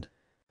understand?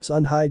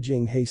 Sun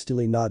Haijing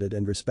hastily nodded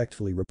and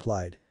respectfully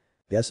replied.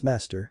 Yes,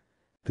 master.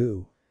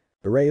 Who?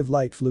 A ray of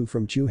light flew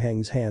from Chu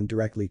Heng's hand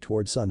directly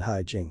toward Sun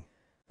Haijing.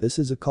 This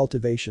is a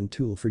cultivation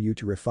tool for you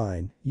to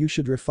refine, you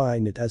should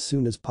refine it as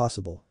soon as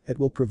possible, it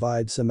will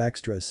provide some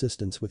extra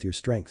assistance with your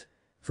strength.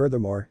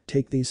 Furthermore,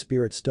 take these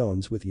spirit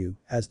stones with you,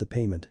 as the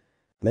payment.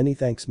 Many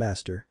thanks,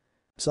 master.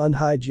 Sun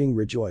Haijing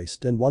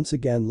rejoiced and once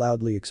again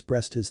loudly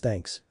expressed his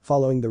thanks,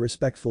 following the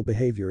respectful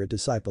behavior a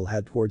disciple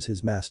had towards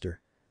his master.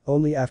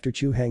 Only after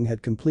Chu Heng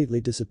had completely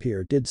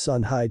disappeared did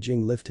Sun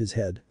Haijing lift his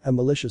head, a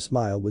malicious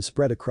smile was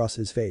spread across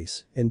his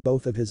face, in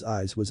both of his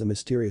eyes was a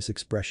mysterious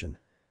expression.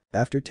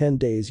 After 10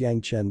 days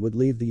Yang Chen would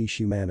leave the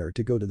Yishu Manor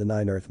to go to the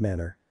Nine Earth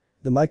Manor.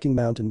 The Myking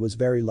Mountain was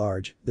very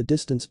large, the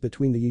distance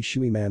between the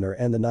Yishui Manor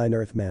and the Nine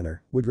Earth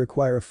Manor would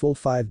require a full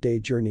 5-day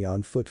journey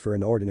on foot for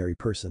an ordinary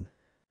person.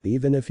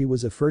 Even if he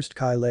was a first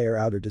Kai layer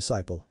outer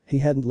disciple, he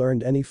hadn't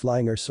learned any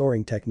flying or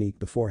soaring technique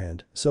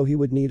beforehand, so he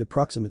would need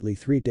approximately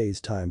 3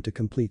 days' time to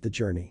complete the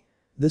journey.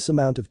 This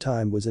amount of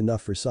time was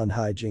enough for Sun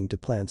Haijing to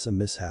plan some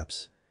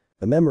mishaps.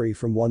 A memory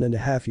from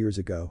 1.5 years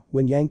ago,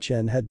 when Yang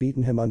Chen had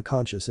beaten him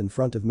unconscious in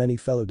front of many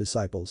fellow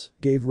disciples,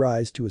 gave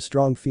rise to a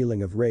strong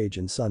feeling of rage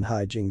in Sun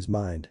Haijing's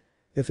mind.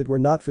 If it were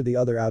not for the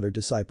other outer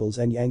disciples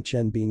and Yang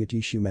Chen being at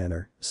Yishu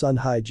Manor, Sun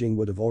Haijing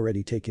would have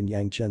already taken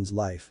Yang Chen's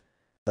life.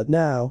 But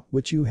now,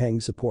 with Chu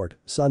Heng's support,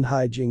 Sun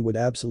Haijing would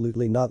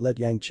absolutely not let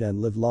Yang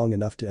Chen live long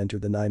enough to enter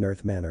the Nine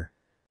Earth Manor.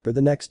 For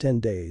the next 10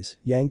 days,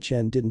 Yang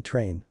Chen didn't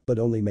train, but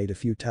only made a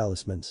few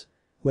talismans.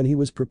 When he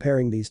was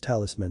preparing these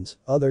talismans,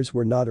 others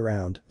were not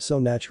around, so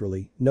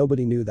naturally,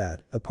 nobody knew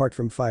that, apart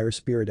from fire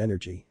spirit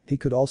energy, he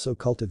could also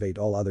cultivate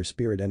all other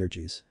spirit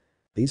energies.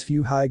 These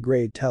few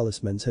high-grade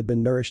talismans had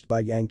been nourished by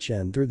Yang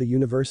Chen through the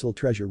universal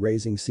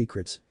treasure-raising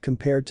secrets,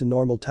 compared to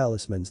normal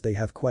talismans they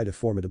have quite a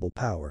formidable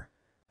power.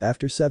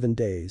 After 7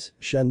 days,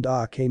 Shen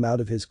Da came out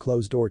of his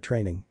closed-door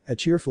training, a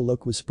cheerful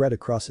look was spread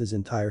across his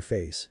entire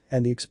face,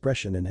 and the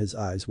expression in his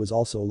eyes was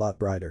also a lot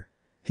brighter.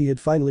 He had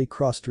finally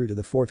crossed through to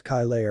the 4th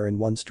Kai layer in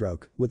one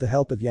stroke, with the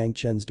help of Yang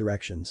Chen's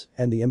directions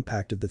and the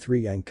impact of the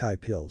 3 Yang Kai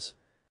pills.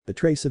 A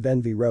trace of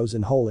envy rose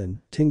in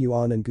Holin,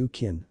 Tingyuan and Gu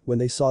Qin when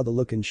they saw the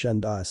look in Shen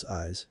Da's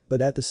eyes,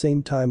 but at the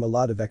same time a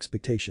lot of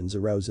expectations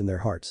arose in their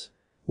hearts.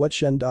 What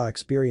Shen Da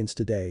experienced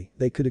today,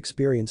 they could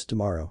experience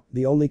tomorrow,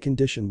 the only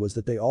condition was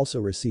that they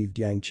also received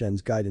Yang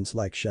Chen's guidance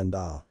like Shen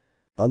Da.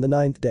 On the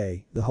 9th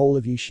day, the whole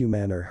of Yishu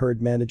Manor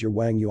heard manager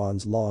Wang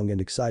Yuan's long and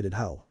excited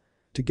howl.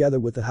 Together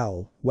with the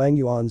howl, Wang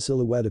Yuan's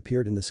silhouette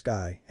appeared in the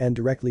sky and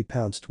directly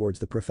pounced towards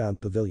the profound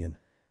pavilion.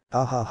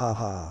 Ah ha ha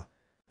ha.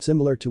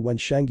 Similar to when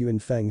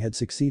Shangyuan Feng had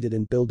succeeded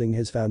in building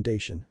his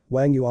foundation,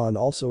 Wang Yuan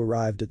also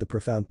arrived at the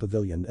profound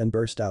pavilion and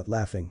burst out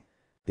laughing.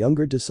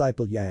 Younger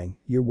disciple Yang,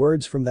 your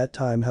words from that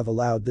time have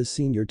allowed this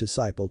senior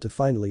disciple to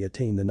finally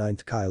attain the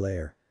 9th Kai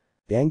layer.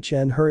 Yang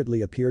Chen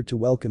hurriedly appeared to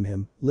welcome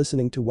him,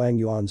 listening to Wang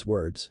Yuan's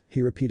words,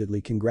 he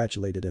repeatedly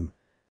congratulated him.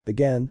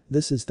 Again,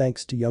 this is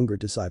thanks to younger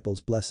disciples'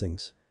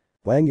 blessings.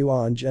 Wang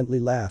Yuan gently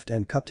laughed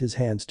and cupped his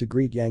hands to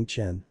greet Yang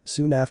Chen,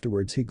 soon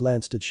afterwards he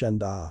glanced at Shen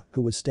Da,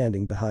 who was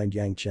standing behind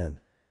Yang Chen.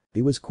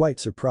 He was quite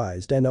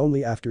surprised and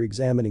only after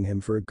examining him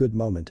for a good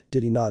moment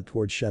did he nod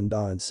towards Shen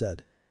Da and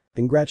said.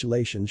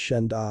 Congratulations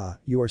Shen Da,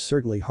 you are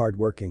certainly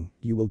hard-working,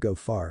 you will go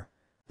far.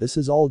 This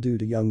is all due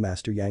to young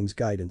Master Yang's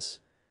guidance.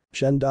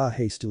 Shen Da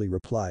hastily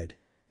replied.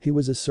 He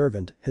was a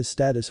servant, his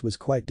status was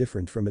quite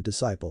different from a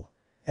disciple.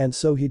 And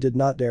so he did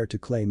not dare to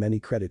claim any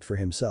credit for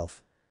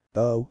himself.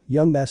 Oh,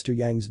 young Master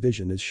Yang's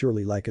vision is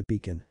surely like a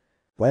beacon.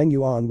 Wang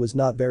Yuan was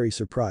not very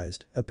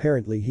surprised,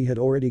 apparently he had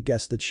already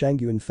guessed that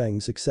Shangyuan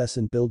Feng's success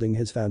in building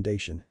his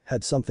foundation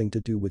had something to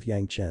do with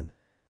Yang Chen.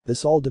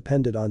 This all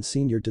depended on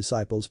senior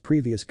disciples'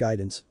 previous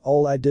guidance,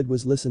 all I did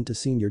was listen to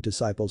senior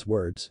disciples'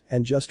 words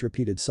and just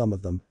repeated some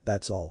of them,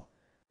 that's all.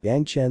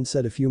 Yang Chen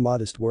said a few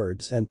modest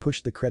words and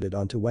pushed the credit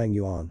onto Wang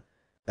Yuan.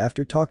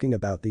 After talking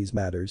about these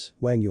matters,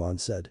 Wang Yuan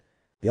said.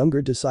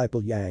 Younger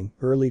disciple Yang,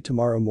 early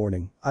tomorrow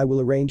morning, I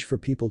will arrange for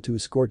people to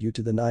escort you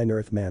to the 9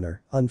 Earth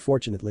Manor.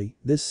 Unfortunately,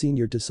 this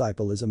senior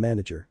disciple is a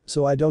manager,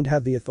 so I don't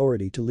have the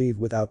authority to leave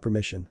without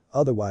permission,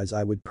 otherwise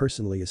I would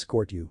personally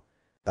escort you.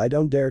 I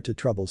don't dare to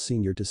trouble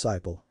senior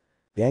disciple.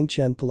 Yang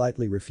Chen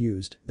politely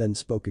refused, then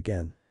spoke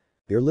again.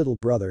 Your little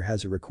brother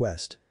has a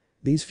request.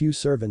 These few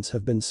servants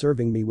have been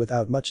serving me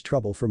without much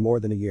trouble for more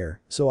than a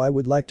year, so I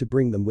would like to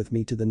bring them with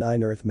me to the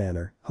 9 Earth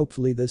Manor,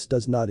 hopefully this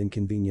does not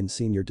inconvenience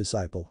senior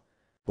disciple.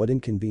 What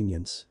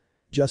inconvenience?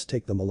 Just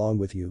take them along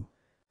with you.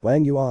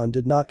 Wang Yuan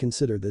did not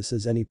consider this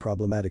as any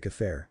problematic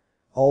affair.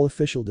 All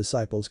official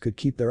disciples could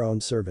keep their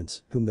own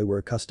servants, whom they were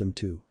accustomed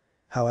to.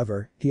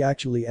 However, he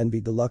actually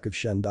envied the luck of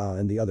Shen Da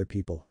and the other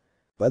people.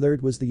 Whether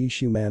it was the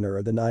Yishu Manor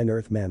or the 9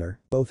 Earth Manor,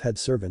 both had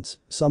servants,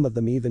 some of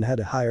them even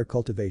had a higher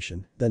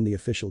cultivation than the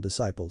official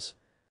disciples.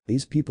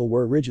 These people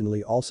were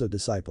originally also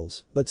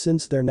disciples, but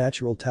since their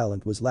natural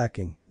talent was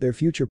lacking, their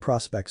future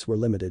prospects were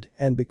limited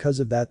and because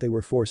of that they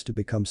were forced to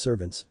become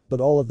servants,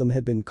 but all of them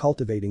had been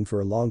cultivating for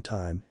a long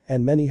time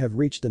and many have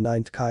reached the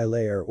 9th Kai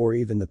layer or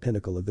even the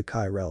pinnacle of the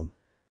Kai realm.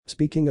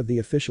 Speaking of the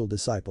official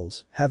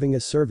disciples, having a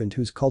servant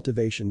whose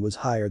cultivation was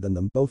higher than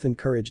them both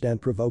encouraged and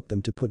provoked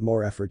them to put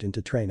more effort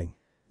into training.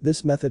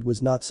 This method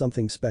was not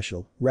something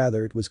special,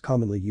 rather it was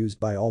commonly used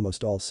by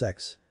almost all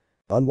sects.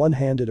 On one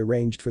hand it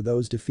arranged for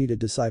those defeated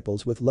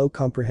disciples with low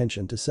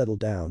comprehension to settle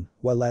down,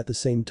 while at the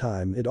same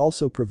time it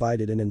also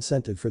provided an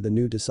incentive for the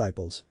new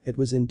disciples, it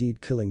was indeed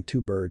killing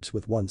two birds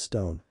with one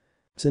stone.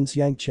 Since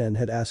Yang Chen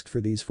had asked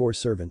for these 4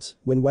 servants,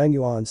 when Wang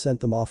Yuan sent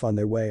them off on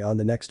their way on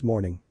the next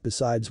morning,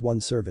 besides one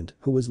servant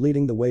who was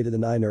leading the way to the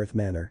 9 Earth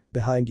Manor,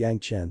 behind Yang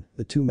Chen,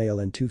 the 2 male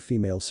and 2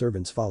 female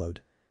servants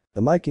followed.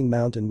 The Myking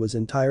Mountain was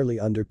entirely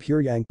under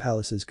Pure Yang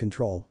Palace's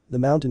control, the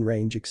mountain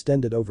range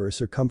extended over a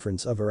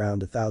circumference of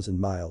around 1,000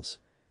 miles.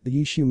 The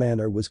Yishu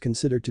Manor was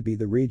considered to be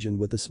the region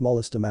with the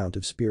smallest amount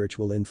of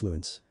spiritual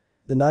influence.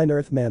 The 9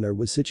 Earth Manor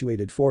was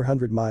situated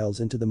 400 miles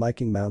into the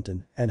Myking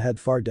Mountain and had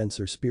far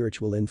denser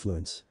spiritual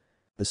influence.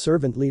 The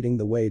servant leading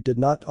the way did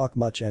not talk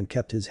much and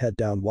kept his head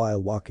down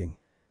while walking.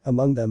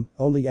 Among them,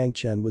 only Yang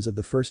Chen was of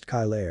the 1st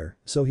Kai layer,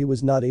 so he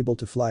was not able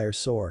to fly or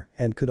soar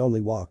and could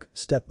only walk,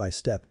 step by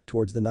step,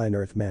 towards the 9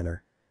 Earth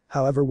Manor.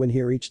 However, when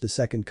he reached the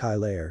 2nd Kai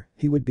layer,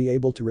 he would be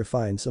able to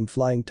refine some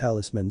flying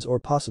talismans or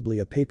possibly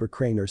a paper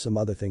crane or some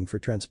other thing for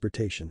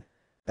transportation.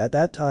 At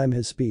that time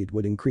his speed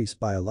would increase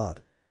by a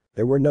lot.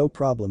 There were no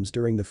problems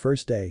during the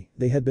first day,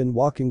 they had been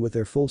walking with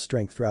their full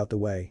strength throughout the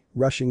way,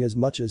 rushing as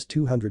much as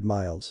 200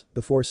 miles,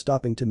 before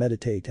stopping to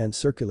meditate and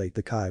circulate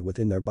the Kai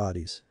within their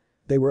bodies.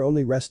 They were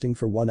only resting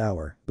for 1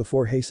 hour,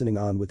 before hastening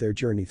on with their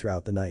journey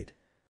throughout the night.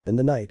 In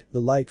the night, the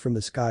light from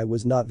the sky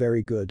was not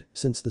very good,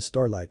 since the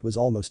starlight was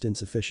almost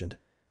insufficient.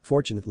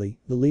 Fortunately,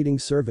 the leading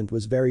servant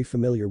was very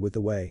familiar with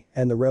the way,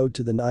 and the road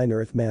to the 9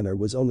 Earth Manor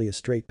was only a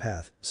straight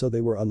path, so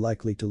they were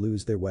unlikely to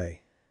lose their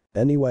way.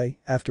 Anyway,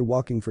 after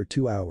walking for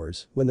 2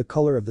 hours, when the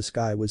color of the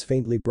sky was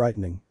faintly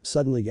brightening,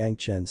 suddenly Yang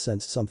Chen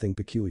sensed something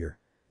peculiar.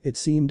 It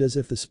seemed as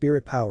if the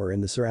spirit power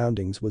in the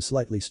surroundings was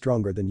slightly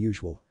stronger than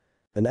usual.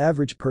 An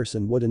average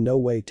person would in no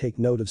way take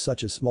note of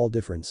such a small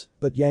difference,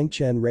 but Yang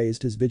Chen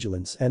raised his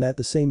vigilance and at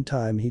the same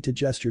time he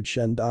gestured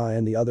Shen Da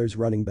and the others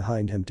running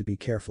behind him to be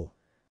careful.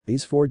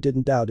 These four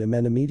didn't doubt him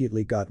and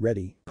immediately got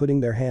ready, putting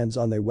their hands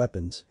on their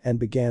weapons and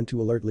began to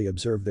alertly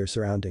observe their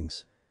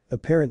surroundings.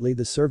 Apparently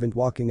the servant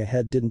walking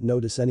ahead didn't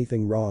notice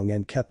anything wrong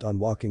and kept on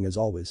walking as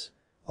always.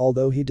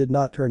 Although he did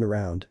not turn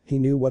around, he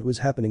knew what was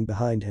happening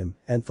behind him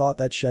and thought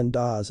that Shen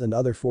Da's and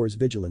other four's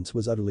vigilance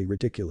was utterly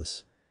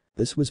ridiculous.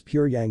 This was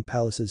pure Yang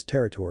Palace's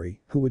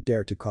territory, who would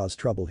dare to cause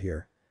trouble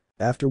here?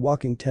 After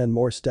walking 10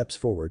 more steps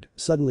forward,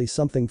 suddenly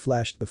something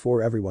flashed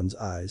before everyone's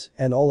eyes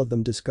and all of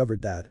them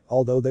discovered that,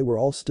 although they were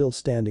all still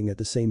standing at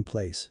the same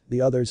place, the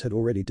others had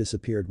already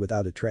disappeared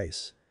without a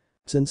trace.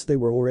 Since they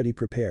were already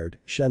prepared,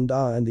 Shen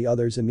Da and the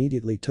others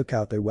immediately took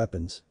out their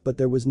weapons, but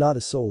there was not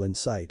a soul in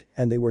sight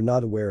and they were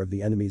not aware of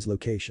the enemy's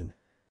location.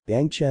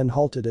 Yang Chen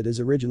halted at his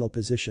original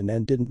position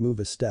and didn't move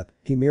a step,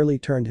 he merely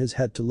turned his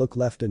head to look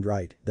left and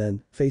right,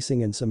 then,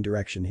 facing in some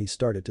direction he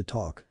started to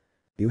talk.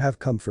 "You have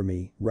come for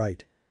me,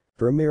 right?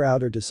 For a mere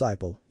outer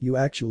disciple, you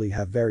actually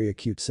have very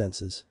acute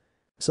senses."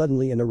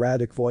 Suddenly an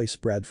erratic voice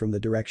spread from the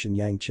direction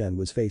Yang Chen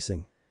was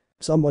facing.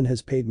 "Someone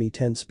has paid me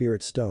 10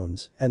 spirit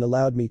stones and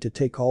allowed me to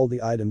take all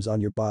the items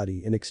on your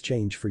body in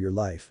exchange for your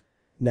life.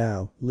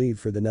 Now, leave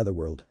for the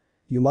netherworld.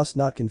 You must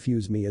not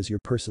confuse me as your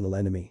personal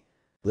enemy.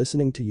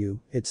 Listening to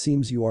you, it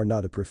seems you are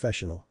not a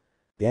professional."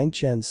 Yang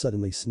Chen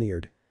suddenly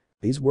sneered.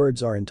 "These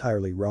words are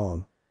entirely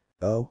wrong."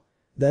 "Oh?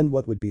 Then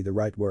what would be the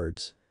right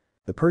words?"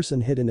 The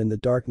person hidden in the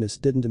darkness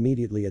didn't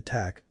immediately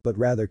attack but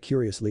rather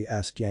curiously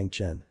asked Yang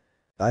Chen.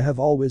 "I have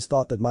always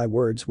thought that my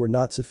words were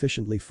not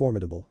sufficiently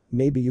formidable,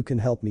 maybe you can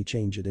help me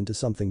change it into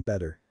something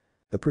better.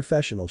 A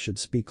professional should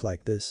speak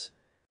like this."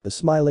 A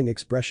smiling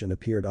expression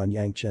appeared on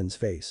Yang Chen's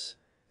face.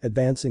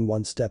 Advancing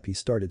one step he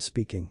started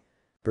speaking.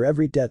 "For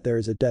every debt there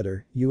is a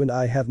debtor, you and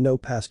I have no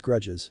past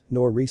grudges,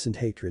 nor recent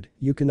hatred,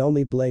 you can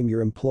only blame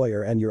your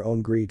employer and your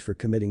own greed for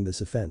committing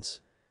this offense.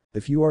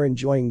 If you are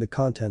enjoying the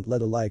content,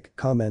 let a like,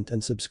 comment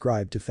and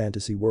subscribe to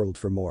Fantasy World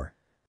for more."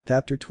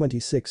 Chapter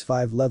 26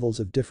 5 levels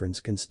of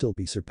difference can still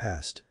be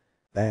surpassed.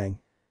 Bang.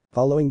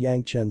 Following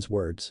Yang Chen's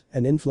words,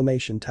 an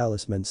inflammation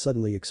talisman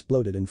suddenly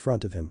exploded in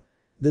front of him.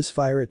 This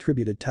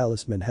fire-attributed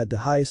talisman had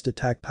the highest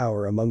attack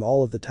power among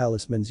all of the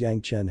talismans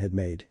Yang Chen had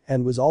made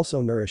and was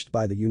also nourished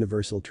by the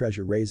universal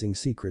treasure-raising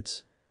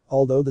secrets.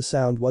 Although the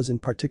sound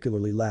wasn't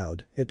particularly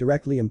loud, it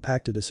directly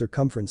impacted a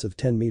circumference of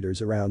 10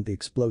 meters around the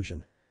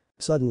explosion.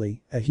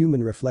 Suddenly, a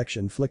human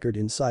reflection flickered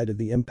inside of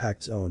the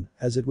impact zone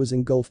as it was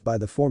engulfed by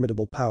the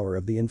formidable power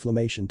of the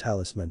inflammation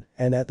talisman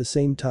and at the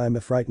same time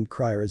a frightened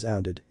cry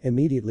resounded,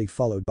 immediately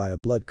followed by a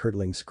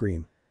blood-curdling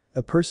scream.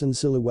 A person's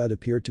silhouette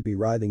appeared to be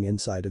writhing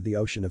inside of the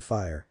ocean of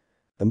fire.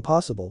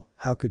 "Impossible,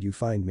 how could you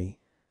find me?"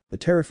 A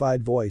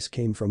terrified voice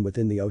came from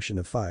within the ocean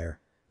of fire.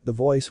 The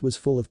voice was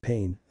full of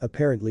pain,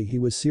 apparently he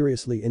was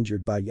seriously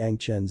injured by Yang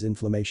Chen's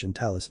inflammation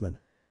talisman.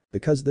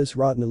 "Because this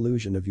rotten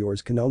illusion of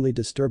yours can only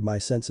disturb my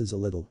senses a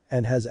little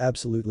and has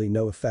absolutely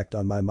no effect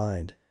on my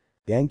mind."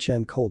 Yang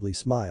Chen coldly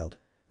smiled.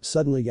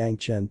 Suddenly Yang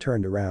Chen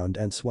turned around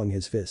and swung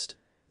his fist.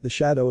 The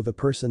shadow of a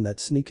person that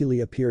sneakily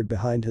appeared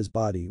behind his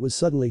body was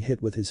suddenly hit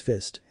with his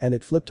fist and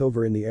it flipped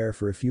over in the air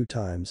for a few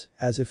times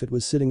as if it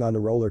was sitting on a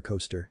roller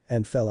coaster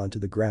and fell onto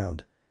the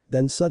ground.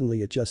 Then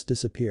suddenly it just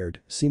disappeared,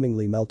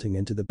 seemingly melting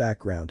into the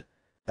background.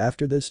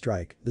 After this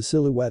strike, the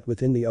silhouette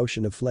within the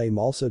ocean of flame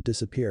also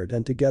disappeared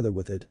and together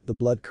with it, the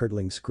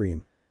blood-curdling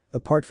scream.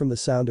 Apart from the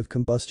sound of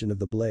combustion of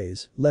the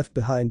blaze, left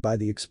behind by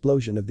the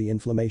explosion of the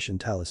inflammation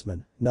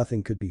talisman,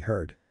 nothing could be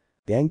heard.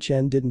 Yang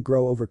Chen didn't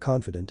grow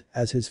overconfident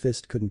as his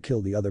fist couldn't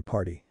kill the other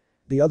party.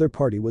 The other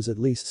party was at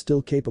least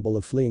still capable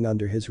of fleeing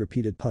under his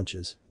repeated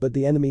punches, but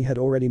the enemy had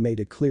already made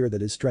it clear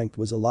that his strength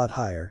was a lot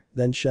higher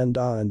than Shen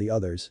Da and the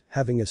others,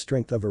 having a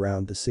strength of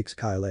around the 6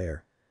 Kai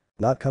layer.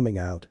 "Not coming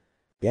out?"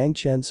 Yang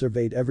Chen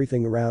surveyed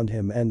everything around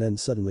him and then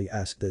suddenly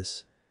asked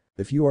this.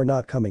 "If you are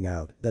not coming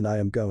out, then I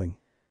am going."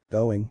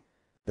 "Going?"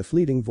 The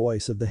fleeting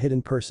voice of the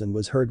hidden person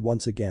was heard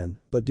once again,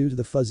 but due to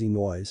the fuzzy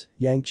noise,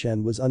 Yang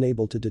Chen was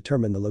unable to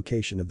determine the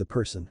location of the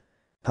person.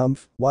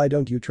 "Humph, why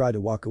don't you try to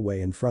walk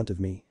away in front of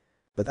me?"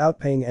 Without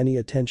paying any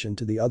attention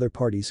to the other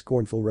party's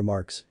scornful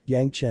remarks,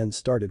 Yang Chen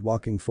started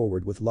walking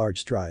forward with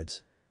large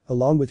strides.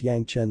 Along with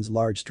Yang Chen's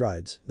large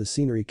strides, the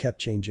scenery kept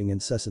changing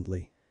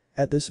incessantly.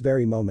 At this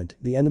very moment,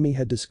 the enemy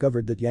had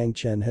discovered that Yang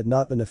Chen had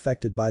not been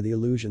affected by the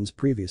illusions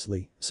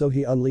previously, so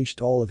he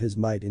unleashed all of his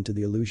might into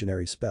the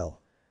illusionary spell.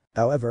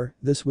 However,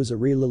 this was a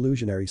real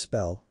illusionary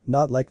spell,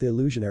 not like the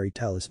illusionary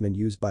talisman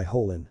used by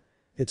Holin.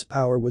 Its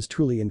power was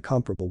truly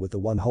incomparable with the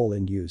one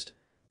Holin used.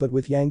 But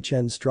with Yang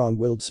Chen's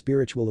strong-willed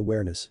spiritual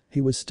awareness,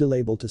 he was still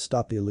able to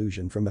stop the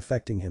illusion from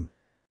affecting him.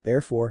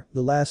 Therefore,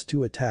 the last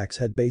two attacks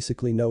had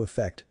basically no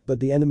effect, but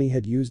the enemy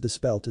had used the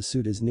spell to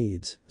suit his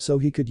needs, so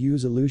he could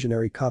use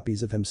illusionary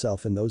copies of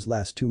himself in those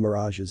last two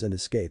mirages and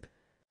escape.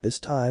 This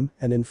time,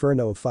 an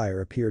inferno of fire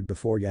appeared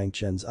before Yang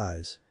Chen's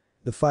eyes.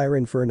 The fire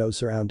inferno's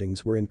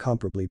surroundings were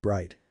incomparably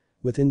bright.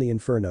 Within the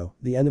inferno,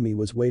 the enemy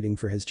was waiting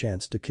for his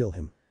chance to kill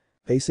him.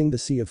 Facing the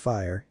sea of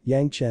fire,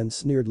 Yang Chen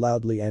sneered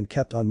loudly and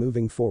kept on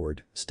moving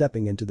forward,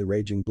 stepping into the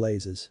raging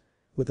blazes.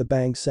 With a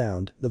bang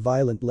sound, the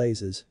violent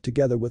blazes,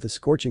 together with a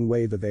scorching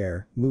wave of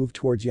air, moved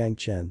towards Yang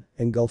Chen,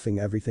 engulfing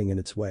everything in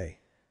its way.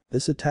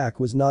 This attack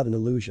was not an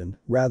illusion,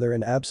 rather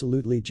an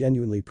absolutely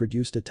genuinely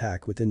produced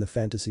attack within the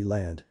fantasy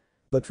land.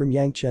 But from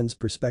Yang Chen's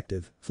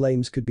perspective,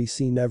 flames could be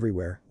seen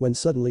everywhere when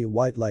suddenly a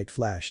white light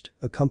flashed,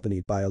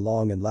 accompanied by a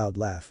long and loud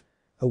laugh.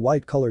 A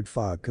white-colored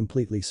fog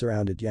completely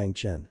surrounded Yang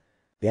Chen.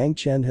 Yang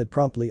Chen had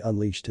promptly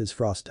unleashed his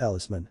frost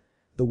talisman.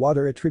 The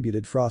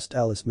water-attributed frost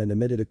talisman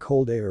emitted a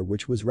cold air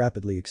which was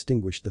rapidly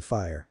extinguished the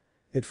fire.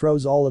 It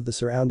froze all of the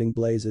surrounding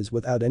blazes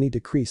without any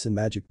decrease in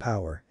magic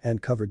power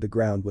and covered the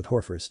ground with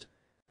hoarfrost.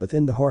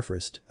 Within the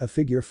hoarfrost, a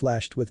figure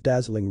flashed with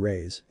dazzling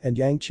rays and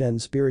Yang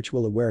Chen's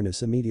spiritual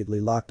awareness immediately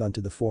locked onto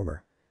the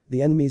former.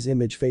 The enemy's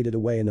image faded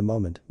away in a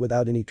moment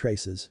without any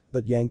traces,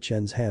 but Yang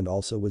Chen's hand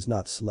also was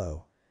not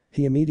slow.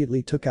 He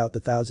immediately took out the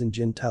Thousand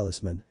Jin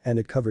talisman and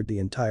it covered the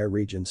entire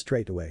region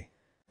straight away.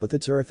 With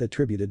its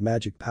earth-attributed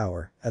magic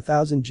power, a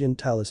Thousand Jin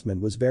talisman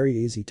was very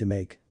easy to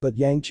make, but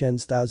Yang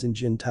Chen's Thousand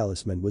Jin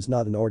talisman was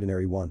not an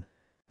ordinary one.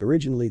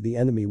 Originally the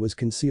enemy was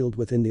concealed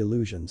within the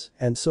illusions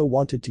and so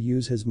wanted to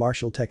use his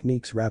martial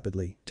techniques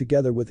rapidly,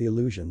 together with the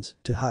illusions,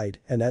 to hide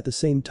and at the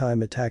same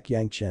time attack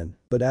Yang Chen,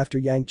 but after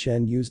Yang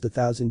Chen used the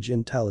Thousand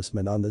Jin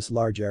talisman on this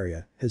large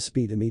area, his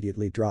speed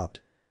immediately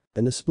dropped.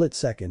 In a split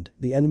second,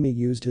 the enemy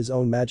used his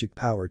own magic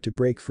power to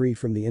break free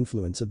from the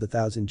influence of the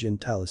Thousand Jin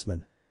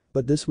talisman.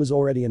 But this was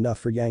already enough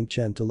for Yang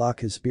Chen to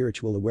lock his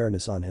spiritual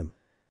awareness on him.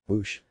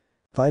 Whoosh.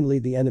 Finally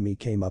the enemy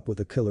came up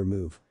with a killer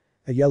move.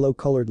 A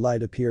yellow-colored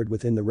light appeared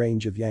within the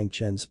range of Yang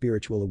Chen's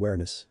spiritual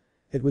awareness.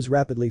 It was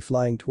rapidly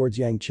flying towards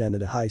Yang Chen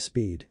at a high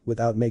speed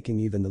without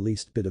making even the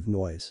least bit of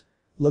noise.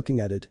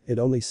 Looking at it, it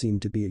only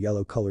seemed to be a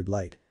yellow-colored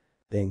light.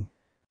 Ding.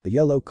 The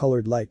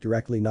yellow-colored light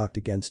directly knocked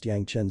against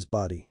Yang Chen's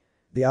body.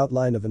 The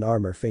outline of an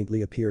armor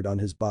faintly appeared on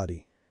his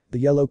body. The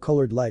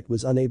yellow-colored light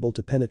was unable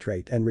to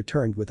penetrate and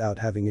returned without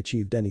having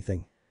achieved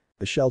anything.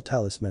 The shell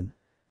talisman.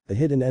 The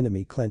hidden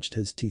enemy clenched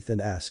his teeth and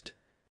asked.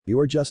 You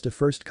are just a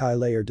first Kai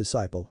layer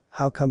disciple,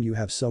 how come you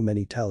have so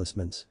many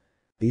talismans?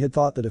 He had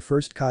thought that a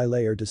first Kai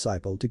layer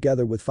disciple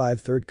together with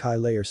 5 third Kai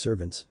layer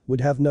servants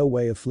would have no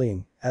way of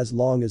fleeing as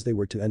long as they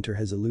were to enter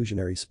his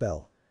illusionary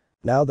spell.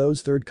 Now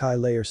those third Kai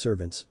layer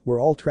servants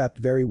were all trapped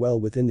very well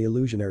within the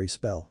illusionary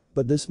spell,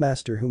 but this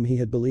master whom he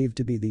had believed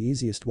to be the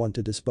easiest one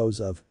to dispose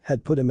of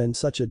had put him in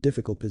such a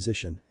difficult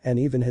position and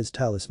even his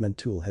talisman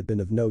tool had been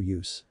of no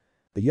use.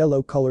 The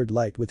yellow-colored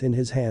light within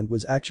his hand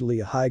was actually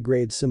a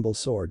high-grade symbol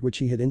sword which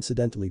he had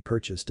incidentally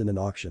purchased in an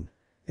auction.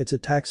 Its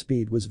attack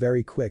speed was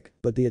very quick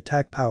but the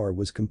attack power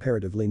was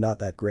comparatively not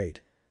that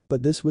great.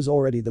 But this was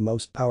already the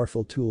most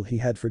powerful tool he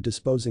had for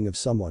disposing of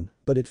someone,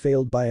 but it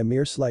failed by a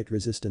mere slight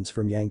resistance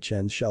from Yang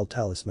Chen's shell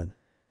talisman.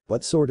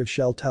 What sort of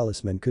shell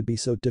talisman could be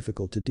so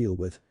difficult to deal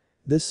with?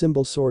 This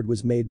symbol sword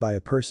was made by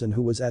a person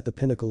who was at the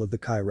pinnacle of the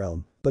Kai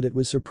realm, but it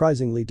was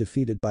surprisingly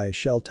defeated by a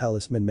shell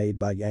talisman made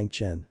by Yang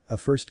Chen, a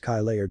first Kai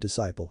layer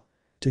disciple.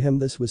 To him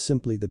this was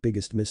simply the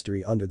biggest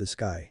mystery under the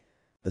sky.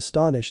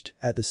 Astonished,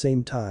 at the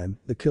same time,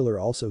 the killer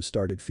also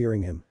started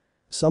fearing him.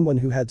 Someone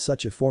who had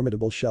such a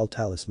formidable shell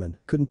talisman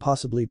couldn't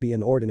possibly be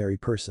an ordinary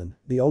person,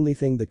 the only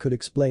thing that could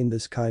explain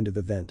this kind of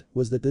event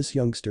was that this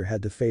youngster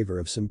had the favor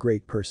of some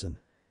great person.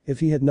 If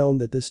he had known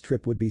that this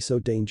trip would be so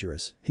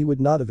dangerous, he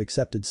would not have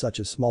accepted such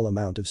a small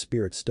amount of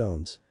spirit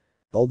stones.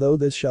 Although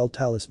this shell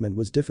talisman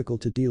was difficult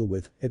to deal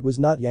with, it was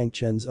not Yang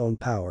Chen's own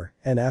power,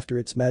 and after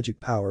its magic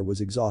power was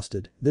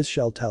exhausted, this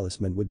shell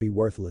talisman would be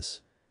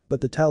worthless.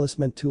 But the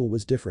talisman tool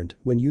was different,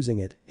 when using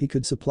it, he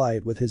could supply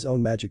it with his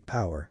own magic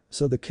power,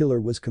 so the killer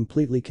was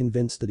completely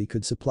convinced that he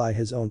could supply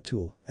his own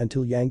tool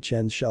until Yang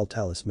Chen's shell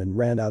talisman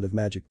ran out of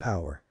magic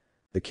power.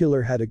 The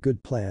killer had a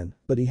good plan,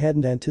 but he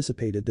hadn't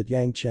anticipated that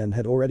Yang Chen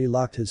had already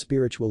locked his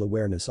spiritual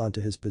awareness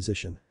onto his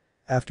position.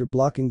 After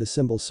blocking the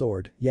symbol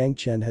sword, Yang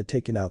Chen had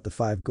taken out the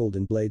 5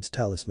 golden blades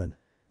talisman.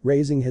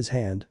 Raising his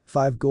hand,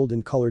 5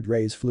 golden colored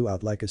rays flew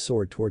out like a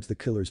sword towards the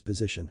killer's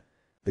position.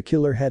 The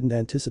killer hadn't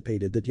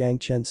anticipated that Yang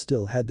Chen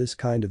still had this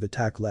kind of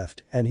attack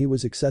left and he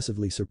was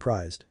excessively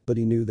surprised, but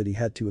he knew that he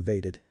had to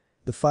evade it.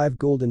 The 5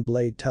 golden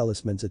blade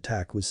talisman's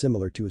attack was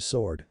similar to a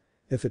sword.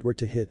 If it were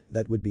to hit,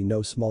 that would be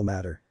no small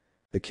matter.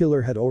 The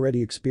killer had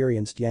already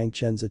experienced Yang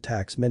Chen's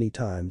attacks many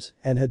times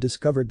and had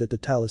discovered that the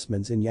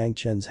talismans in Yang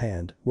Chen's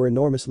hand were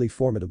enormously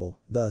formidable,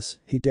 thus,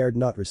 he dared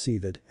not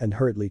receive it and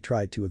hurriedly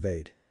tried to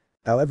evade.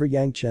 However,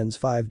 Yang Chen's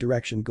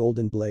 5-direction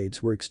golden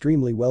blades were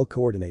extremely well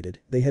coordinated,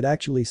 they had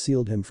actually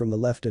sealed him from the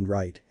left and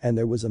right and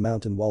there was a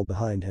mountain wall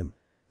behind him.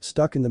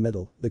 Stuck in the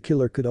middle, the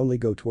killer could only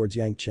go towards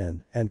Yang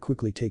Chen and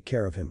quickly take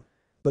care of him.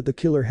 But the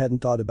killer hadn't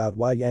thought about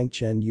why Yang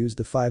Chen used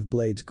the 5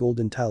 blades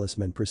golden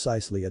talisman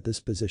precisely at this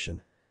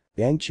position.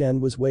 Yang Chen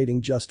was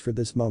waiting just for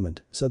this moment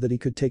so that he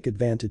could take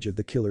advantage of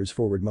the killer's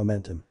forward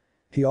momentum.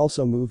 He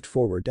also moved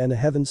forward and a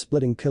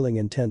heaven-splitting killing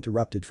intent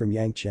erupted from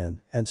Yang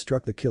Chen and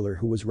struck the killer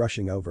who was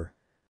rushing over.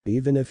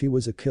 Even if he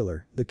was a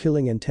killer, the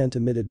killing intent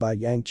emitted by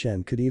Yang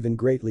Chen could even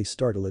greatly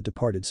startle a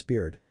departed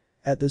spirit.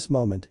 At this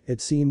moment, it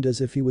seemed as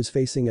if he was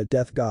facing a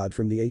death god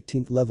from the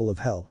 18th level of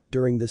hell.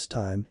 During this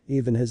time,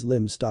 even his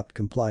limbs stopped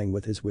complying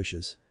with his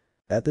wishes.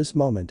 At this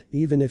moment,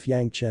 even if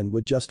Yang Chen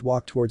would just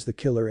walk towards the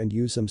killer and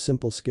use some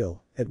simple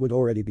skill, it would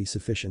already be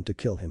sufficient to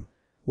kill him.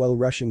 While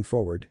rushing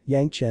forward,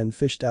 Yang Chen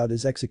fished out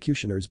his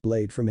executioner's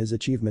blade from his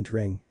achievement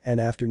ring,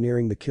 and after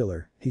nearing the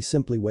killer, he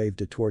simply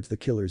waved it towards the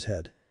killer's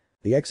head.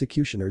 The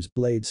executioner's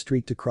blade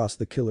streaked across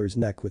the killer's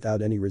neck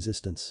without any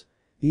resistance.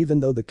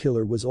 Even though the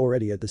killer was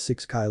already at the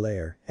 6th Kai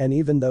layer, and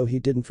even though he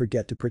didn't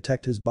forget to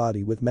protect his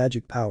body with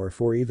magic power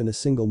for even a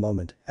single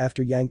moment,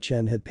 after Yang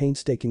Chen had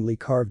painstakingly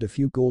carved a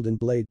few golden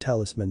blade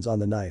talismans on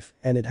the knife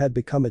and it had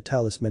become a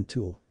talisman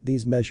tool,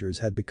 these measures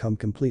had become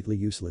completely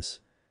useless.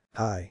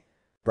 Hi.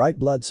 Bright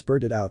blood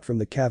spurted out from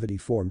the cavity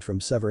formed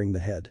from severing the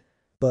head.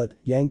 But,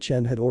 Yang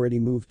Chen had already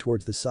moved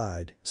towards the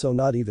side, so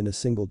not even a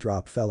single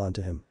drop fell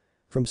onto him.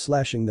 From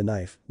slashing the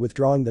knife,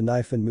 withdrawing the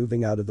knife and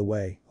moving out of the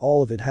way,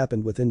 all of it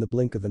happened within the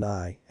blink of an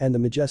eye, and the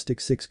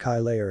majestic 6 Kai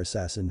layer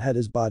assassin had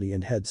his body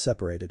and head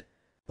separated.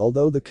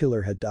 Although the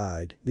killer had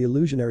died, the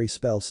illusionary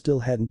spell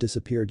still hadn't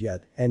disappeared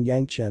yet, and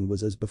Yang Chen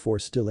was as before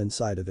still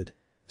inside of it.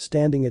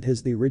 Standing at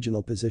the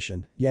original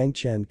position, Yang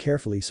Chen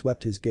carefully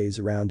swept his gaze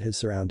around his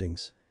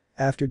surroundings.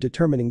 After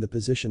determining the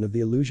position of the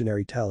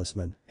illusionary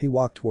talisman, he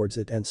walked towards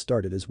it and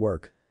started his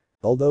work.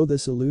 Although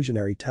this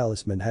illusionary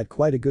talisman had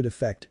quite a good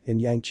effect in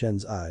Yang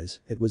Chen's eyes,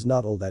 it was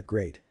not all that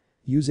great.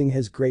 Using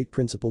his Great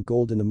Principle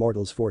Golden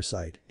Immortal's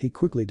foresight, he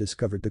quickly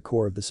discovered the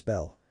core of the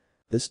spell.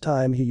 This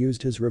time he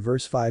used his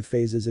reverse 5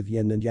 phases of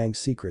yin and yang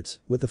secrets,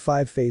 with the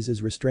 5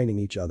 phases restraining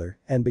each other,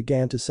 and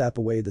began to sap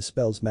away the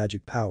spell's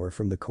magic power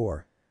from the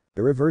core.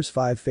 The reverse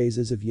 5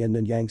 phases of yin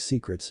and yang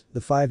secrets,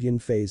 the 5 yin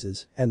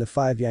phases, and the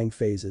 5 yang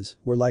phases,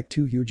 were like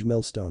 2 huge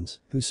millstones,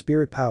 whose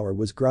spirit power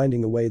was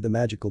grinding away the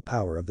magical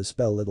power of the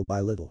spell little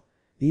by little.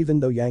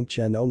 Even though Yang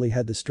Chen only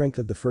had the strength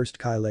of the 1st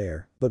Kai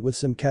layer, but with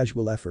some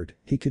casual effort,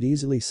 he could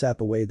easily sap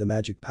away the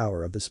magic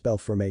power of the spell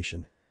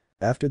formation.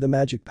 After the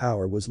magic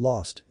power was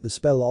lost, the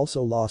spell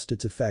also lost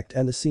its effect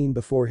and the scene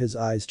before his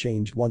eyes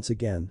changed once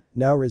again,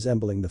 now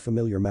resembling the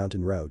familiar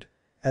mountain road.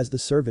 As the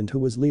servant who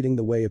was leading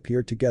the way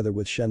appeared together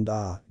with Shen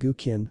Da, Gu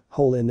Qin,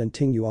 Holin and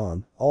Ting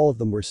Yuan, all of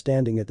them were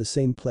standing at the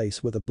same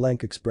place with a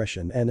blank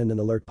expression and in an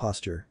alert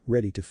posture,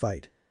 ready to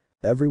fight.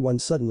 Everyone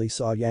suddenly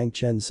saw Yang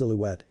Chen's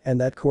silhouette and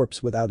that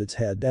corpse without its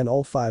head, and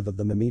all 5 of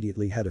them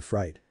immediately had a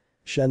fright.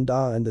 Shen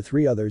Da and the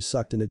 3 others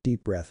sucked in a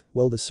deep breath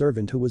while the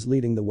servant who was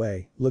leading the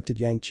way looked at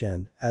Yang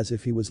Chen as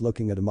if he was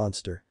looking at a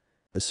monster.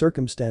 The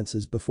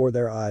circumstances before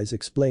their eyes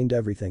explained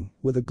everything.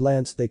 With a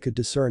glance they could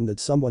discern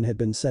that someone had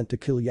been sent to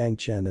kill Yang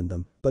Chen and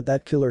them, but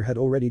that killer had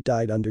already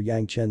died under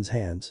Yang Chen's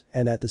hands,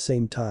 and at the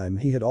same time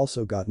he had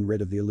also gotten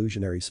rid of the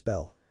illusionary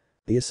spell.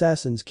 The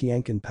assassin's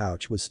Qianqin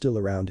pouch was still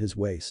around his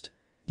waist.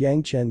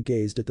 Yang Chen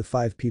gazed at the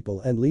 5 people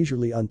and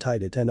leisurely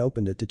untied it and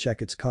opened it to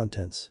check its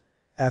contents.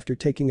 After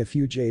taking a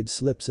few jade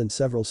slips and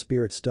several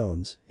spirit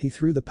stones, he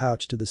threw the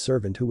pouch to the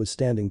servant who was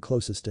standing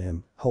closest to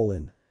him,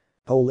 Holin.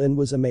 Holin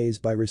was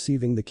amazed by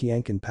receiving the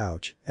Qianqin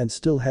pouch and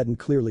still hadn't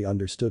clearly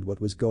understood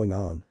what was going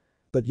on.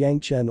 But Yang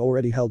Chen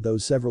already held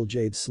those several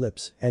jade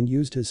slips and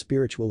used his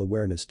spiritual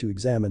awareness to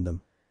examine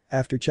them.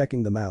 After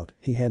checking them out,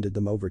 he handed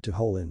them over to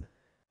Holin.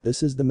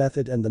 This is the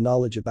method and the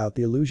knowledge about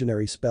the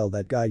illusionary spell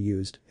that guy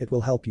used, it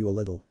will help you a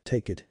little,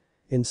 take it.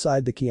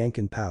 Inside the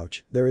Qianqin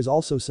pouch, there is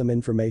also some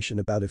information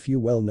about a few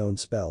well-known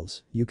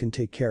spells, you can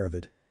take care of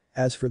it.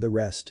 As for the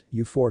rest,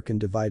 you 4 can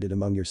divide it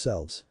among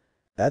yourselves.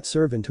 That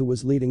servant who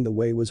was leading the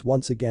way was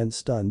once again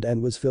stunned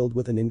and was filled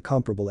with an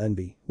incomparable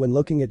envy when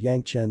looking at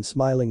Yang Chen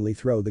smilingly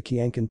throw the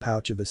Qianqin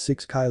pouch of a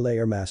 6 Kai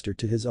layer master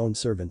to his own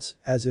servants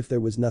as if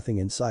there was nothing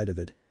inside of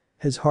it.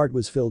 His heart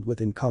was filled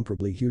with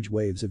incomparably huge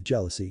waves of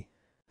jealousy.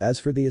 As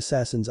for the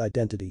assassin's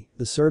identity,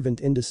 the servant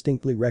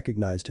indistinctly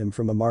recognized him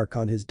from a mark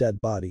on his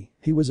dead body.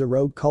 He was a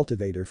rogue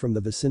cultivator from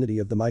the vicinity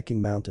of the Myking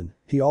Mountain.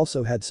 He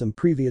also had some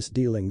previous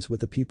dealings with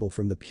the people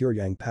from the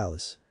Puryang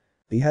Palace.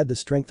 He had the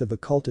strength of a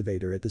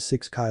cultivator at the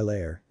 6 Kai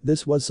layer.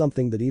 This was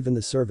something that even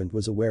the servant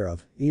was aware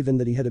of, even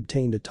that he had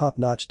obtained a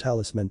top-notch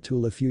talisman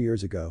tool a few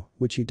years ago,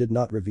 which he did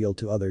not reveal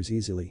to others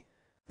easily.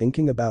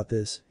 Thinking about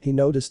this, he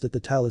noticed that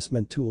the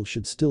talisman tool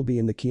should still be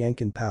in the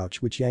Qianqin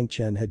pouch which Yang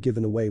Chen had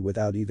given away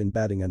without even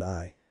batting an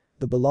eye.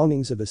 The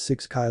belongings of a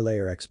 6 Kai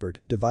layer expert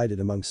divided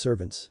among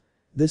servants.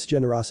 This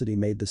generosity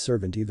made the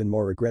servant even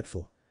more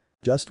regretful.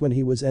 Just when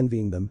he was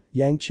envying them,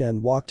 Yang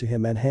Chen walked to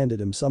him and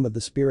handed him some of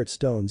the spirit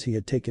stones he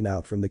had taken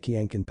out from the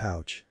Qianqin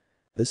pouch.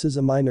 This is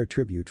a minor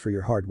tribute for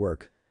your hard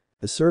work.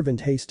 The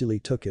servant hastily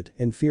took it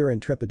in fear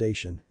and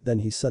trepidation, then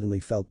he suddenly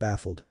felt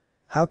baffled.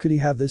 How could he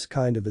have this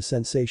kind of a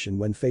sensation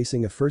when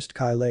facing a 1st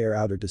Kai layer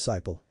outer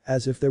disciple,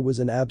 as if there was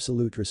an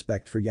absolute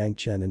respect for Yang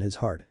Chen in his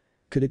heart?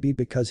 Could it be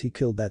because he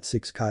killed that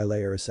 6 Kai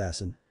layer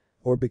assassin?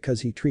 Or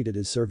because he treated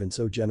his servant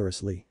so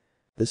generously?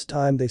 This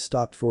time they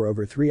stopped for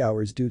over 3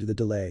 hours due to the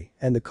delay,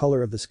 and the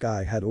color of the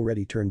sky had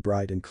already turned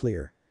bright and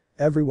clear.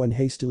 Everyone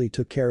hastily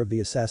took care of the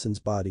assassin's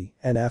body,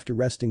 and after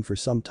resting for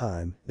some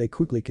time, they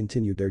quickly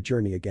continued their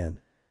journey again.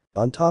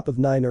 On top of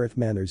 9 Earth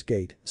Manor's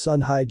gate,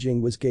 Sun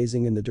Haijing was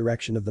gazing in the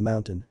direction of the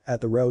mountain,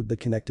 at the road that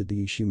connected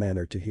the Yishu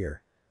Manor to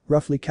here.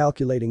 Roughly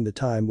calculating the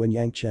time when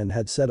Yang Chen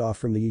had set off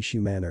from the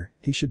Yishu Manor,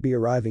 he should be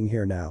arriving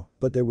here now,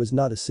 but there was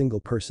not a single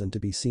person to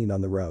be seen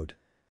on the road.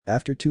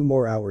 After 2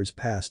 more hours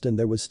passed and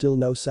there was still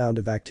no sound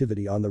of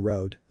activity on the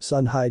road,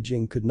 Sun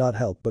Haijing could not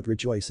help but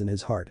rejoice in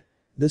his heart.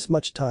 This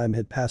much time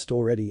had passed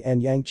already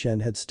and Yang Chen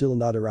had still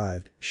not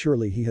arrived,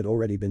 surely he had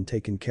already been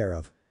taken care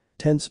of.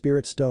 10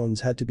 spirit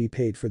stones had to be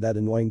paid for that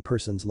annoying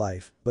person's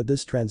life, but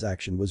this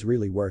transaction was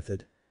really worth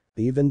it.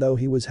 Even though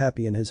he was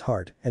happy in his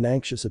heart, an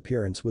anxious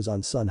appearance was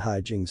on Sun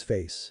Haijing's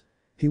face.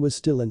 He was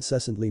still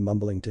incessantly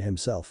mumbling to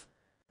himself.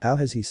 How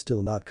has he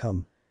still not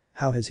come?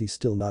 How has he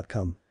still not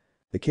come?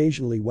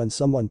 Occasionally when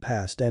someone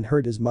passed and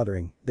heard his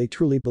muttering, they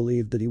truly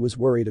believed that he was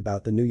worried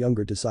about the new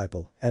younger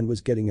disciple and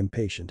was getting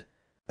impatient.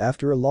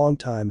 After a long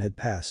time had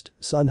passed,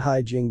 Sun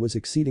Haijing was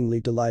exceedingly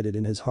delighted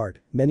in his heart.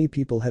 Many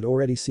people had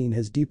already seen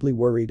his deeply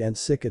worried and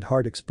sick at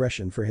heart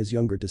expression for his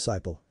younger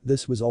disciple.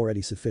 This was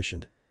already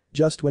sufficient.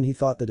 Just when he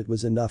thought that it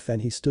was enough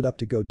and he stood up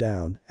to go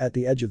down, at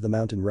the edge of the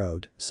mountain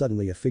road,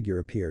 suddenly a figure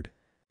appeared.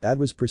 That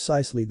was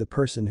precisely the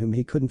person whom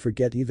he couldn't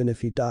forget even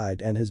if he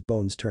died and his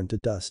bones turned to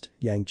dust,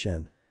 Yang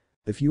Chen.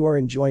 If you are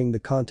enjoying the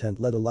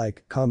content, let a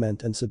like,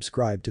 comment and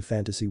subscribe to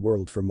Fantasy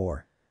World for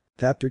more.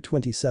 Chapter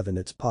 27.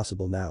 It's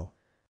possible now.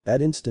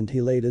 That instant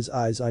he laid his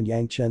eyes on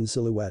Yang Chen's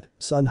silhouette.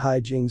 Sun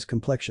Haijing's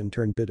complexion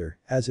turned bitter,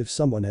 as if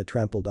someone had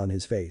trampled on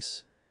his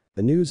face.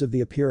 The news of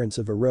the appearance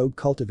of a rogue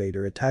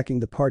cultivator attacking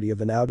the party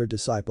of an outer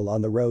disciple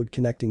on the road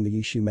connecting the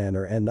Yishu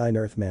Manor and Nine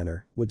Earth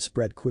Manor would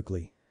spread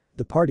quickly.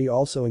 The party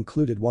also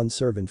included 1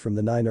 servant from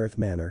the Nine Earth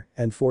Manor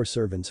and 4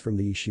 servants from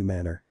the Yishu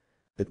Manor.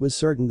 It was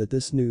certain that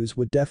this news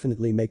would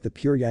definitely make the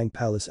Pure Yang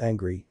Palace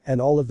angry and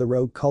all of the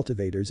rogue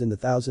cultivators in the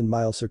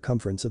 1,000-mile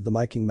circumference of the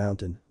Myking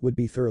Mountain would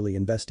be thoroughly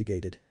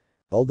investigated.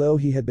 Although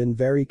he had been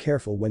very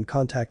careful when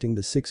contacting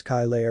the 6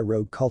 Kai layer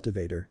rogue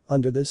cultivator,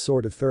 under this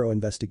sort of thorough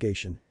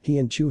investigation, he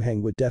and Chu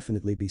Heng would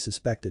definitely be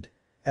suspected.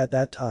 At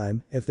that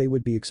time, if they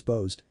would be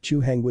exposed, Chu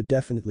Heng would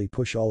definitely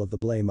push all of the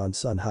blame on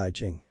Sun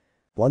Haijing.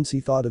 Once he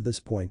thought of this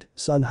point,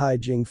 Sun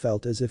Haijing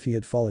felt as if he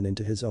had fallen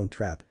into his own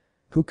trap.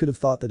 Who could have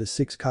thought that a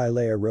 6 Kai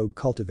layer rogue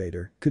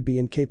cultivator could be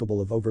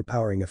incapable of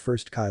overpowering a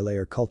 1st Kai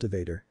layer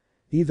cultivator?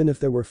 Even if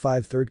there were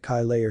 5 3rd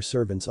Kai layer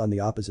servants on the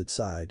opposite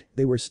side,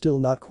 they were still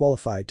not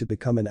qualified to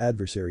become an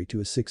adversary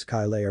to a 6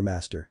 Kai layer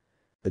master.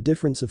 A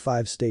difference of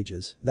 5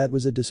 stages, that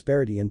was a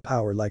disparity in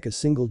power like a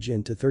single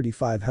Jin to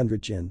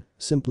 3,500 Jin,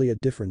 simply a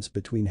difference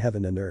between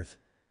heaven and earth.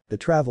 The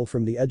travel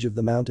from the edge of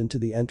the mountain to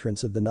the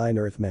entrance of the Nine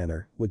Earth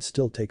Manor would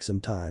still take some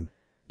time.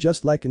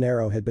 Just like an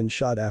arrow had been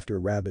shot after a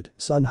rabbit,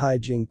 Sun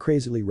Haijing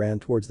crazily ran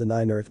towards the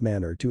Nine Earth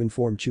Manor to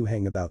inform Chu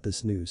Heng about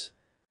this news.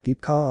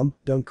 Keep calm,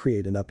 don't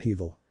create an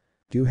upheaval.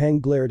 Chu Heng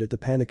glared at the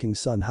panicking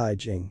Sun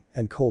Haijing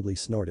and coldly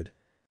snorted.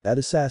 That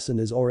assassin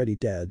is already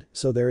dead,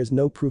 so there is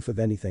no proof of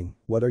anything,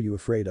 what are you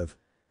afraid of?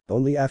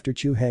 Only after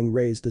Chu Heng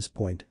raised this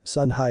point,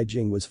 Sun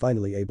Haijing was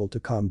finally able to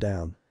calm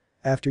down.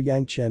 After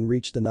Yang Chen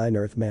reached the Nine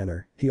Earth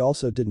Manor, he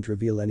also didn't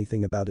reveal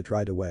anything about it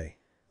right away.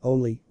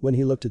 Only, when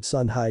he looked at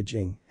Sun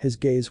Haijing, his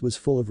gaze was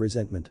full of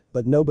resentment,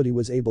 but nobody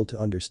was able to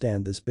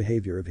understand this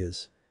behavior of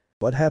his.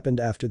 What happened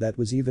after that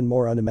was even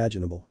more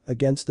unimaginable.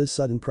 Against this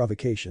sudden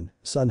provocation,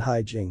 Sun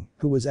Haijing,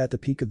 who was at the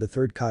peak of the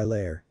 3rd Kai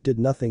layer, did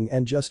nothing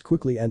and just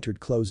quickly entered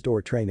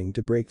closed-door training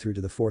to break through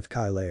to the 4th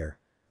Kai layer.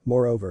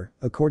 Moreover,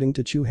 according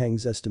to Chu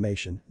Heng's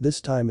estimation,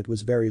 this time it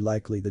was very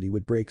likely that he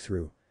would break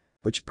through.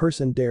 Which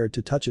person dared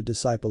to touch a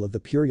disciple of the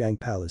Pure Yang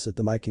Palace at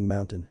the Myking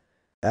Mountain?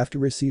 After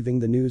receiving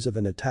the news of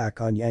an attack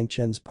on Yang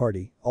Chen's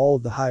party, all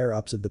of the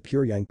higher-ups of the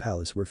Pure Yang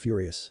Palace were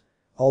furious.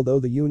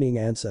 Although the Yuning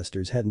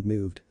ancestors hadn't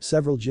moved,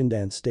 several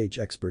Jindan stage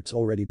experts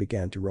already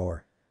began to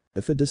roar.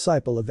 If a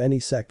disciple of any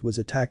sect was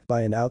attacked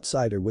by an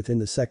outsider within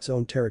the sect's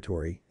own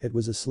territory, it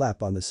was a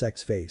slap on the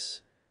sect's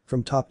face.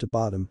 From top to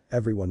bottom,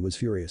 everyone was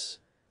furious.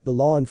 The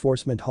law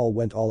enforcement hall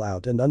went all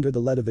out and under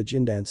the lead of a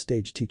Jindan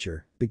stage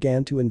teacher,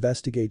 began to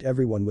investigate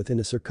everyone within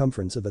a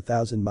circumference of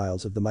 1,000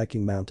 miles of the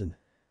Myking Mountain.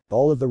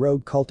 All of the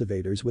rogue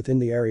cultivators within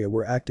the area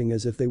were acting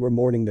as if they were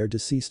mourning their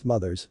deceased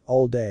mothers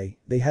all day.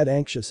 They had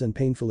anxious and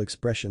painful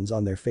expressions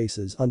on their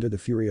faces under the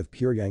fury of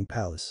Pure Yang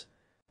Palace.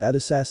 That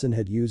assassin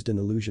had used an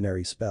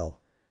illusionary spell.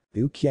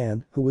 Liu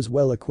Qian, who was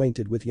well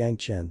acquainted with Yang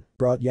Chen,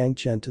 brought Yang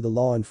Chen to the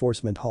law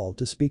enforcement hall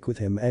to speak with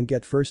him and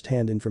get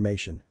first-hand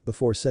information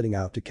before setting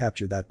out to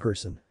capture that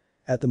person.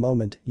 At the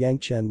moment, Yang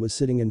Chen was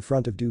sitting in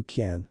front of Liu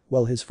Qian,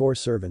 while his 4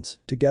 servants,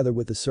 together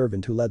with the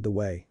servant who led the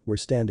way, were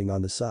standing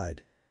on the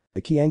side. A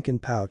Qiankin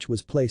pouch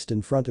was placed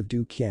in front of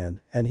Liu Qian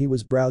and he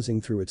was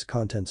browsing through its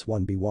contents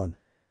one by one.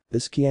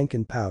 This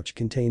Qiankin pouch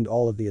contained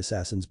all of the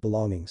assassin's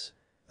belongings.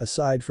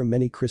 Aside from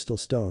many crystal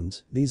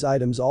stones, these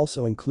items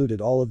also included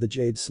all of the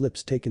jade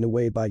slips taken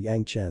away by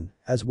Yang Chen,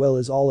 as well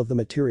as all of the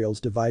materials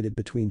divided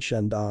between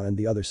Shen Da and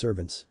the other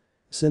servants.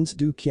 Since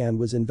Liu Qian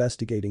was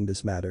investigating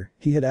this matter,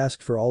 he had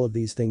asked for all of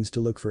these things to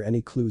look for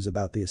any clues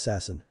about the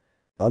assassin.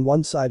 On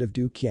one side of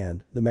Liu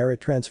Qian, the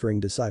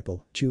merit-transferring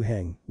disciple, Chu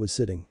Heng, was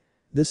sitting.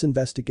 This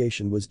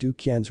investigation was Liu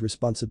Qian's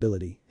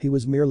responsibility, he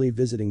was merely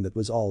visiting, that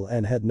was all,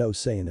 and had no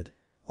say in it.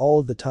 All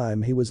of the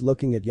time he was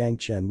looking at Yang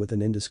Chen with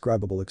an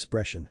indescribable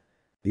expression.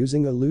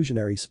 Using an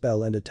illusionary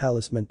spell and a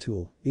talisman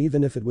tool,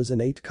 even if it was an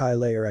 8 Kai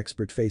layer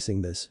expert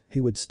facing this, he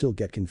would still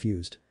get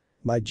confused.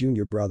 My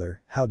junior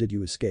brother, how did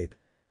you escape?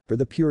 For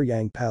the Pure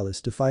Yang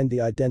Palace to find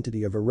the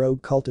identity of a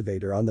rogue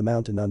cultivator on the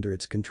mountain under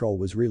its control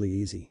was really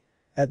easy.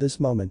 At this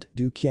moment,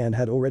 Du Qian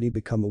had already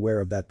become aware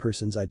of that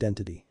person's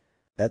identity.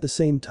 At the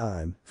same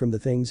time, from the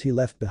things he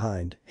left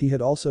behind, he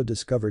had also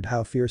discovered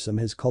how fearsome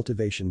his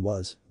cultivation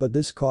was, but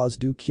this caused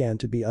Du Qian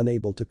to be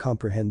unable to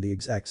comprehend the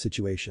exact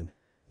situation.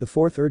 The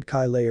third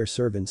Kai layer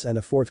servants and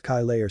a fourth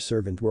Kai layer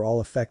servant were all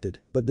affected,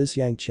 but this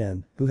Yang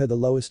Chen, who had the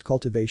lowest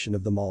cultivation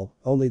of them all,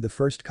 only the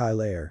first Kai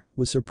layer,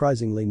 was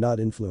surprisingly not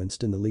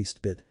influenced in the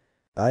least bit.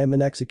 I am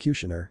an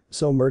executioner,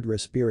 so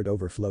murderous spirit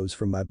overflows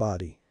from my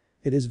body.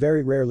 It is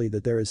very rarely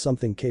that there is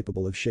something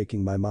capable of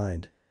shaking my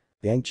mind.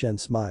 Yang Chen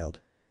smiled.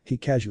 He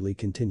casually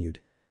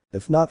continued.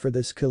 If not for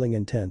this killing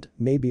intent,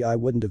 maybe I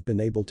wouldn't have been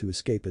able to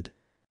escape it.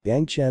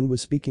 Yang Chen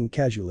was speaking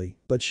casually,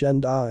 but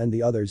Shen Da and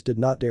the others did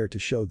not dare to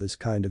show this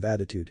kind of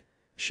attitude.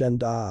 Shen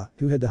Da,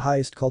 who had the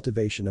highest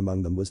cultivation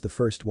among them, was the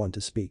first one to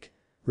speak.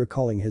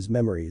 Recalling his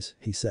memories,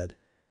 he said.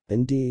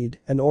 Indeed,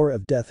 an aura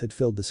of death had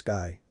filled the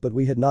sky, but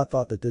we had not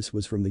thought that this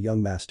was from the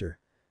young master.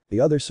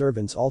 The other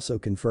servants also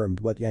confirmed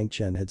what Yang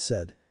Chen had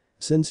said.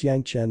 Since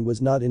Yang Chen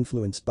was not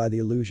influenced by the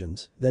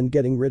illusions, then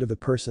getting rid of a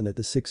person at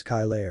the 6th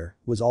Kai layer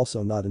was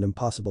also not an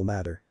impossible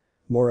matter.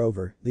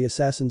 Moreover, the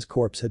assassin's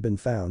corpse had been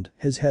found,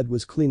 his head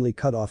was cleanly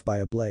cut off by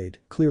a blade,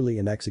 clearly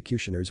an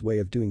executioner's way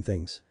of doing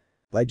things.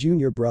 My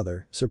junior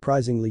brother,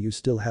 surprisingly you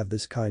still have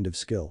this kind of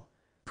skill.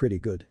 Pretty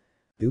good.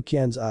 Du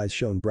Qian's eyes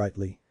shone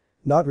brightly.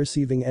 Not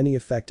receiving any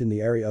effect in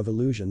the area of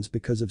illusions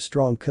because of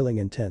strong killing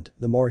intent,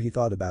 the more he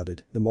thought about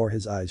it, the more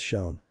his eyes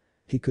shone.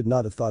 He could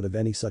not have thought of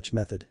any such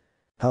method.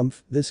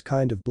 Humph, this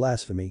kind of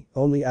blasphemy,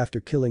 only after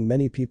killing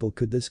many people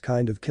could this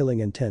kind of killing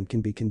intent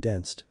can be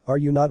condensed. Are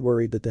you not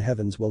worried that the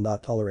heavens will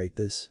not tolerate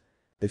this?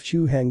 If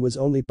Chu Heng was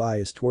only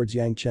biased towards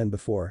Yang Chen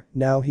before,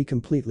 now he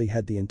completely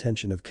had the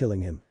intention of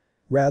killing him.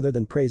 Rather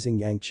than praising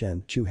Yang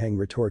Chen, Chu Heng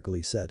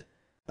rhetorically said.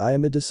 I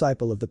am a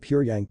disciple of the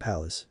Pure Yang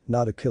Palace,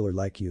 not a killer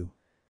like you.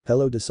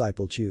 Hello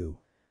disciple Chu.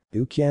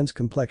 Du Qian's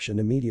complexion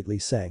immediately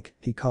sank,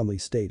 he calmly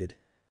stated.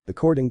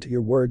 According to your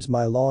words,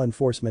 my law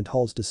enforcement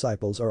hall's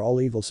disciples are all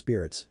evil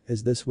spirits,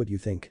 is this what you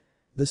think?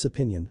 This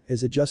opinion,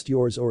 is it just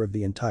yours or of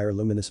the entire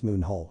luminous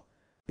moon hall?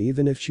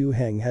 Even if Chu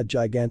Heng had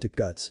gigantic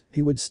guts,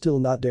 he would still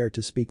not dare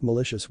to speak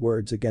malicious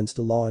words against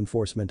the law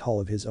enforcement hall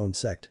of his own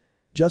sect.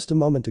 Just a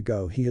moment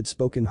ago he had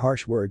spoken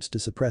harsh words to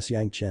suppress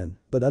Yang Chen,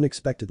 but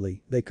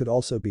unexpectedly, they could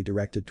also be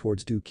directed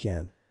towards Du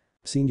Qian.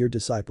 Senior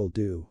disciple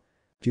Du.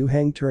 Chu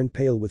Heng turned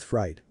pale with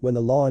fright. When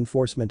the law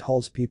enforcement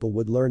hall's people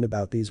would learn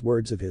about these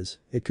words of his,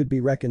 it could be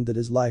reckoned that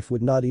his life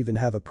would not even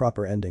have a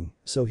proper ending,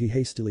 so he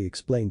hastily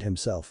explained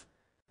himself.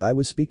 I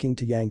was speaking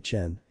to Yang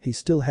Chen, he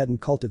still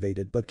hadn't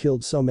cultivated but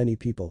killed so many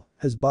people,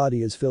 his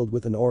body is filled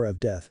with an aura of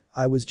death,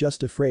 I was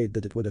just afraid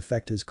that it would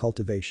affect his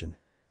cultivation.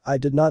 I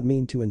did not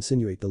mean to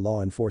insinuate the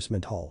law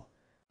enforcement hall.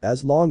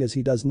 As long as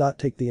he does not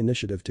take the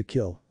initiative to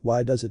kill,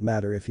 why does it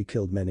matter if he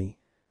killed many?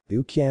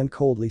 Du Qian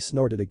coldly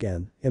snorted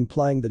again,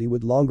 implying that he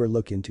would longer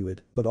look into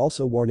it, but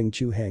also warning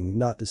Chu Heng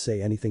not to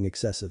say anything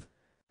excessive.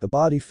 The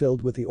body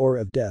filled with the aura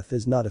of death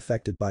is not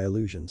affected by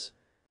illusions.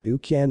 Du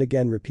Qian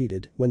again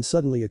repeated when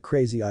suddenly a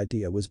crazy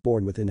idea was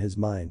born within his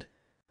mind.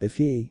 If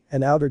he,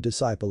 an outer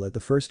disciple at the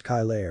 1st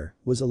Kai layer,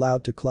 was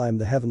allowed to climb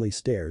the heavenly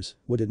stairs,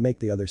 would it make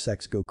the other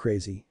sects go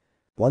crazy?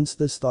 Once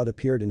this thought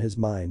appeared in his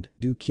mind,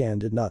 Du Qian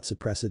did not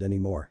suppress it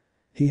anymore.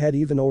 He had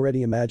even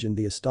already imagined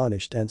the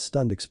astonished and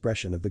stunned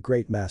expression of the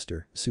great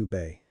master, Su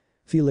Bei.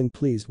 Feeling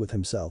pleased with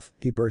himself,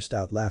 he burst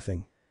out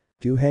laughing.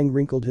 Chu Heng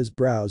wrinkled his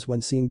brows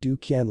when seeing Du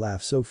Qian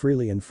laugh so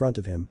freely in front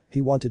of him,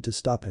 he wanted to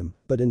stop him,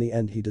 but in the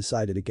end he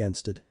decided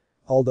against it.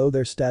 Although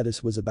their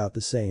status was about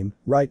the same,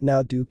 right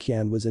now Du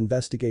Qian was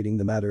investigating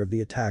the matter of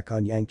the attack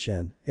on Yang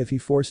Chen. If he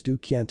forced Du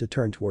Qian to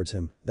turn towards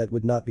him, that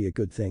would not be a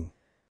good thing.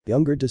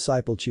 Younger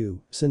disciple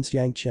Chu, since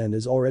Yang Chen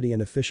is already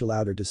an official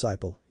outer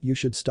disciple, you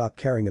should stop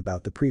caring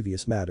about the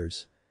previous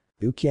matters.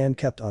 Du Qian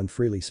kept on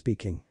freely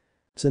speaking.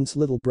 Since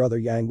little brother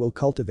Yang will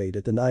cultivate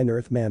at the 9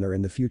 Earth Manor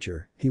in the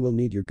future, he will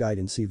need your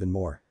guidance even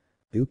more.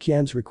 Du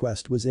Qian's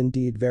request was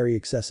indeed very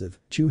excessive.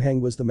 Chu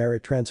Heng was the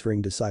merit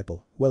transferring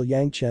disciple, while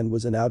Yang Chen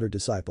was an outer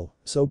disciple,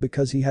 so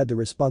because he had the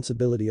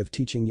responsibility of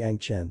teaching Yang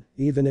Chen,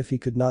 even if he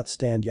could not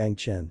stand Yang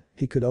Chen,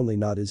 he could only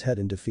nod his head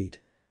in defeat.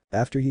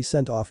 After he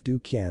sent off Du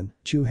Qian,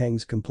 Chu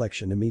Heng's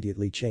complexion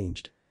immediately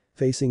changed.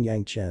 Facing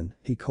Yang Chen,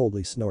 he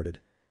coldly snorted.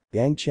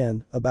 Yang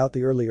Chen, about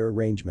the earlier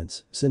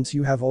arrangements, since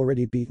you have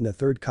already beaten a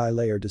 3rd Kai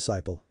layer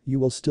disciple, you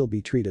will still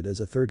be treated as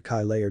a 3rd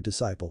Kai layer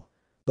disciple.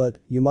 But,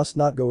 you must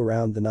not go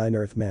around the 9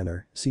 Earth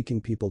Manor,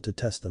 seeking people to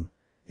test them.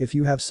 If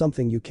you have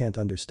something you can't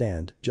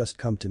understand, just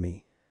come to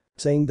me.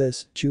 Saying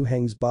this, Chu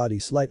Heng's body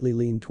slightly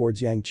leaned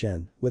towards Yang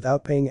Chen,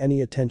 without paying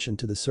any attention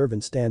to the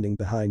servant standing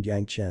behind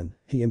Yang Chen,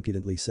 he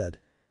impudently said.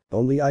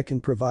 Only I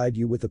can provide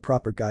you with the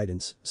proper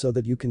guidance so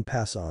that you can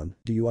pass on,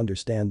 do you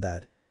understand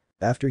that?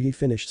 After he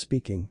finished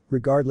speaking,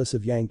 regardless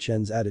of Yang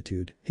Chen's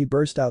attitude, he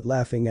burst out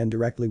laughing and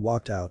directly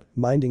walked out,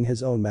 minding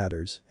his own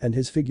matters, and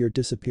his figure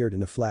disappeared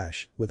in a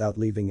flash, without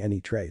leaving any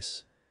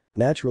trace.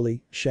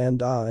 Naturally, Shan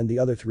Da and the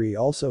other 3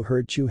 also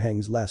heard Chu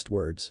Heng's last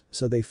words,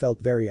 so they felt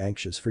very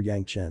anxious for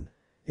Yang Chen.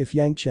 If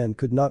Yang Chen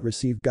could not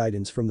receive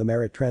guidance from the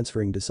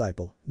merit-transferring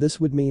disciple, this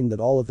would mean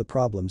that all of the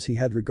problems he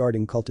had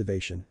regarding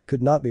cultivation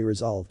could not be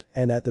resolved,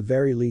 and at the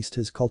very least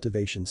his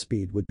cultivation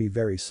speed would be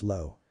very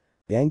slow.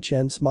 Yang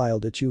Chen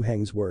smiled at Chu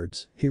Heng's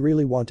words. He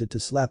really wanted to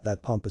slap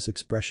that pompous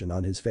expression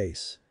on his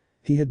face.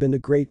 He had been a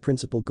Great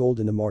Principle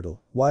Golden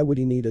Immortal, why would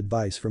he need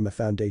advice from a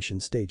foundation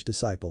stage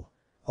disciple?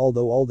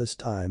 Although all this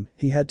time,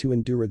 he had to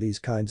endure these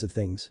kinds of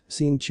things,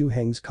 seeing Chu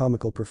Heng's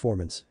comical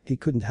performance, he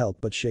couldn't help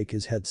but shake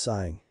his head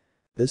sighing.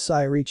 This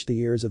sigh reached the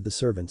ears of the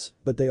servants,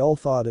 but they all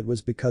thought it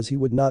was because he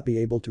would not be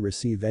able to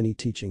receive any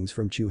teachings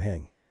from Chu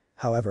Heng.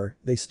 However,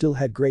 they still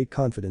had great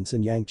confidence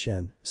in Yang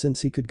Chen,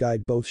 since he could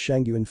guide both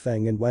Shangyuan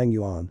Feng and Wang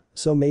Yuan,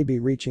 so maybe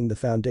reaching the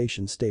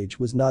foundation stage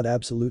was not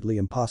absolutely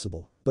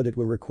impossible, but it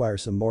will require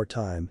some more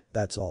time,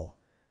 that's all.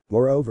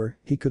 Moreover,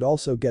 he could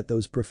also get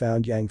those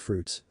profound Yang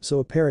fruits, so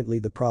apparently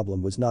the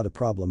problem was not a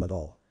problem at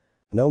all.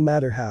 No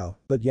matter how,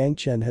 but Yang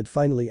Chen had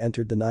finally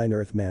entered the Nine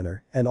Earth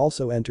Manor and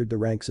also entered the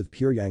ranks of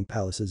Pure Yang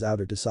Palace's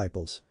outer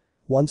disciples.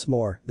 Once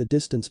more, the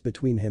distance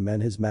between him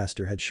and his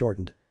master had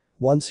shortened.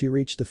 Once he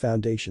reached the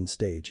foundation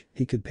stage,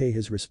 he could pay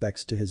his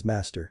respects to his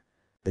master.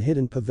 The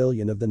hidden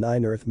pavilion of the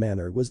Nine Earth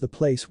Manor was the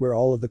place where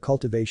all of the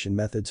cultivation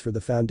methods for the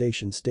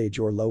foundation stage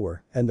or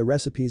lower, and the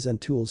recipes and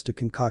tools to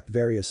concoct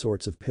various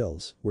sorts of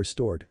pills, were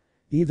stored.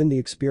 Even the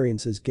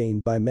experiences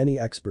gained by many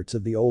experts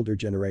of the older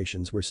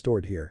generations were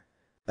stored here.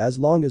 As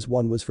long as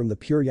one was from the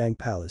Pure Yang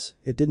Palace,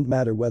 it didn't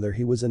matter whether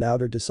he was an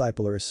outer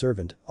disciple or a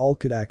servant, all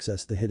could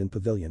access the hidden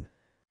pavilion.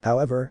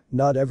 However,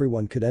 not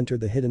everyone could enter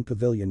the hidden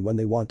pavilion when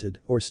they wanted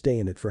or stay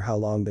in it for how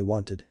long they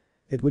wanted.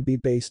 It would be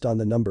based on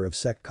the number of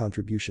sect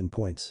contribution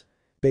points.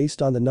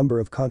 Based on the number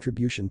of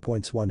contribution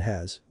points one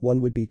has,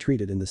 one would be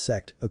treated in the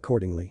sect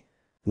accordingly.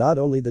 Not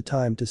only the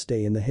time to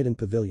stay in the hidden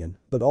pavilion,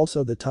 but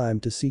also the time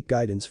to seek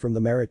guidance from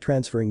the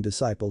merit-transferring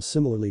disciples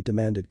similarly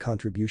demanded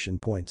contribution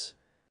points.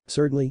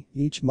 Certainly,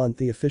 each month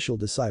the official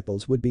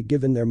disciples would be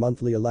given their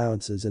monthly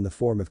allowances in the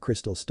form of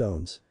crystal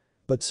stones.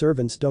 But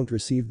servants don't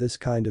receive this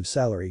kind of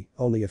salary,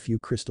 only a few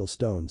crystal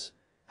stones.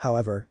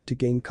 However, to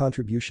gain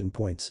contribution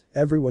points,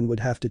 everyone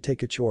would have to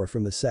take a chore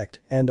from the sect,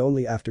 and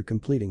only after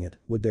completing it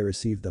would they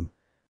receive them.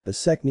 The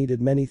sect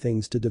needed many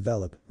things to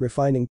develop,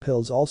 refining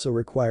pills also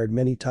required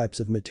many types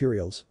of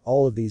materials,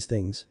 all of these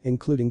things,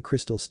 including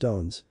crystal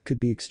stones, could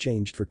be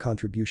exchanged for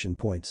contribution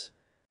points.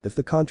 If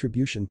the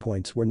contribution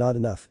points were not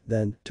enough,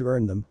 then, to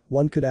earn them,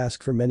 one could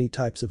ask for many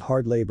types of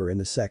hard labor in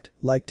the sect,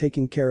 like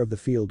taking care of the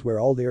field where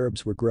all the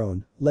herbs were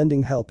grown,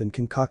 lending help in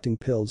concocting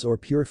pills or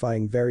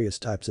purifying various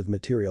types of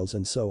materials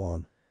and so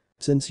on.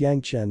 Since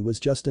Yang Chen was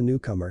just a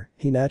newcomer,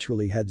 he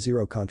naturally had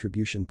 0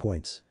 contribution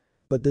points.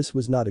 But this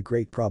was not a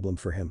great problem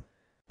for him.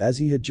 As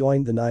he had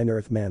joined the Nine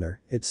Earth Manor,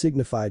 it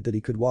signified that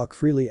he could walk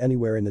freely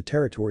anywhere in the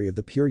territory of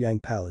the Pure Yang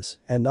Palace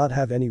and not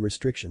have any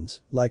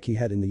restrictions, like he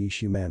had in the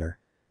Yishu Manor.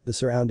 The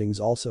surroundings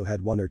also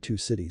had 1 or 2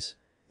 cities.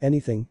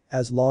 Anything,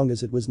 as long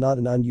as it was not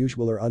an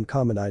unusual or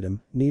uncommon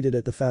item, needed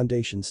at the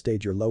foundation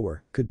stage or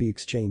lower, could be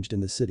exchanged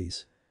in the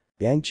cities.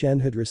 Yang Chen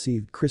had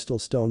received crystal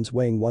stones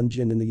weighing 1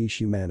 jin in the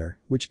Yishu Manor,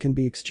 which can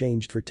be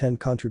exchanged for 10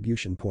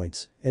 contribution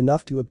points,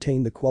 enough to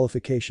obtain the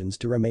qualifications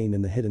to remain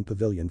in the hidden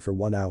pavilion for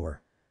 1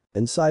 hour.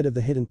 Inside of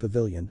the hidden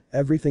pavilion,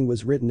 everything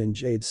was written in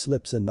jade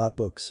slips and not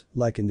books,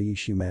 like in the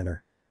Yishu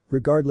Manor.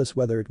 Regardless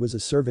whether it was a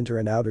servant or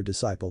an outer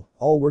disciple,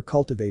 all were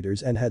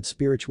cultivators and had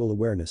spiritual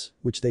awareness,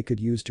 which they could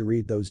use to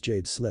read those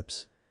jade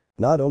slips.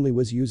 Not only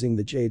was using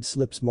the jade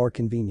slips more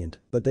convenient,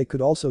 but they could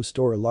also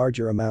store a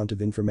larger amount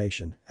of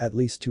information, at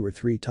least 2 or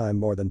 3 times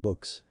more than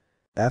books.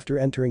 After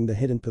entering the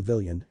hidden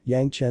pavilion,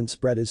 Yang Chen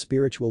spread his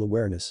spiritual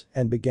awareness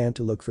and began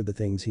to look for the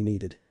things he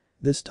needed.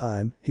 This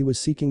time, he was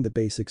seeking the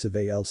basics of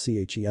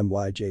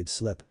ALCHEMY jade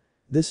slip.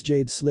 This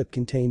jade slip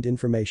contained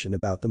information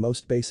about the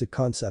most basic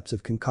concepts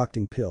of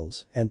concocting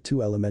pills and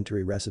 2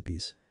 elementary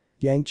recipes.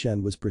 Yang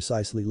Chen was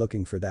precisely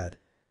looking for that.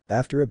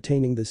 After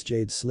obtaining this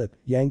jade slip,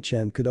 Yang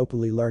Chen could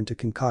openly learn to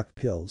concoct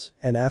pills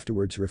and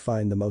afterwards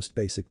refine the most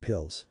basic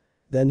pills.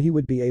 Then he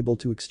would be able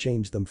to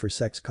exchange them for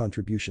sex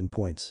contribution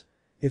points.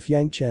 If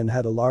Yang Chen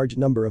had a large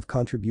number of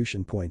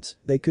contribution points,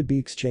 they could be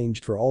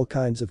exchanged for all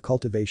kinds of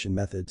cultivation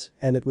methods,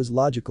 and it was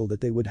logical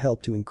that they would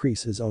help to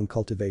increase his own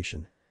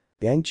cultivation.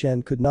 Yang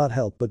Chen could not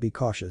help but be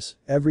cautious,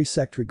 every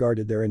sect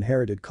regarded their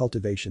inherited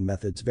cultivation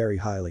methods very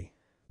highly.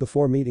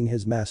 Before meeting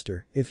his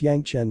master, if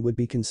Yang Chen would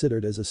be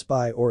considered as a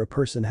spy or a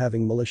person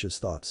having malicious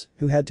thoughts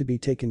who had to be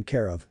taken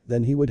care of,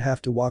 then he would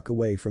have to walk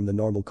away from the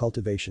normal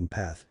cultivation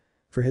path.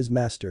 For his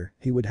master,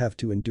 he would have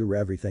to endure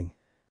everything.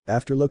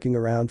 After looking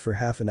around for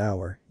half an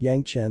hour,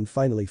 Yang Chen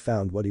finally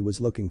found what he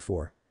was looking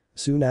for.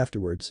 Soon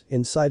afterwards,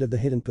 inside of the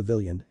hidden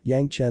pavilion,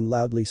 Yang Chen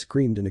loudly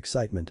screamed in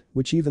excitement,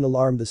 which even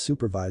alarmed the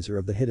supervisor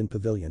of the hidden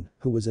pavilion,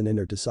 who was an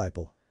inner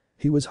disciple.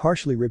 He was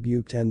harshly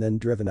rebuked and then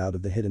driven out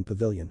of the hidden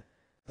pavilion.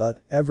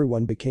 But,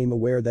 everyone became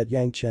aware that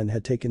Yang Chen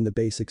had taken the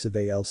basics of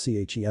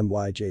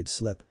ALCHEMY jade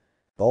slip.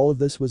 All of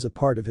this was a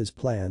part of his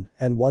plan,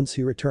 and once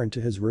he returned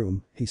to his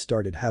room, he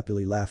started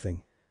happily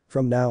laughing.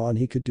 From now on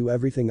he could do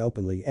everything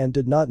openly and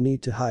did not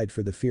need to hide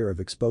for the fear of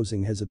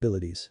exposing his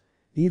abilities.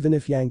 Even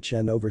if Yang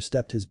Chen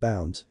overstepped his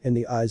bounds, in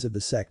the eyes of the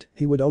sect,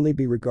 he would only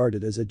be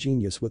regarded as a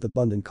genius with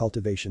abundant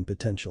cultivation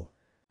potential.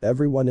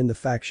 Everyone in the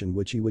faction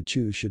which he would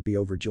choose should be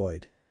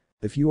overjoyed.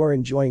 If you are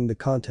enjoying the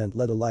content,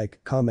 let a like,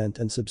 comment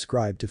and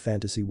subscribe to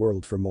Fantasy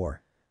World for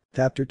more.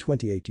 Chapter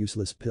 28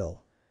 Useless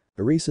Pill.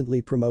 A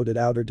recently promoted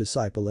outer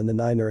disciple in the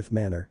Nine Earth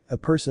Manor, a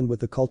person with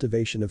the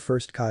cultivation of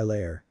first Kai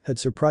layer, had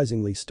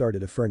surprisingly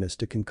started a furnace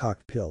to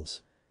concoct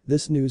pills.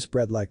 This news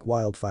spread like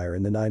wildfire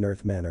in the Nine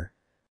Earth Manor.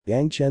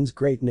 Yang Chen's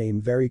great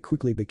name very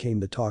quickly became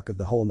the talk of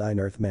the whole Nine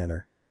Earth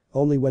Manor.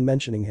 Only when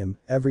mentioning him,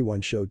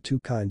 everyone showed two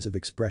kinds of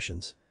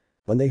expressions.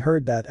 When they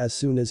heard that as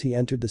soon as he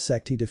entered the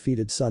sect he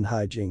defeated Sun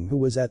Haijing who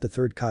was at the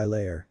third Kai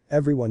layer,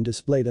 everyone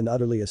displayed an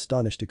utterly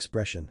astonished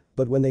expression,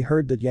 but when they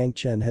heard that Yang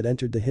Chen had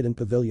entered the hidden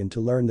pavilion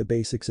to learn the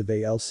basics of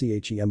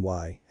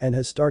alchemy and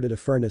has started a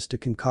furnace to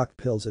concoct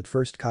pills at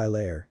first Kai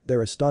layer,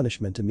 their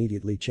astonishment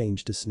immediately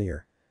changed to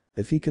sneer.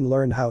 If he can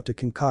learn how to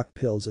concoct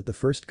pills at the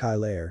first Kai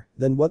layer,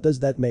 then what does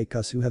that make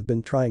us who have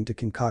been trying to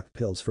concoct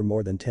pills for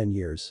more than 10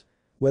 years?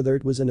 Whether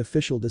it was an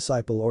official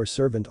disciple or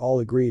servant all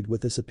agreed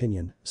with this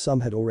opinion,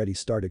 some had already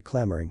started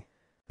clamoring.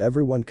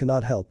 Everyone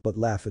cannot help but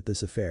laugh at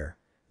this affair.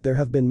 There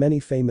have been many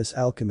famous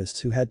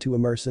alchemists who had to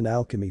immerse in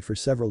alchemy for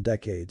several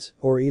decades,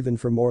 or even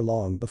for more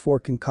long before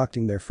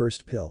concocting their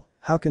first pill.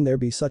 How can there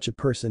be such a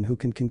person who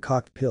can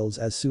concoct pills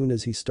as soon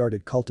as he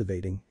started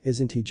cultivating?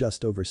 Isn't he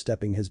just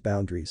overstepping his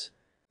boundaries?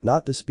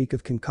 Not to speak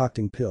of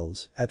concocting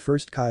pills, at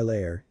first Kai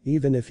layer,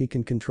 even if he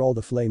can control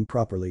the flame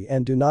properly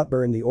and do not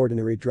burn the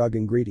ordinary drug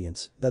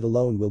ingredients, that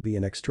alone will be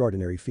an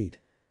extraordinary feat.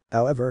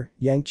 However,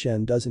 Yang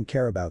Chen doesn't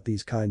care about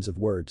these kinds of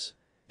words.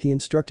 He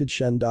instructed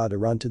Shen Da to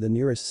run to the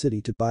nearest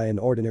city to buy an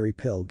ordinary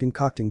pill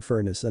concocting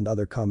furnace and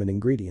other common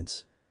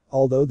ingredients.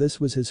 Although this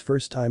was his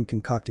first time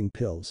concocting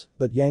pills,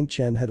 but Yang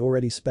Chen had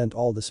already spent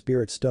all the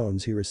spirit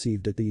stones he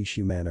received at the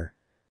Yishu Manor.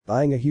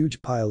 Buying a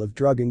huge pile of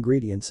drug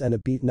ingredients and a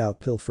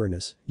beaten-out pill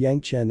furnace,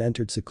 Yang Chen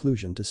entered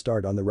seclusion to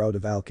start on the road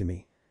of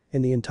alchemy.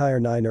 In the entire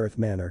Nine Earth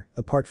Manor,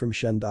 apart from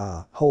Shen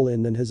Da,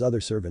 Holin and his other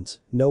servants,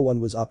 no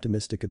one was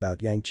optimistic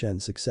about Yang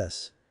Chen's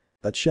success.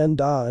 But Shen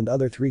Da and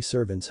other 3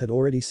 servants had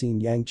already seen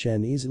Yang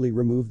Chen easily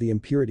remove the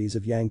impurities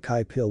of Yang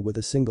Kai pill with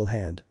a single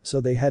hand, so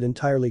they had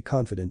entirely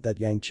confident that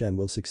Yang Chen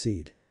will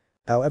succeed.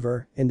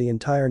 However, in the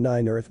entire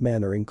Nine Earth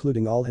Manor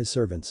including all his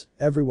servants,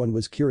 everyone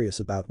was curious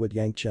about what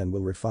Yang Chen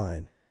will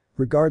refine.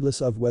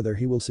 Regardless of whether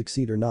he will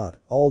succeed or not,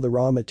 all the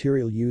raw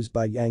material used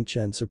by Yang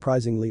Chen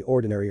surprisingly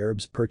ordinary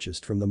herbs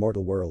purchased from the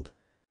mortal world.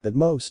 At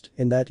most,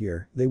 in that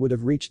year, they would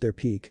have reached their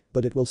peak,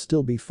 but it will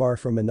still be far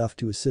from enough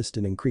to assist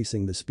in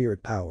increasing the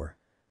spirit power.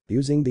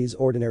 Using these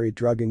ordinary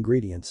drug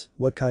ingredients,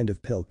 what kind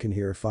of pill can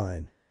he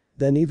refine?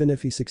 Then even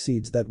if he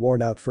succeeds, that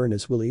worn-out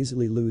furnace will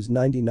easily lose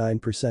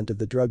 99% of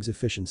the drug's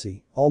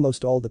efficiency.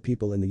 Almost all the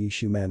people in the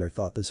Yishu Manor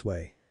thought this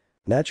way.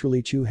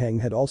 Naturally Chu Heng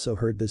had also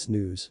heard this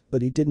news,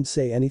 but he didn't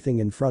say anything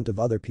in front of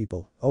other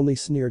people, only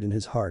sneered in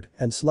his heart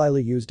and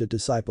slyly used a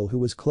disciple who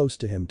was close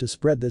to him to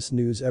spread this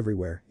news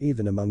everywhere,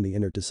 even among the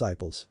inner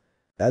disciples.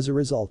 As a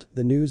result,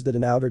 the news that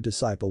an outer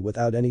disciple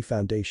without any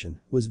foundation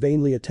was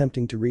vainly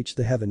attempting to reach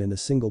the heaven in a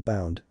single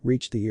bound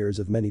reached the ears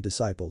of many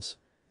disciples.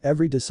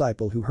 Every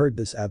disciple who heard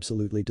this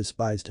absolutely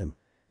despised him.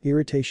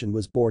 Irritation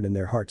was born in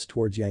their hearts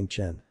towards Yang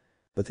Chen.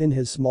 Within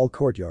his small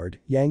courtyard,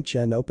 Yang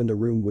Chen opened a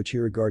room which he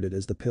regarded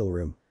as the pill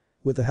room.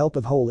 With the help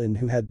of Holin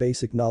who had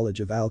basic knowledge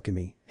of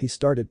alchemy, he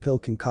started pill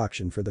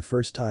concoction for the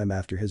first time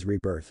after his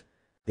rebirth.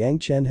 Yang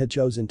Chen had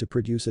chosen to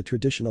produce a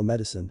traditional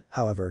medicine,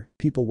 however,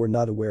 people were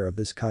not aware of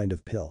this kind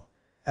of pill.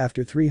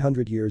 After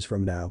 300 years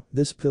from now,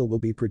 this pill will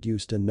be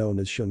produced and known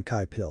as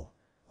Shunkai pill.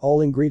 All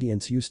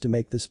ingredients used to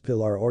make this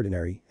pill are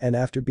ordinary, and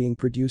after being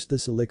produced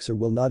this elixir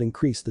will not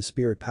increase the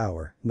spirit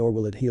power, nor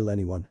will it heal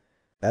anyone.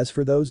 As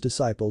for those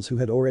disciples who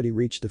had already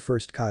reached the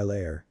first Kai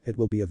layer, it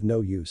will be of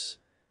no use.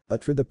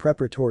 But for the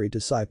preparatory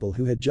disciple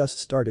who had just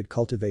started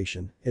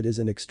cultivation, it is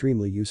an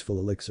extremely useful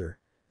elixir.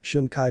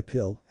 Shunkai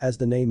pill, as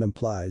the name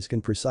implies,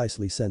 can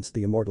precisely sense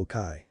the immortal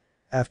Kai.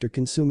 After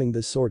consuming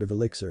this sort of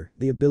elixir,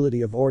 the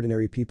ability of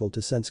ordinary people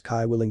to sense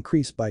Kai will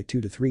increase by 2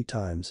 to 3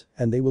 times,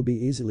 and they will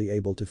be easily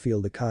able to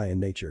feel the Kai in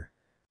nature.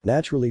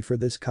 Naturally for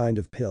this kind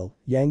of pill,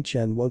 Yang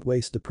Chen won't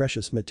waste the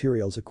precious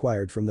materials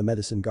acquired from the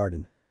medicine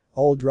garden.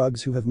 All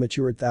drugs who have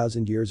matured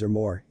 1,000 years or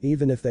more,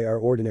 even if they are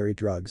ordinary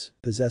drugs,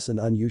 possess an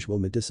unusual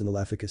medicinal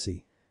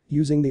efficacy.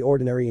 Using the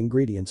ordinary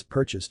ingredients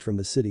purchased from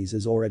the cities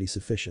is already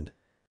sufficient.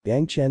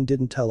 Yang Chen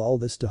didn't tell all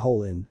this to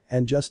Holin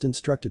and just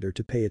instructed her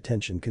to pay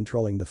attention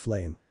controlling the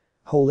flame.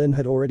 Holin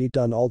had already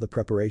done all the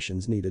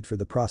preparations needed for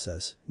the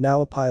process,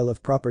 now a pile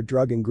of proper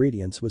drug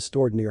ingredients was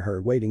stored near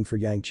her waiting for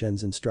Yang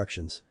Chen's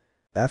instructions.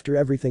 After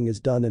everything is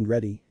done and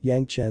ready,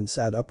 Yang Chen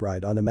sat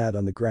upright on a mat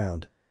on the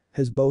ground.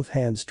 His both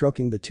hands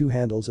stroking the 2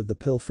 handles of the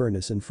pill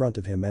furnace in front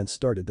of him and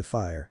started the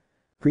fire.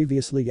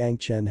 Previously Yang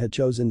Chen had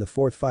chosen the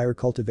 4th fire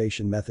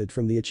cultivation method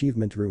from the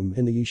achievement room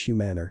in the Yishu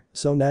Manor,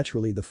 so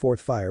naturally the 4th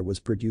fire was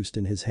produced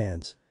in his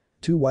hands.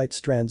 2 white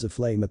strands of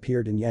flame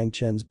appeared in Yang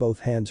Chen's both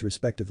hands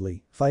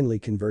respectively, finally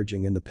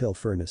converging in the pill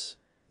furnace.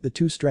 The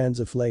 2 strands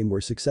of flame were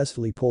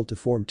successfully pulled to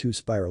form 2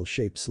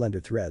 spiral-shaped slender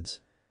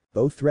threads.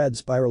 Both threads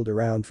spiraled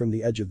around from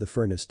the edge of the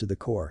furnace to the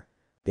core.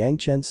 Yang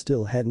Chen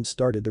still hadn't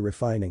started the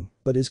refining,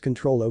 but his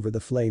control over the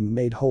flame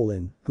made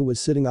Holin, who was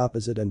sitting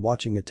opposite and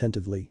watching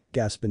attentively,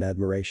 gasp in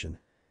admiration.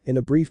 In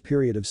a brief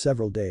period of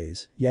several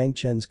days, Yang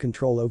Chen's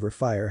control over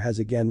fire has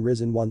again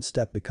risen one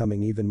step,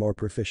 becoming even more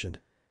proficient.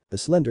 The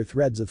slender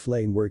threads of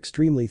flame were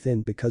extremely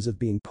thin because of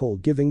being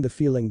pulled, giving the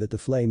feeling that the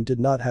flame did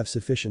not have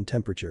sufficient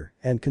temperature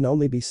and can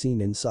only be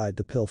seen inside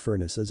the pill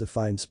furnace as a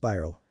fine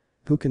spiral.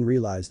 Who can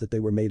realize that they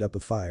were made up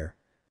of fire?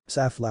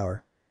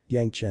 Safflower?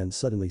 Yang Chen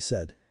suddenly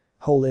said.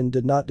 Holin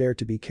did not dare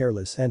to be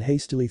careless and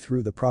hastily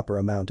threw the proper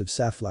amount of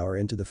safflower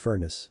into the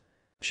furnace.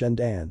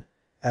 Shendan.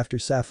 After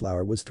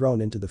safflower was thrown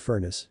into the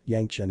furnace,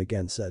 Yang Chen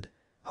again said.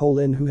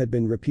 Holin, who had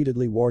been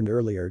repeatedly warned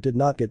earlier, did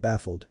not get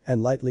baffled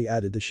and lightly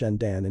added the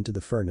shendan into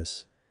the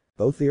furnace.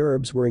 Both the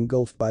herbs were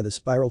engulfed by the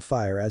spiral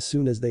fire as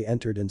soon as they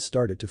entered and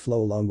started to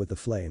flow along with the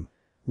flame.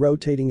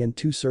 Rotating in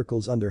two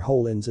circles under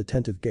Holin's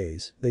attentive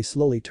gaze, they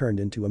slowly turned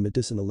into a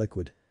medicinal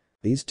liquid.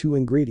 These two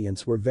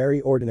ingredients were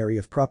very ordinary.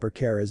 If proper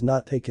care is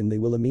not taken, they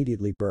will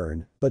immediately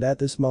burn, but at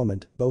this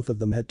moment, both of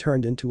them had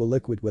turned into a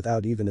liquid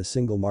without even a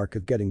single mark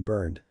of getting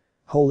burned.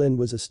 Holin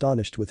was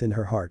astonished within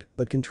her heart,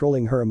 but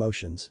controlling her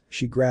emotions,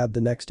 she grabbed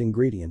the next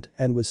ingredient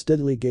and was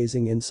steadily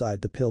gazing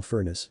inside the pill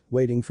furnace,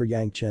 waiting for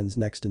Yang Chen's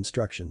next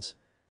instructions.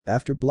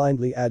 After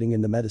blindly adding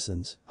in the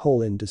medicines,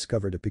 Holin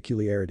discovered a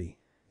peculiarity.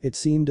 It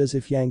seemed as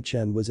if Yang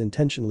Chen was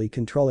intentionally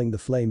controlling the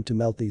flame to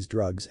melt these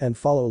drugs and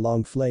follow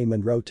along flame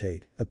and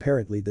rotate.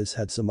 Apparently this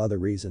had some other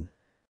reason.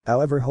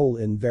 However,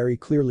 Holin very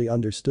clearly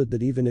understood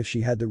that even if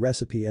she had the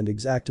recipe and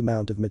exact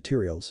amount of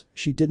materials,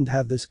 she didn't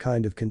have this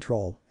kind of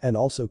control and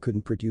also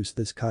couldn't produce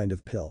this kind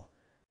of pill.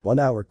 1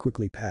 hour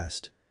quickly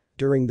passed.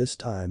 During this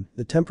time,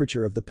 the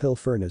temperature of the pill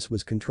furnace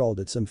was controlled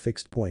at some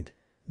fixed point.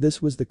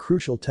 This was the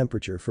crucial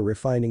temperature for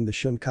refining the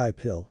Shunkai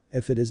pill.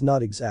 If it is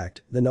not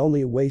exact, then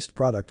only a waste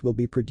product will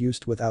be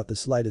produced without the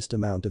slightest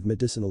amount of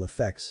medicinal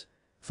effects.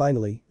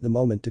 Finally, the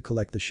moment to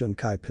collect the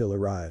Shunkai pill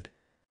arrived.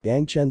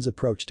 Yang Chen's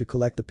approach to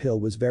collect the pill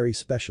was very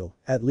special.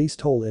 At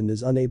least Holin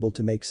is unable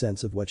to make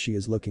sense of what she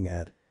is looking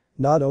at.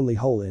 Not only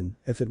Holin,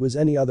 if it was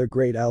any other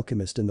great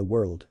alchemist in the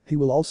world, he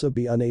will also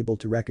be unable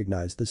to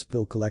recognize this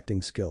pill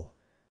collecting skill.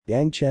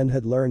 Yang Chen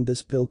had learned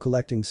this pill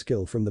collecting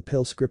skill from the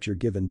pill scripture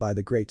given by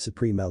the Great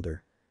Supreme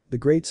Elder. The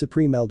Great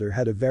Supreme Elder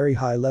had a very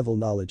high-level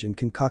knowledge in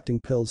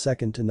concocting pills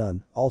second to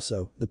none.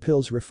 Also, the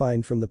pills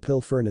refined from the pill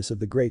furnace of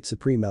the Great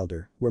Supreme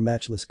Elder were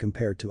matchless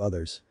compared to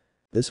others.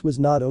 This was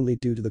not only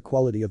due to the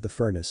quality of the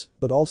furnace,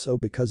 but also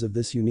because of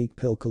this unique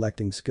pill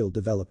collecting skill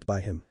developed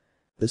by him.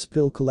 This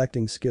pill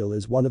collecting skill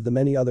is one of the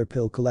many other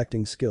pill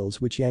collecting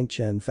skills which Yang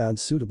Chen found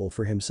suitable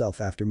for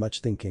himself after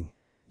much thinking.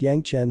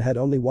 Yang Chen had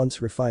only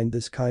once refined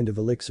this kind of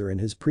elixir in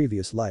his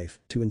previous life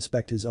to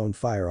inspect his own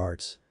fire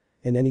arts.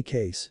 In any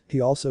case, he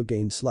also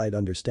gained slight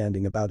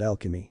understanding about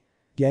alchemy.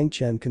 Yang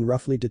Chen can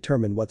roughly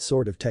determine what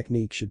sort of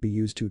technique should be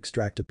used to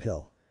extract a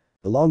pill.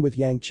 Along with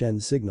Yang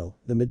Chen's signal,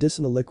 the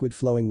medicinal liquid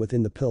flowing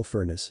within the pill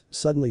furnace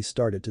suddenly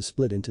started to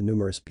split into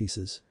numerous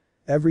pieces.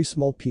 Every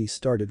small piece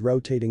started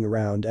rotating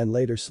around and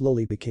later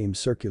slowly became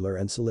circular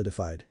and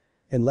solidified.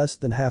 In less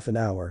than half an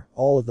hour,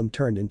 all of them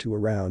turned into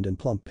round and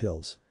plump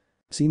pills.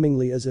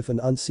 Seemingly as if an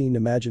unseen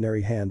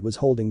imaginary hand was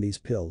holding these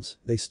pills,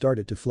 they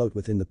started to float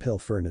within the pill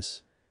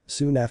furnace.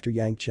 Soon after,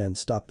 Yang Chen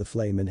stopped the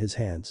flame in his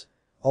hands.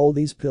 All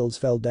these pills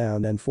fell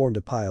down and formed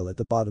a pile at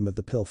the bottom of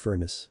the pill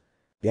furnace.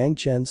 Yang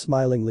Chen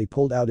smilingly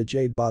pulled out a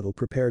jade bottle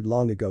prepared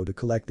long ago to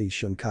collect these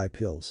Shunkai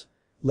pills.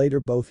 Later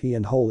both he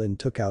and Holin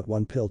took out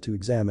one pill to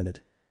examine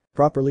it.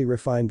 Properly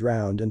refined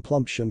round and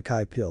plump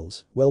Shunkai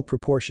pills, well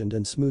proportioned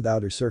and smooth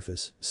outer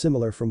surface,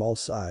 similar from all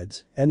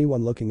sides,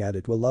 anyone looking at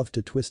it will love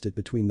to twist it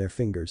between their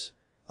fingers.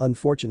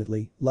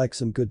 Unfortunately, like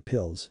some good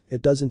pills,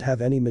 it doesn't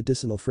have any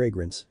medicinal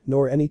fragrance,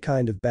 nor any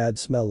kind of bad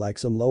smell like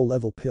some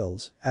low-level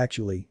pills.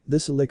 Actually,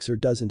 this elixir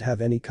doesn't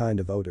have any kind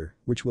of odor,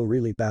 which will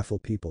really baffle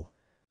people.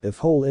 If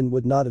Holin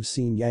would not have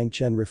seen Yang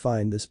Chen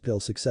refine this pill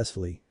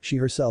successfully, she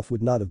herself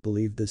would not have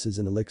believed this is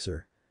an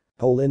elixir.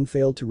 Holin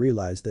failed to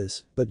realize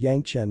this, but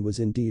Yang Chen was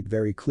indeed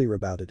very clear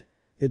about it.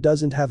 It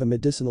doesn't have a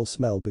medicinal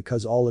smell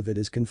because all of it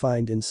is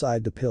confined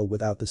inside the pill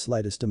without the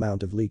slightest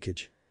amount of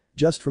leakage.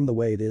 Just from the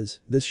way it is,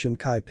 this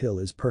Shunkai pill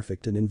is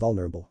perfect and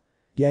invulnerable.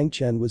 Yang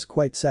Chen was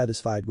quite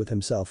satisfied with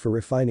himself for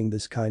refining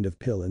this kind of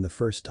pill in the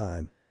first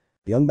time.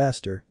 "Young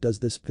master, does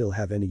this pill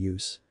have any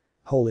use?"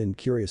 Holin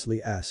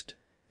curiously asked.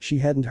 She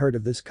hadn't heard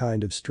of this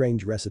kind of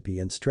strange recipe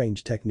and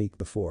strange technique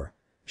before.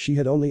 She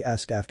had only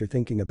asked after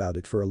thinking about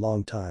it for a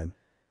long time.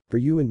 "For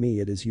you and me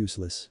it is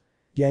useless."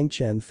 Yang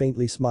Chen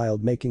faintly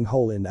smiled, making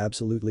Holin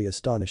absolutely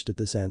astonished at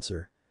this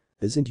answer.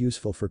 "Isn't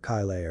useful for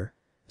Kai Laer?"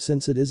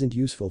 Since it isn't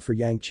useful for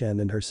Yang Chen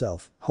and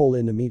herself,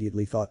 Holin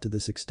immediately thought to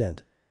this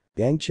extent.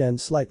 Yang Chen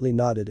slightly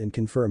nodded and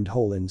confirmed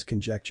Holin's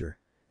conjecture.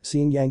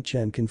 Seeing Yang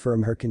Chen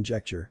confirm her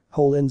conjecture,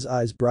 Holin's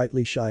eyes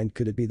brightly shined.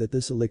 Could it be that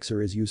this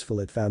elixir is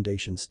useful at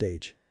foundation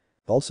stage?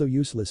 Also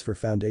useless for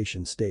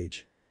foundation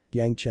stage.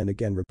 Yang Chen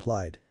again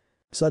replied.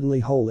 Suddenly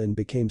Holin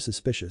became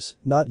suspicious.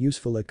 Not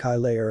useful at Kai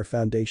Laer or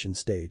foundation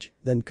stage,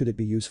 then could it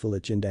be useful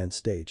at Jindan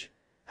stage?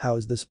 How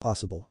is this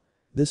possible?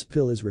 This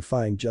pill is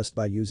refined just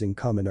by using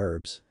common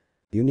herbs.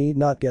 You need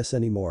not guess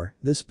anymore,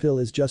 this pill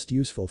is just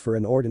useful for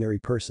an ordinary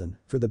person,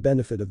 for the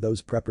benefit of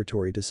those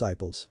preparatory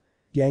disciples.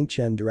 Yang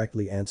Chen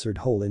directly answered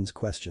Ho Lin's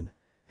question.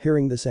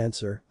 Hearing this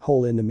answer, Ho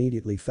Lin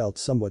immediately felt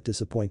somewhat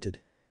disappointed.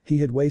 He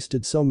had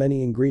wasted so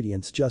many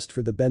ingredients just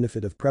for the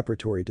benefit of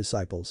preparatory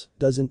disciples,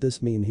 doesn't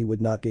this mean he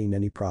would not gain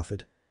any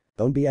profit?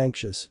 Don't be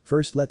anxious,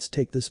 first let's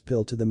take this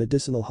pill to the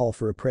medicinal hall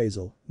for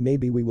appraisal,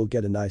 maybe we will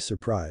get a nice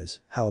surprise,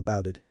 how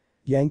about it?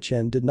 Yang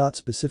Chen did not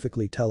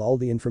specifically tell all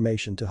the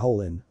information to Ho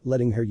Lin,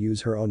 letting her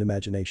use her own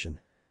imagination.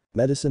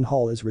 Medicine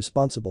Hall is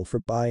responsible for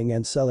buying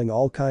and selling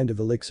all kind of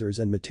elixirs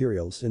and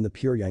materials in the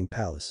Pyongyang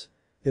Palace.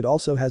 It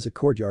also has a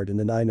courtyard in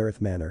the Nine Earth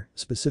Manor,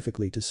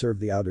 specifically to serve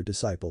the outer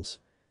disciples.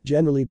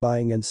 Generally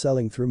buying and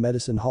selling through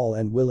Medicine Hall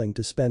and willing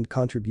to spend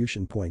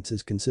contribution points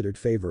is considered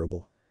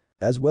favorable.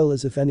 As well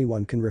as if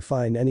anyone can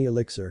refine any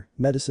elixir,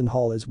 Medicine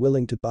Hall is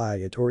willing to buy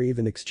it or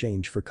even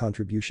exchange for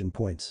contribution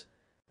points.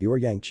 You're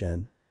Yang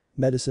Chen.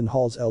 Medicine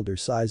Hall's elder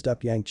sized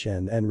up Yang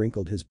Chen and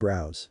wrinkled his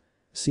brows.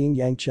 Seeing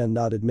Yang Chen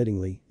nod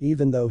admittingly,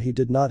 even though he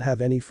did not have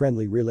any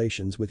friendly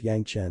relations with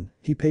Yang Chen,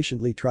 he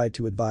patiently tried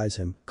to advise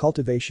him,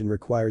 cultivation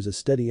requires a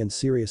steady and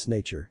serious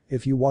nature,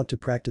 if you want to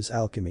practice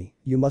alchemy,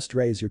 you must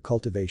raise your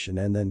cultivation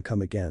and then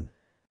come again.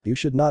 You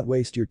should not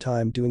waste your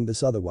time doing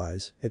this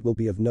otherwise, it will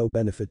be of no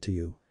benefit to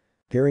you.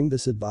 Hearing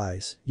this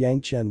advice,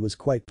 Yang Chen was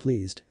quite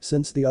pleased,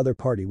 since the other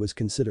party was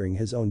considering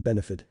his own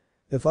benefit.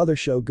 If others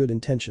show good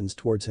intentions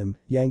towards him,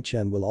 Yang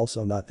Chen will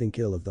also not think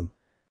ill of them.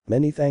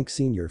 Many thanks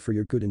senior for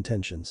your good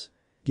intentions.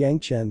 Yang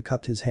Chen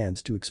cupped his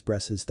hands to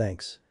express his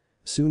thanks.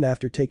 Soon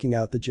after taking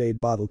out the jade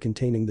bottle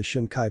containing the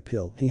Shunkai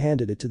pill, he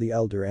handed it to the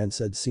elder and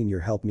said, "Senior,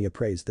 help me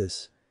appraise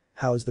this.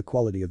 How is the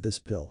quality of this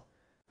pill?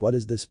 What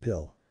is this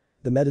pill?"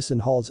 The medicine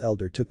hall's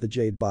elder took the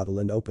jade bottle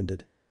and opened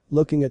it.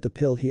 Looking at the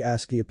pill he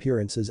asked, "The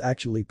appearance is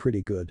actually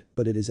pretty good,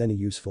 but it is any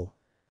useful?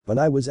 When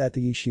I was at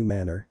the Yishu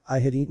Manor, I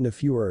had eaten a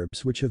few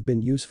herbs which have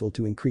been useful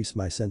to increase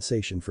my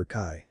sensation for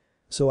Kai.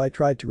 So I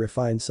tried to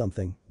refine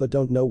something, but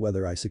don't know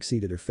whether I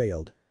succeeded or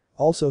failed.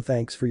 Also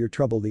thanks for your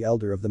trouble," the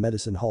elder of the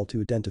medicine hall to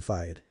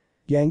identify it.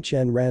 Yang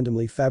Chen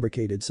randomly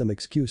fabricated some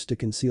excuse to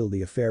conceal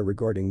the affair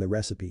regarding the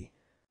recipe.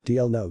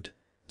 TL note.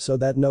 So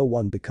that no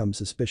one becomes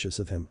suspicious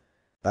of him.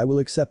 I will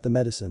accept the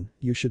medicine,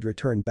 you should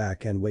return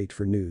back and wait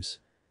for news.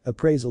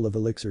 Appraisal of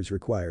elixirs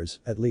requires,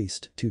 at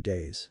least, 2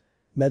 days.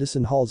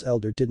 Medicine hall's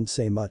elder didn't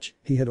say much,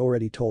 he had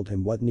already told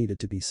him what needed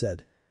to be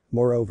said.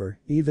 Moreover,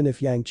 even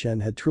if Yang Chen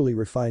had truly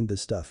refined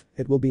this stuff,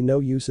 it will be no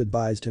use,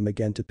 advised him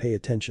again to pay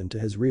attention to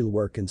his real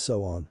work and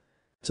so on.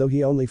 So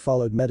he only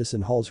followed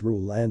Medicine Hall's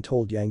rule and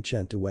told Yang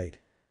Chen to wait.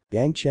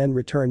 Yang Chen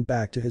returned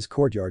back to his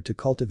courtyard to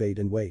cultivate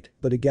and wait,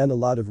 but again a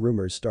lot of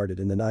rumors started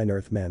in the Nine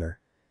Earth Manor.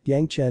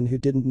 Yang Chen, who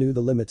didn't know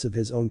the limits of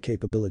his own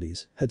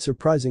capabilities, had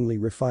surprisingly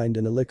refined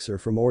an elixir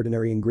from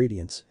ordinary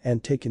ingredients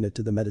and taken it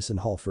to the Medicine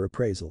Hall for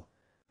appraisal.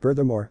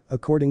 Furthermore,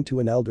 according to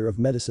an elder of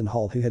Medicine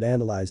Hall who had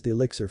analyzed the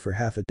elixir for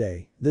half a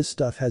day, this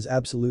stuff has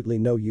absolutely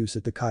no use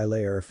at the Kai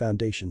layer or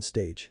foundation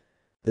stage.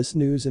 This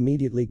news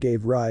immediately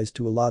gave rise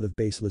to a lot of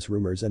baseless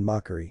rumors and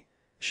mockery.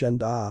 Shen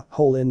Da,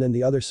 Ho Lin and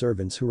the other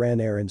servants who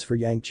ran errands for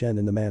Yang Chen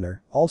in the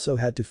manor also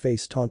had to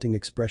face taunting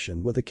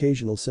expression with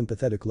occasional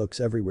sympathetic looks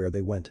everywhere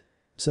they went.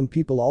 Some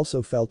people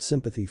also felt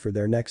sympathy for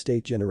their next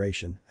 8th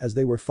generation as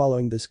they were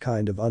following this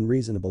kind of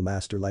unreasonable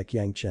master like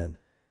Yang Chen.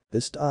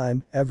 This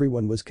time,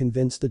 everyone was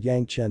convinced that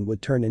Yang Chen would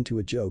turn into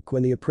a joke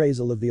when the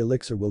appraisal of the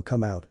elixir will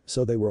come out,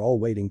 so they were all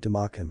waiting to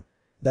mock him.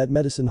 That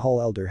medicine hall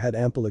elder had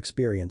ample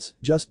experience,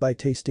 just by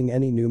tasting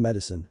any new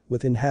medicine,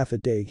 within half a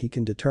day he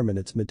can determine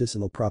its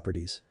medicinal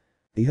properties.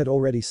 He had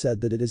already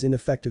said that it is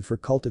ineffective for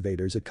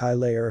cultivators at Kai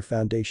layer or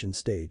foundation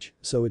stage,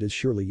 so it is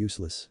surely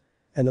useless.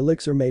 An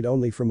elixir made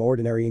only from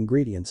ordinary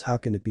ingredients, how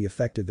can it be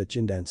effective at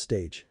Jindan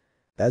stage?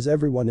 As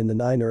everyone in the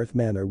Nine Earth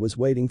Manor was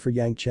waiting for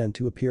Yang Chen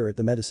to appear at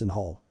the medicine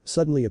hall,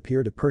 suddenly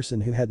appeared a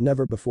person who had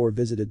never before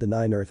visited the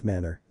Nine Earth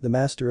Manor, the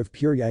master of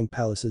Pyongyang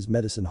Palace's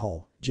medicine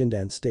hall,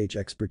 Jindan stage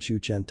expert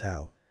Zhu Chen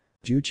Tao.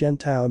 Zhu Chen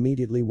Tao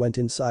immediately went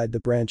inside the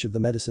branch of the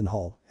medicine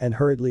hall and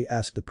hurriedly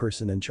asked the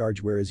person in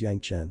charge, "Where is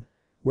Yang Chen?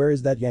 Where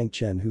is that Yang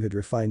Chen who had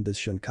refined this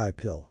Shunkai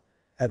pill?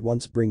 At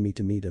once bring me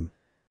to meet him."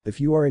 If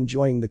you are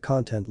enjoying the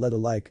content, let a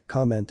like,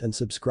 comment and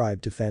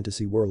subscribe to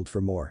Fantasy World for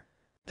more.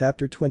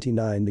 Chapter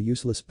 29. The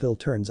useless pill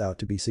turns out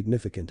to be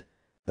significant.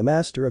 The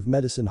master of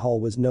medicine hall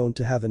was known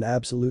to have an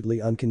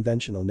absolutely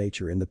unconventional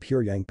nature in the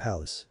Pyongyang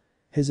Palace.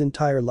 His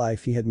entire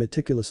life he had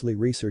meticulously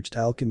researched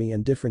alchemy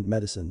and different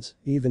medicines,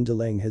 even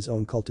delaying his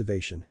own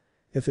cultivation.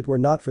 If it were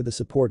not for the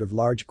support of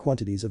large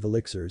quantities of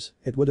elixirs,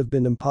 it would have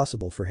been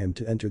impossible for him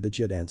to enter the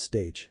Jidan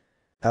stage.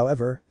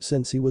 However,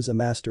 since he was a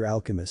master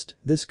alchemist,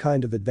 this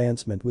kind of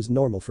advancement was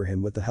normal for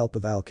him with the help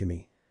of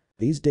alchemy.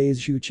 These days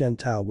Zhu Chen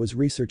Tao was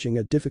researching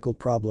a difficult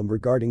problem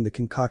regarding the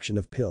concoction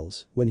of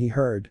pills when he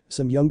heard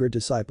some younger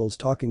disciples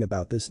talking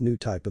about this new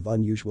type of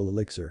unusual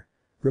elixir.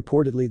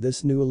 Reportedly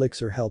this new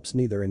elixir helps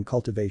neither in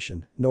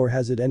cultivation nor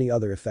has it any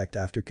other effect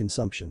after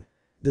consumption.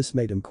 This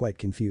made him quite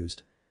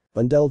confused.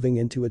 When delving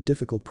into a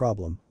difficult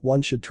problem,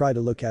 one should try to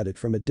look at it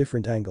from a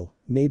different angle,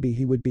 maybe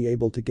he would be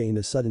able to gain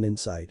a sudden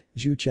insight.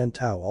 Zhu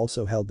Chentao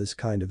also held this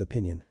kind of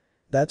opinion.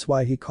 That's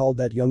why he called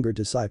that younger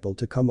disciple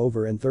to come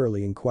over and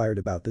thoroughly inquired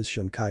about this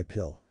Shunkai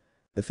pill.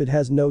 If it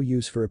has no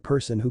use for a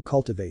person who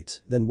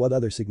cultivates, then what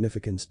other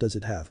significance does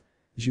it have?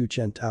 Zhu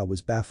Chentao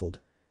was baffled.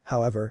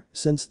 However,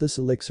 since this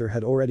elixir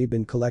had already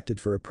been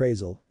collected for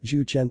appraisal,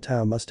 Zhu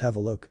Chentao must have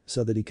a look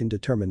so that he can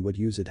determine what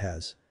use it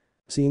has.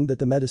 Seeing that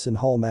the medicine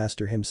hall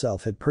master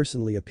himself had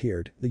personally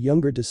appeared, the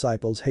younger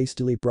disciples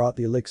hastily brought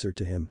the elixir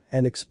to him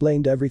and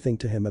explained everything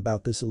to him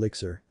about this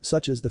elixir,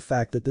 such as the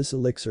fact that this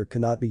elixir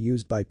cannot be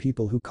used by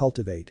people who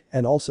cultivate,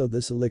 and also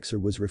this elixir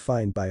was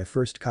refined by a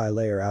first Kai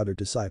layer outer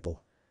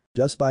disciple.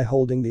 Just by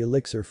holding the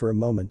elixir for a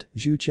moment,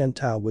 Zhu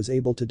Chentao was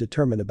able to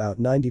determine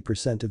about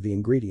 90% of the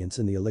ingredients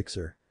in the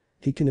elixir.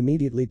 He can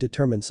immediately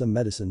determine some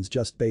medicines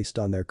just based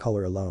on their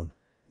color alone.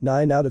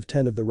 9 out of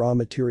 10 of the raw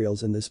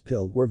materials in this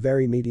pill were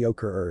very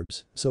mediocre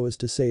herbs, so as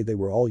to say they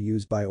were all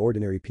used by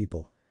ordinary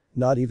people.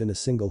 Not even a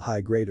single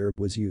high-grade herb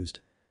was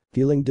used.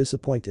 Feeling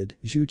disappointed,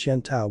 Zhu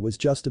Chentao was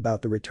just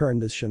about to return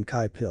this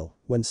Shunkai pill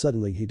when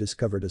suddenly he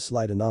discovered a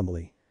slight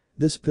anomaly.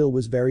 This pill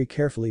was very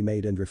carefully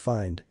made and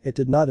refined, it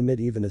did not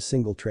emit even a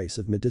single trace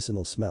of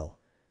medicinal smell.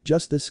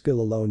 Just this skill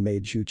alone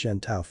made Zhu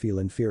Chentao feel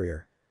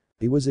inferior.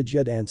 He was a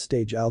advanced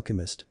stage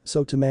alchemist,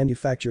 so to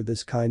manufacture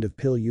this kind of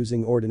pill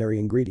using ordinary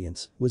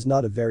ingredients was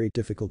not a very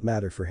difficult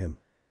matter for him.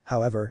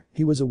 However,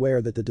 he was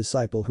aware that the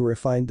disciple who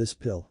refined this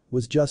pill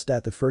was just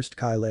at the first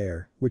Kai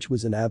layer, which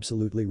was an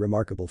absolutely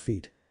remarkable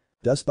feat.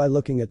 Just by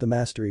looking at the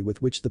mastery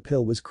with which the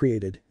pill was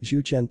created,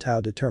 Zhu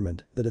Chentao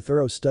determined that a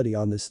thorough study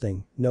on this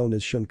thing, known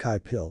as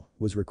Shunkai pill,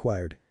 was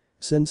required.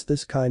 Since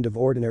this kind of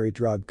ordinary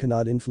drug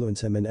cannot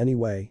influence him in any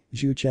way,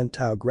 Zhu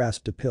Chentao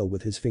grasped a pill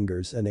with his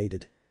fingers and ate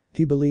it.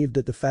 He believed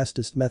that the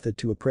fastest method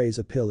to appraise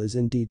a pill is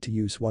indeed to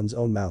use one's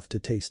own mouth to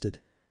taste it.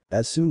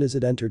 As soon as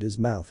it entered his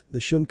mouth, the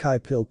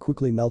Shunkai pill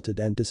quickly melted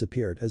and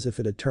disappeared as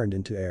if it had turned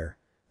into air.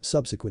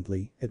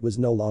 Subsequently, it was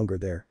no longer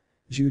there.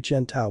 Zhu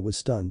Chentao was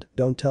stunned.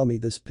 Don't tell me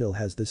this pill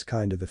has this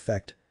kind of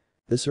effect.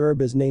 This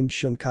herb is named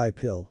Shunkai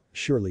pill,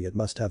 surely it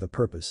must have a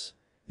purpose.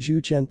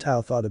 Zhu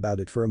Chentao thought about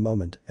it for a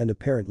moment and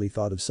apparently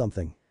thought of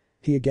something.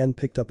 He again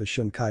picked up a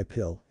Shunkai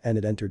pill and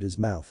it entered his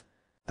mouth.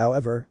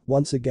 However,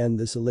 once again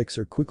this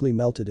elixir quickly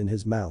melted in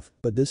his mouth,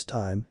 but this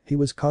time, he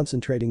was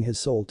concentrating his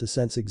soul to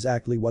sense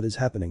exactly what is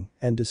happening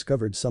and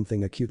discovered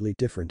something acutely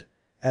different.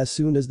 As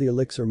soon as the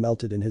elixir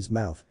melted in his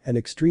mouth, an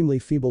extremely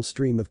feeble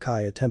stream of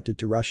Kai attempted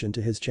to rush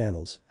into his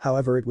channels,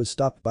 however it was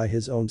stopped by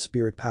his own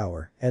spirit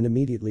power and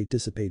immediately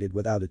dissipated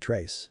without a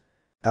trace.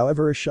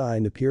 However, a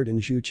shine appeared in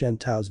Zhu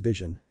Chentao's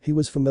vision, he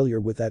was familiar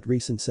with that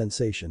recent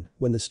sensation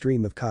when the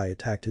stream of Kai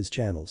attacked his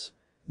channels.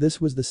 This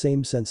was the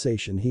same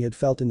sensation he had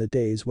felt in the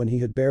days when he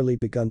had barely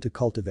begun to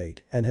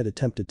cultivate and had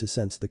attempted to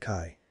sense the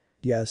Kai.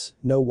 Yes,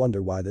 no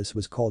wonder why this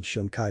was called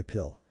Shunkai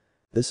pill.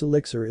 This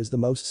elixir is the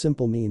most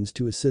simple means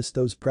to assist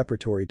those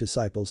preparatory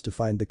disciples to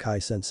find the Kai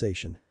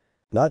sensation.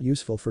 Not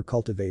useful for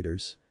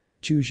cultivators.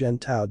 Zhu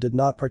Chentao did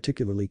not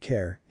particularly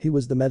care, he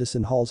was the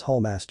medicine hall's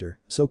hallmaster,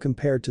 so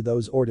compared to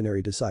those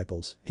ordinary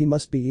disciples, he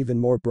must be even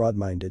more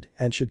broad-minded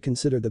and should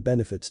consider the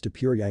benefits to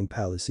Pure Yang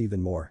Palace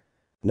even more.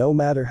 No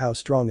matter how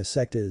strong a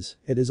sect is,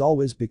 it is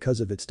always because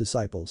of its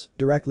disciples,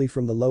 directly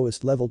from the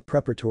lowest leveled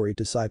preparatory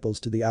disciples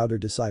to the outer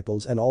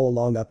disciples and all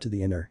along up to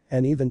the inner,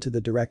 and even to the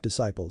direct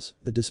disciples,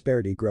 the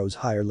disparity grows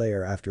higher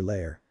layer after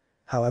layer.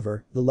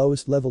 However, the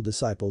lowest level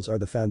disciples are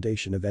the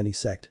foundation of any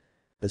sect.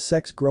 A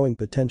sect's growing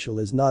potential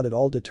is not at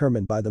all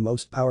determined by the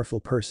most powerful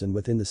person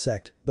within the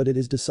sect, but it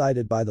is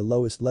decided by the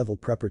lowest level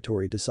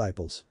preparatory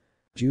disciples.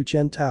 Zhu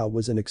Chentao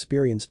was an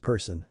experienced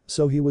person,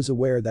 so he was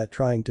aware that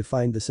trying to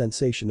find the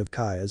sensation of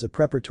Kai as a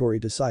preparatory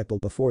disciple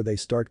before they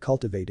start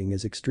cultivating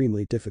is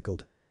extremely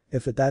difficult.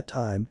 If at that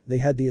time they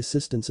had the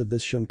assistance of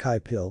this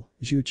Shunkai pill,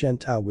 Zhu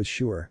Chentao was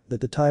sure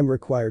that the time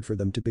required for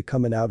them to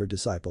become an outer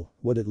disciple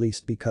would at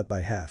least be cut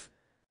by half.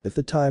 If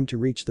the time to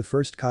reach the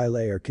first Kai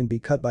layer can be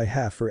cut by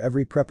half for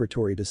every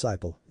preparatory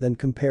disciple, then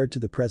compared to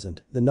the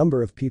present, the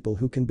number of people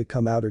who can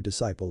become outer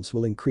disciples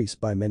will increase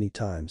by many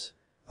times.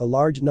 A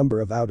large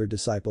number of outer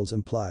disciples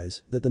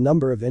implies that the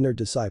number of inner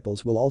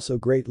disciples will also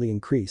greatly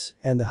increase,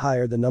 and the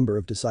higher the number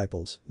of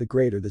disciples, the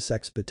greater the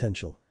sect's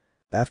potential.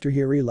 After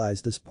he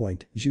realized this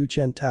point, Zhu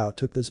Chentao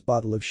took this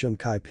bottle of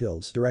Shunkai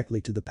pills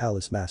directly to the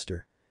palace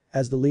master.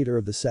 As the leader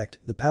of the sect,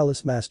 the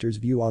palace master's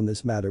view on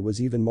this matter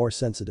was even more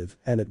sensitive,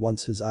 and at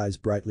once his eyes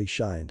brightly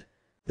shined.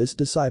 This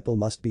disciple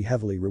must be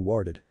heavily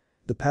rewarded.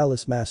 The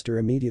palace master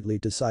immediately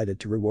decided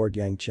to reward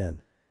Yang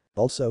Chen.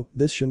 Also,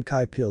 this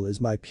Shunkai pill is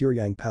my Pure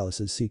Yang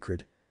Palace's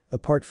secret.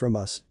 Apart from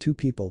us, 2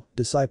 people,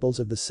 disciples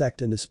of the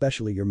sect and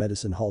especially your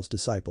medicine hall's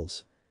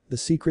disciples. The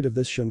secret of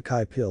this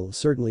Shunkai pill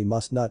certainly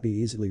must not be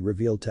easily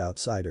revealed to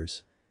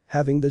outsiders.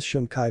 Having this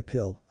Shunkai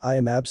pill, I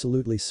am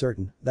absolutely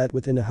certain that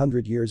within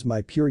 100 years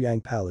my Pure Yang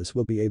Palace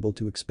will be able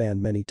to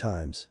expand many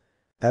times.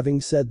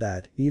 Having said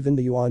that, even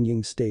the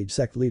Yuanying stage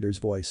sect leader's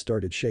voice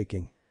started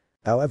shaking.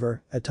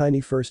 However, a tiny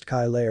first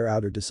Kai layer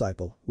outer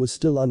disciple was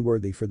still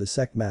unworthy for the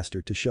sect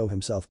master to show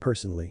himself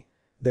personally.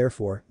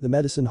 Therefore, the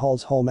medicine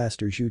hall's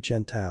hallmaster Zhu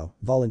Chentao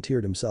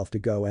volunteered himself to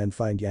go and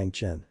find Yang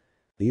Chen.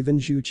 Even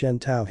Zhu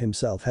Chentao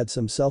himself had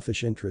some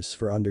selfish interests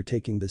for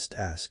undertaking this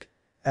task.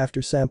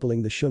 After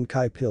sampling the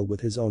Shunkai pill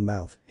with his own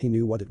mouth, he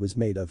knew what it was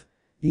made of.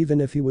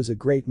 Even if he was a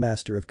great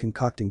master of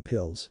concocting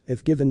pills,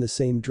 if given the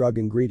same drug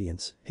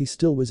ingredients, he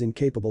still was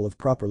incapable of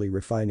properly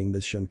refining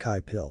this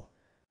Shunkai pill.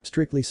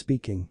 Strictly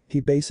speaking, he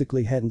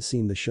basically hadn't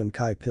seen the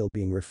Shunkai pill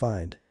being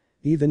refined.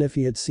 Even if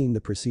he had seen the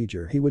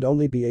procedure, he would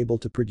only be able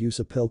to produce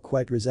a pill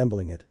quite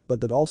resembling it,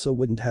 but that also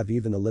wouldn't have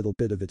even a little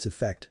bit of its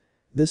effect.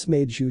 This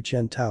made Zhu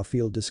Chentao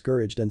feel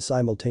discouraged and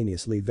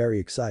simultaneously very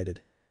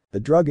excited. The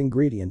drug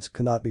ingredients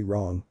cannot be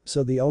wrong,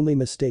 so the only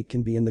mistake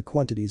can be in the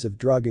quantities of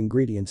drug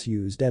ingredients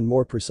used and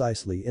more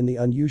precisely in the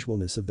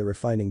unusualness of the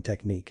refining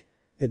technique.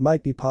 It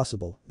might be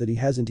possible that he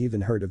hasn't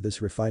even heard of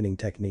this refining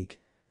technique.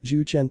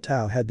 Zhu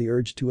Chentao had the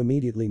urge to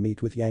immediately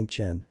meet with Yang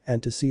Chen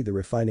and to see the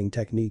refining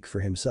technique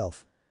for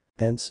himself.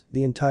 Hence,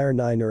 the entire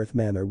Nine Earth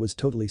Manor was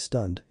totally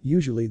stunned.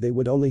 Usually they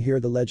would only hear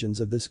the legends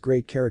of this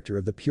great character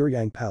of the Pure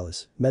Yang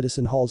Palace,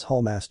 Medicine Hall's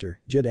hallmaster,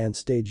 Jidan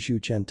Stage Zhu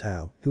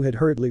Chentao, who had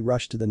hurriedly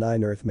rushed to the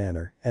Nine Earth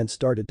Manor and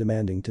started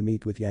demanding to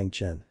meet with Yang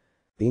Chen.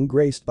 Being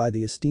graced by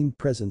the esteemed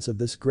presence of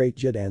this great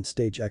Jidan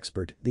Stage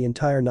expert, the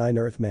entire Nine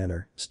Earth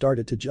Manor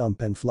started to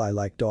jump and fly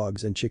like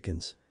dogs and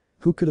chickens.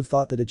 Who could have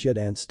thought that a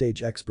Jidan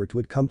Stage expert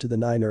would come to the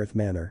Nine Earth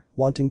Manor,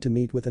 wanting to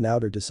meet with an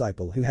outer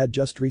disciple who had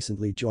just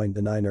recently joined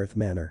the Nine Earth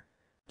Manor?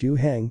 Du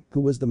Heng,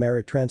 who was the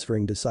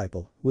merit-transferring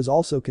disciple, was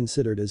also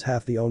considered as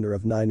half the owner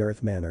of Nine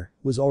Earth Manor,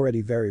 was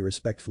already very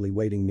respectfully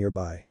waiting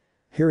nearby.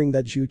 Hearing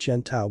that Zhu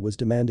Chentao was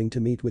demanding to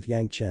meet with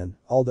Yang Chen,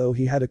 although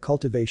he had a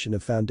cultivation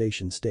of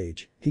foundation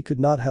stage, he could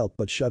not help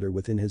but shudder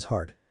within his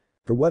heart.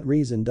 For what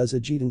reason does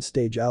a Jidan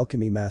Stage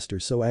alchemy master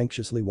so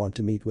anxiously want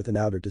to meet with an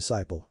outer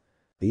disciple?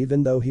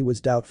 Even though he was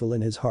doubtful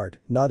in his heart,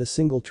 not a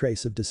single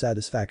trace of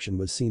dissatisfaction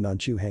was seen on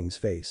Chu Heng's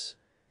face.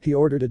 He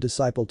ordered a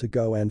disciple to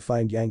go and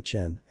find Yang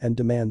Chen and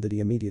demand that he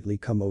immediately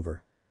come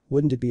over.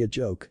 Wouldn't it be a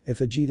joke if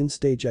a Jidan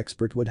Stage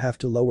expert would have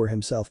to lower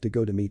himself to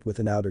go to meet with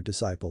an outer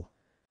disciple?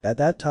 At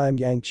that time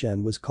Yang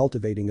Chen was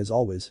cultivating as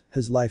always,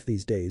 his life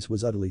these days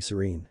was utterly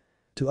serene.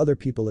 To other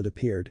people it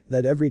appeared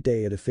that every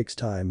day at a fixed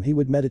time he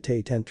would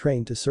meditate and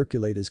train to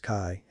circulate his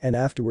Kai and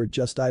afterward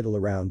just idle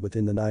around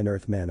within the Nine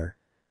Earth Manor.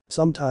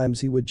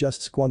 Sometimes he would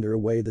just squander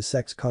away the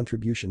sex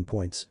contribution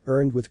points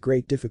earned with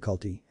great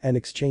difficulty and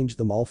exchange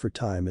them all for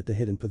time at the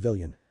hidden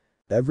pavilion.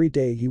 Every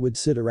day he would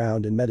sit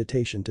around in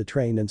meditation to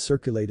train and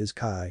circulate his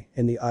Kai.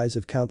 In the eyes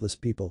of countless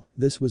people,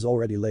 this was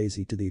already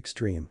lazy to the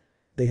extreme.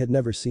 They had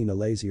never seen a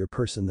lazier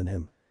person than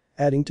him.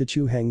 Adding to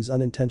Chu Heng's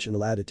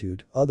unintentional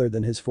attitude, other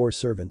than his 4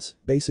 servants,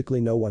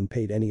 basically no one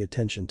paid any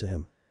attention to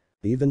him.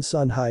 Even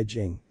Sun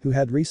Haijing, who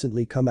had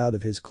recently come out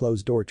of his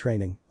closed-door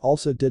training,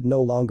 also did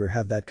no longer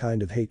have that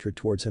kind of hatred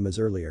towards him as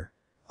earlier.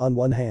 On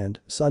one hand,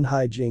 Sun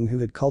Haijing, who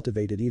had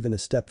cultivated even a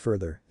step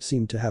further,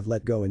 seemed to have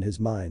let go in his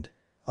mind.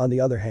 On the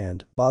other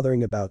hand,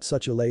 bothering about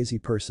such a lazy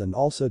person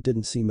also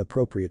didn't seem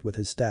appropriate with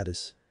his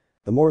status.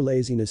 The more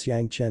laziness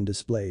Yang Chen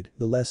displayed,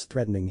 the less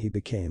threatening he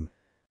became.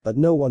 But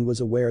no one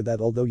was aware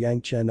that although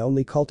Yang Chen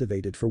only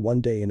cultivated for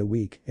 1 day in a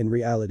week, in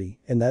reality,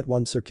 in that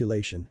one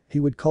circulation, he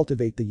would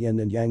cultivate the yin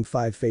and yang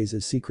 5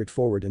 phases secret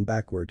forward and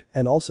backward,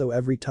 and also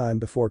every time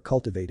before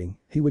cultivating,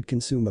 he would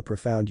consume a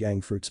profound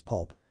yang fruit's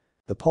pulp.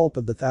 The pulp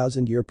of the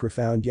 1,000-year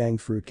profound yang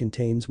fruit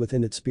contains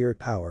within it spirit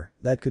power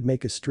that could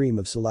make a stream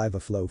of saliva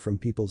flow from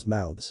people's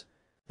mouths.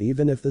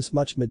 Even if this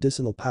much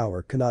medicinal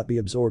power cannot be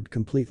absorbed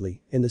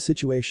completely, in the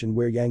situation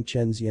where Yang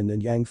Chen's yin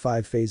and yang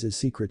 5 phases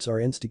secrets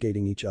are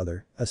instigating each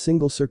other, a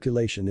single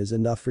circulation is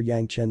enough for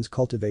Yang Chen's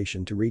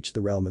cultivation to reach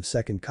the realm of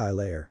second Kai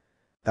layer.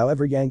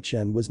 However, Yang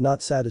Chen was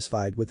not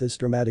satisfied with this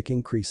dramatic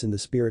increase in the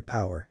spirit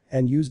power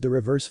and used the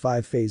reverse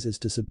 5 phases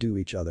to subdue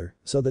each other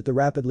so that the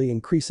rapidly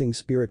increasing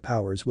spirit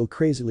powers will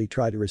crazily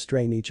try to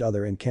restrain each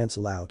other and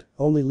cancel out,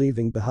 only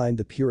leaving behind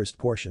the purest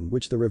portion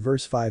which the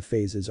reverse 5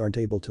 phases aren't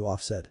able to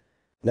offset.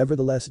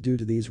 Nevertheless, due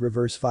to these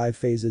reverse 5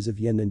 phases of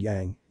yin and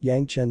yang,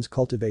 Yang Chen's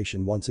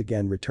cultivation once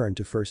again returned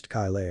to first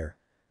Kai layer.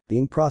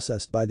 Being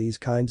processed by these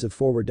kinds of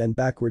forward and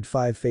backward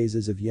 5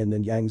 phases of yin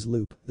and yang's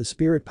loop, the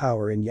spirit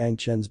power in Yang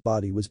Chen's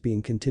body was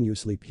being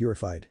continuously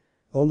purified.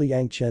 Only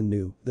Yang Chen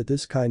knew that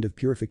this kind of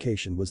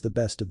purification was the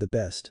best of the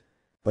best.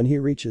 When he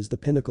reaches the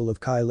pinnacle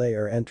of Kai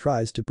layer and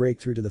tries to break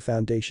through to the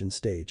foundation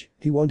stage,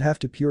 he won't have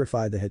to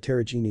purify the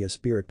heterogeneous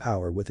spirit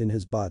power within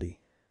his body.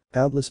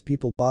 Countless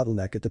people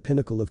bottleneck at the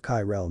pinnacle of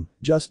Kai realm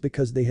just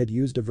because they had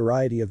used a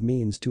variety of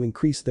means to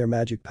increase their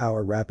magic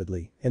power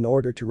rapidly in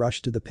order to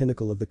rush to the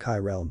pinnacle of the Kai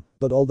realm,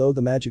 but although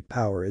the magic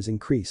power is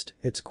increased,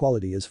 its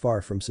quality is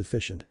far from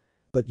sufficient.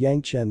 But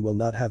Yang Chen will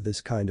not have this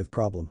kind of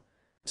problem.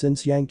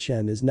 Since Yang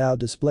Chen is now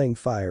displaying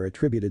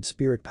fire-attributed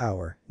spirit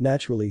power,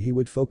 naturally he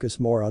would focus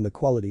more on the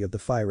quality of the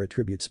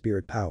fire-attribute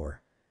spirit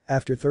power.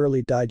 After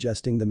thoroughly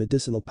digesting the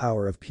medicinal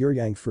power of pure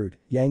yang fruit,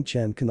 Yang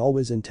Chen can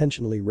always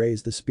intentionally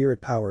raise the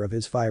spirit power of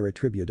his fire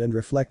attribute and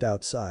reflect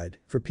outside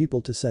for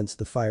people to sense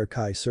the fire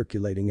Kai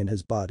circulating in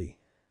his body.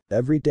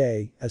 Every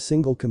day, a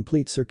single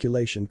complete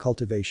circulation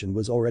cultivation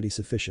was already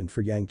sufficient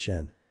for Yang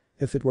Chen.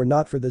 If it were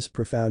not for this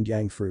profound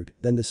yang fruit,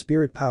 then the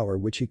spirit power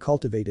which he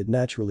cultivated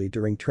naturally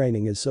during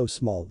training is so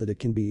small that it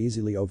can be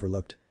easily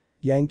overlooked.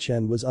 Yang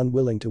Chen was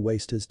unwilling to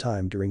waste his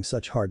time during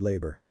such hard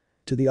labor.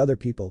 To the other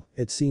people,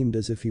 it seemed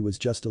as if he was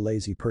just a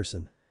lazy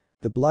person.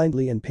 To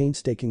blindly and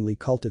painstakingly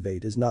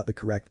cultivate is not the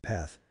correct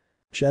path.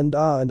 Shen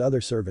Da and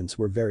other servants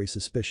were very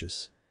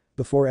suspicious.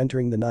 Before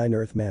entering the Nine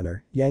Earth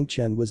Manor, Yang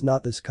Chen was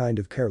not this kind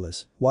of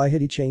careless. Why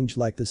had he changed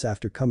like this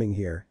after coming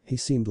here? He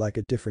seemed like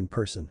a different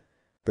person.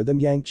 For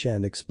them, Yang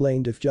Chen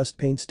explained, if just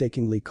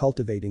painstakingly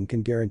cultivating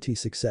can guarantee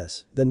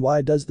success, then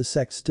why does the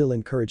sect still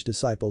encourage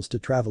disciples to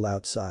travel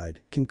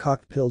outside,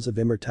 concoct pills of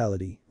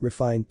immortality,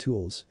 refine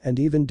tools, and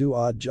even do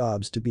odd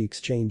jobs to be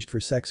exchanged for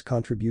sex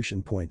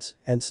contribution points,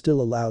 and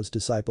still allows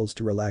disciples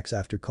to relax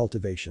after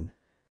cultivation?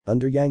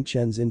 Under Yang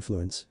Chen's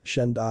influence,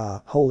 Shen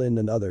Da, Holin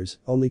and others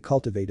only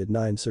cultivated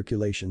 9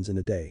 circulations in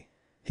a day.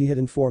 He had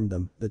informed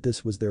them that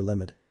this was their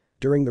limit.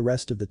 During the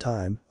rest of the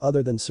time,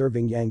 other than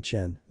serving Yang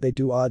Chen, they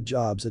do odd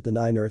jobs at the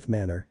Nine Earth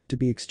Manor to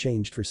be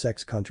exchanged for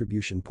sex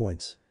contribution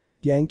points.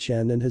 Yang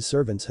Chen and his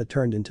servants had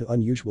turned into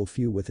unusual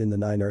few within the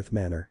Nine Earth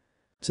Manor.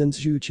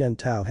 Since Zhu Chen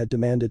Tao had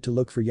demanded to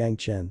look for Yang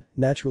Chen,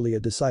 naturally a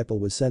disciple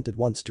was sent at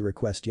once to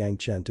request Yang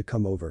Chen to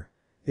come over.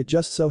 It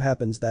just so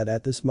happens that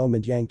at this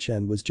moment Yang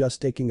Chen was just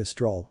taking a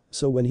stroll,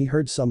 so when he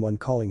heard someone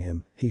calling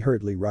him, he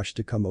hurriedly rushed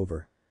to come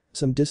over.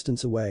 Some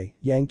distance away,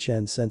 Yang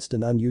Chen sensed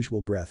an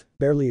unusual breath,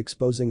 barely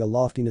exposing a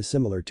loftiness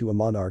similar to a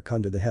monarch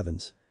under the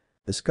heavens.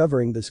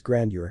 Discovering this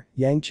grandeur,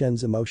 Yang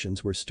Chen's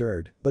emotions were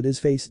stirred, but his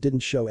face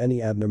didn't show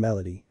any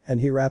abnormality, and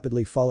he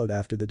rapidly followed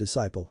after the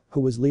disciple, who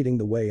was leading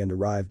the way, and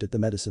arrived at the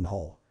medicine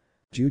hall.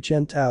 Zhu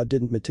Chen Tao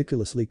didn't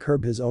meticulously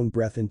curb his own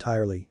breath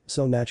entirely,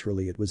 so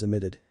naturally it was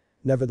emitted.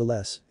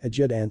 Nevertheless, a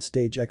Jidan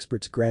stage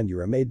expert's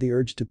grandeur made the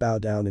urge to bow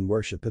down in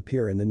worship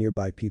appear in the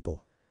nearby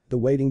people. The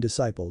waiting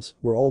disciples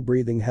were all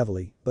breathing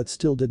heavily but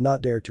still did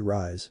not dare to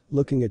rise,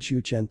 looking at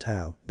Zhu Chen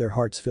Tao, their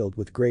hearts filled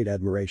with great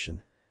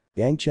admiration.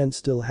 Yang Chen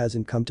still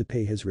hasn't come to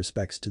pay his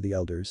respects to the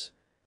elders.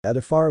 At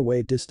a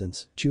faraway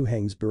distance, Chu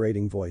Heng's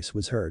berating voice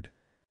was heard.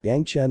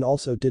 Yang Chen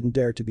also didn't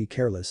dare to be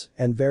careless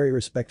and very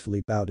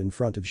respectfully bowed in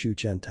front of Zhu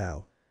Chen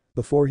Tao.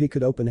 Before he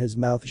could open his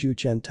mouth, Zhu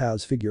Chen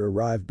Tao's figure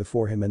arrived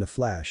before him in a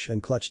flash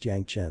and clutched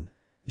Yang Chen.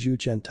 Zhu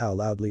Chen Tao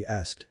loudly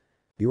asked.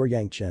 "You are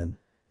Yang Chen?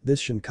 This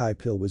Shankai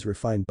pill was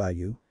refined by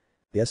you?"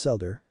 "Yes,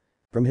 elder."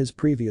 From his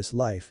previous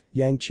life,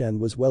 Yang Chen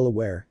was well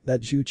aware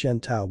that Zhu Chen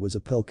Tao was a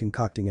pill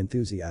concocting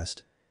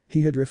enthusiast.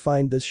 He had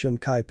refined this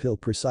Shankai pill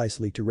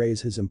precisely to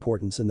raise his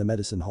importance in the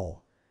medicine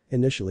hall.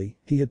 Initially,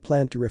 he had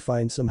planned to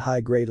refine some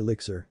high-grade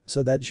elixir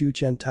so that Zhu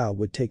Chen Tao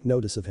would take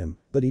notice of him,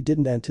 but he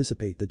didn't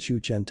anticipate that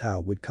Zhu Chen Tao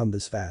would come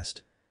this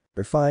fast.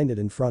 "Refine it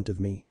in front of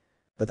me."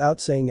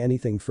 Without saying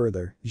anything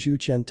further, Zhu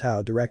Chen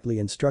Tao directly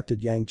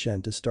instructed Yang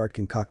Chen to start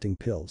concocting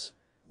pills.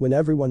 When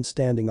everyone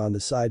standing on the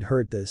side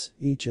heard this,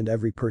 each and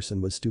every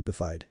person was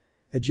stupefied.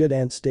 A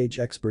Jidan stage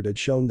expert had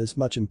shown this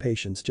much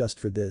impatience just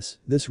for this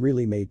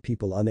really made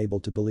people unable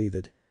to believe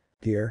it.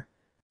 "Here?"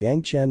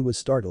 Yang Chen was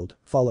startled,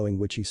 following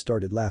which he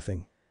started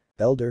laughing.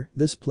 "Elder,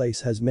 this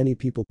place has many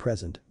people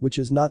present, which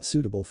is not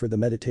suitable for the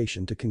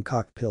meditation to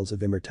concoct pills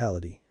of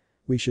immortality.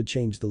 We should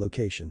change the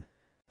location."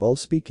 While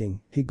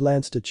speaking, he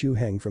glanced at Chu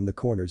Heng from the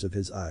corners of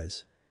his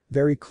eyes.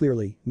 Very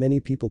clearly,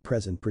 many people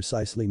present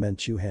precisely meant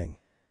Chu Heng.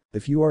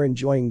 If you are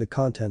enjoying the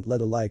content,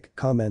 let a like,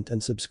 comment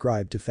and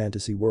subscribe to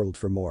Fantasy World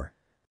for more.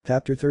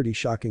 Chapter 30,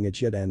 Shocking a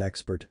Jidan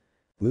Expert.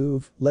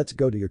 "Move, let's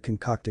go to your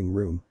concocting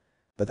room."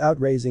 Without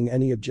raising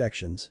any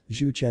objections,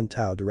 Zhu Chen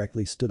Tao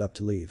directly stood up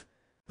to leave.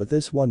 With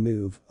this one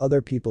move,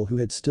 other people who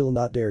had still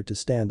not dared to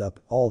stand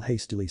up all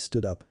hastily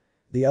stood up.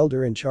 The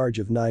elder in charge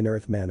of Nine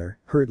Earth Manor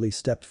hurriedly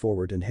stepped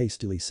forward and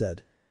hastily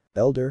said.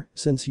 "Elder,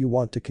 since you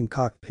want to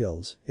concoct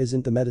pills,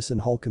 isn't the medicine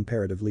hall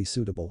comparatively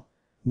suitable?"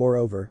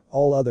 Moreover,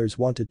 all others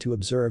wanted to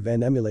observe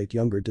and emulate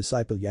younger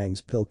disciple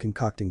Yang's pill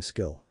concocting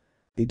skill.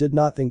 He did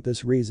not think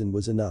this reason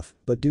was enough,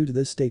 but due to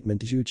this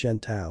statement Zhu Chen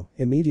Tao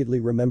immediately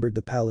remembered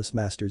the palace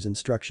master's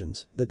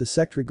instructions that the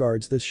sect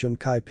regards this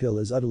Shunkai pill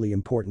as utterly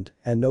important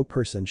and no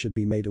person should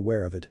be made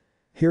aware of it.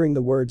 Hearing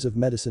the words of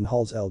medicine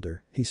hall's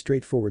elder, he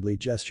straightforwardly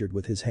gestured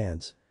with his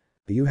hands.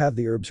 "Do you have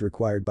the herbs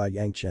required by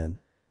Yang Chen?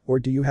 Or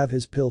do you have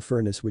his pill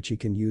furnace which he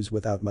can use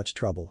without much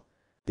trouble?"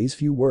 These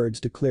few words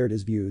declared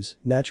his views.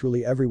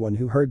 Naturally, everyone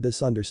who heard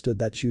this understood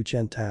that Zhu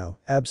Chen Tao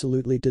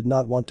absolutely did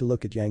not want to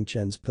look at Yang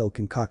Chen's pill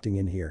concocting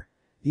in here.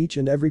 Each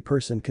and every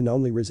person can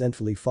only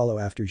resentfully follow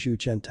after Zhu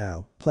Chen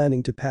Tao,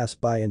 planning to pass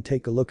by and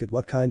take a look at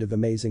what kind of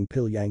amazing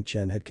pill Yang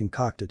Chen had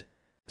concocted.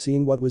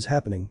 Seeing what was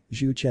happening,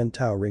 Zhu Chen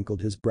Tao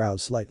wrinkled his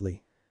brows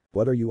slightly.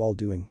 "What are you all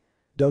doing?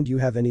 Don't you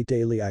have any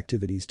daily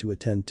activities to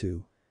attend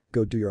to?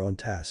 Go do your own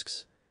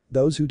tasks.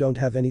 Those who don't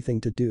have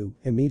anything to do,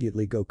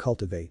 immediately go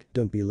cultivate,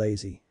 don't be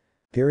lazy."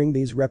 Hearing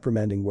these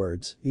reprimanding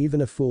words,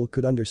 even a fool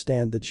could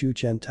understand that Zhu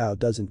Chen Tao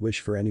doesn't wish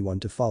for anyone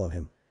to follow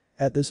him.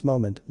 At this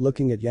moment,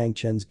 looking at Yang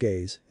Chen's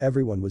gaze,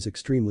 everyone was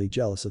extremely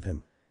jealous of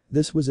him.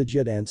 This was a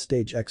Jidan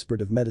stage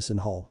expert of medicine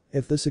hall.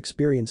 If this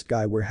experienced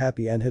guy were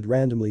happy and had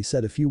randomly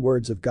said a few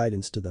words of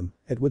guidance to them,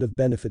 it would have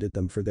benefited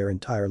them for their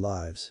entire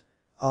lives.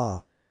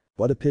 Ah.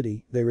 What a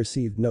pity, they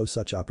received no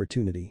such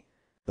opportunity.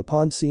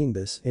 Upon seeing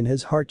this, in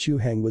his heart Chu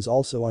Heng was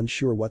also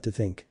unsure what to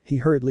think. He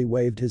hurriedly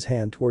waved his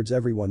hand towards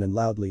everyone and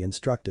loudly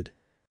instructed.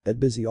 Get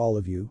busy all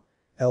of you.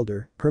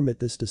 Elder, permit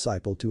this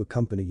disciple to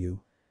accompany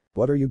you.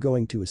 What are you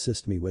going to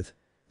assist me with?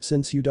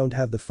 Since you don't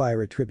have the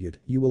fire attribute,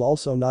 you will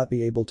also not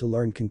be able to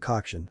learn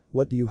concoction.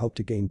 What do you hope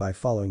to gain by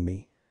following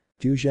me?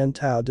 Zhu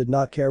Zhentao did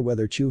not care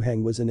whether Chu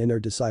Heng was an inner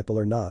disciple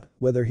or not,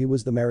 whether he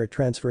was the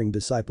merit-transferring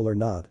disciple or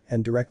not,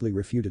 and directly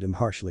refuted him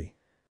harshly.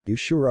 You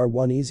sure are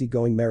one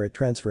easygoing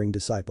merit-transferring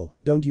disciple,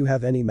 don't you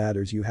have any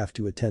matters you have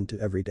to attend to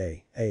every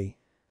day, eh?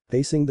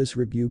 Facing this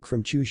rebuke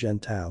from Zhu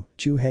Zhentao,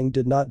 Chu Heng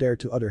did not dare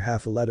to utter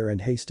half a letter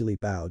and hastily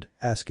bowed,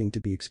 asking to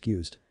be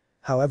excused.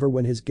 However,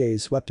 when his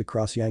gaze swept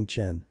across Yang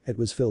Chen, it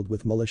was filled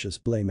with malicious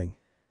blaming.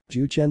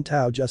 Zhu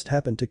Zhentao just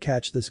happened to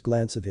catch this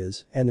glance of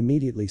his and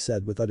immediately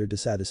said with utter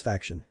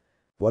dissatisfaction.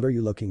 What are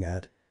you looking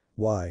at?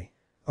 Why?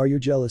 Are you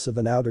jealous of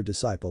an outer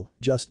disciple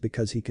just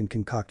because he can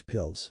concoct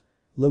pills?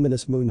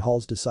 Luminous Moon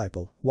Hall's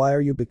disciple, why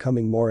are you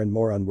becoming more and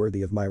more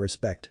unworthy of my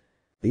respect?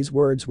 These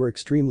words were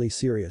extremely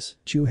serious.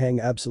 Chu Heng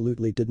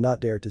absolutely did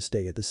not dare to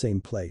stay at the same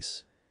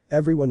place.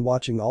 Everyone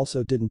watching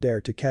also didn't dare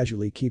to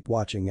casually keep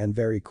watching and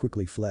very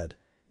quickly fled.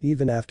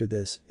 Even after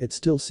this, it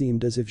still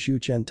seemed as if Zhu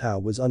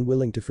Zhentao was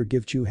unwilling to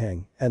forgive Chu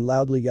Heng and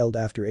loudly yelled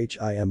after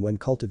him when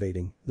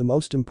cultivating. The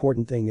most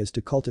important thing is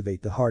to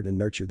cultivate the heart and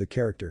nurture the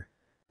character.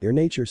 Your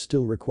nature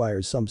still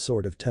requires some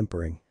sort of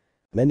tempering.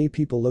 Many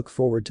people look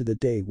forward to the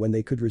day when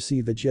they could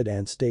receive a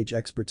Jidan stage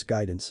expert's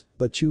guidance,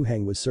 but Chu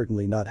Heng was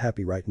certainly not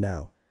happy right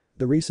now.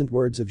 The recent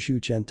words of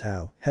Zhu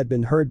Zhentao had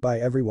been heard by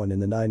everyone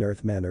in the Nine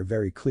Earth Manor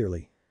very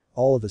clearly.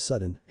 All of a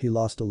sudden, he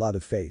lost a lot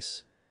of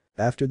face.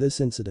 After this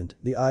incident,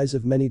 the eyes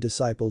of many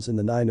disciples in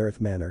the Nine Earth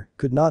Manor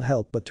could not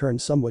help but turn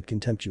somewhat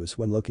contemptuous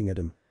when looking at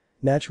him.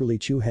 Naturally,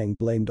 Chu Heng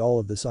blamed all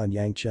of this on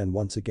Yang Chen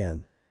once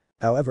again.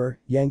 However,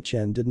 Yang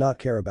Chen did not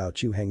care about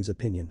Chu Heng's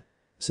opinion.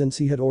 Since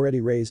he had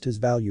already raised his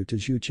value to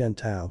Zhu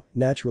Zhentao,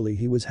 naturally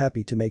he was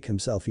happy to make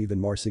himself even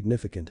more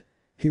significant.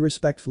 He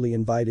respectfully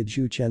invited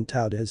Zhu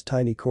Zhentao to his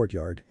tiny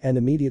courtyard and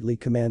immediately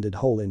commanded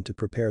Hou Lin to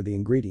prepare the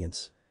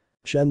ingredients.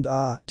 Shen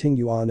Da, Ting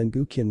Yuan and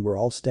Gu Qin were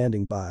all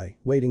standing by,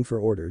 waiting for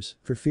orders,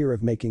 for fear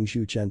of making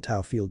Zhu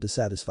Zhentao feel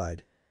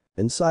dissatisfied.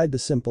 Inside the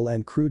simple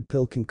and crude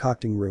pill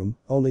concocting room,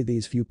 only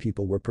these few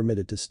people were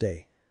permitted to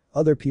stay.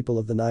 Other people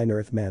of the Nine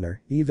Earth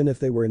Manor, even if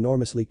they were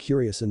enormously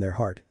curious in their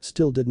heart,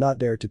 still did not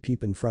dare to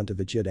peep in front of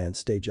a Jidan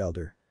stage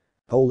elder.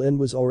 Hou Lin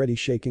was already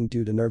shaking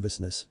due to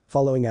nervousness,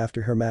 following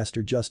after her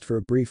master just for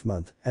a brief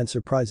month, and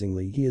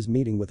surprisingly he is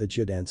meeting with a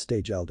Jidan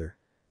stage elder.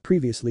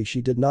 Previously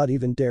she did not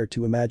even dare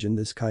to imagine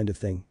this kind of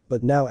thing,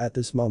 but now at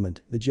this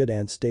moment, the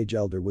Jidan stage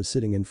elder was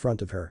sitting in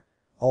front of her.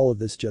 All of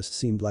this just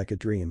seemed like a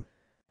dream.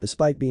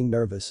 Despite being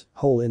nervous,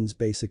 Hou Lin's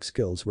basic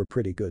skills were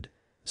pretty good.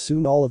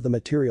 Soon all of the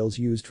materials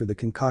used for the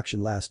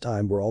concoction last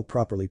time were all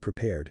properly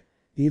prepared.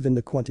 Even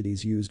the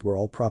quantities used were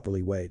all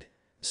properly weighed.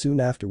 Soon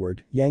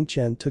afterward, Yang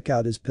Chen took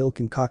out his pill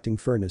concocting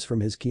furnace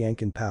from his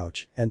Qianqin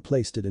pouch and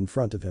placed it in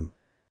front of him.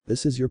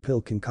 This is your pill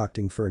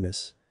concocting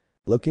furnace.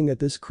 Looking at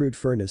this crude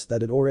furnace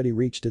that had already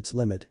reached its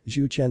limit,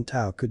 Zhu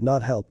Zhentao could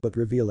not help but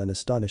reveal an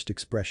astonished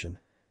expression.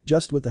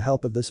 Just with the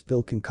help of this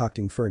pill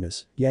concocting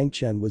furnace, Yang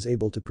Chen was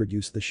able to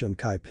produce the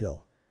Shunkai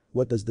pill.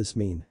 What does this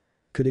mean?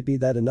 Could it be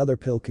that another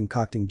pill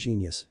concocting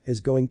genius is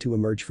going to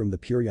emerge from the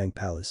Puryang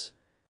Palace?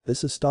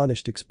 This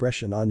astonished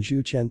expression on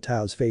Zhu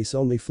Zhentao's face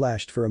only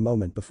flashed for a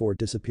moment before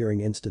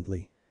disappearing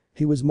instantly.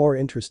 He was more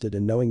interested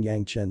in knowing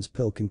Yang Chen's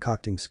pill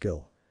concocting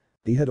skill.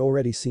 He had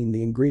already seen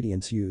the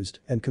ingredients used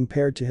and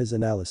compared to his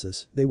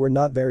analysis, they were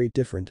not very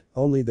different,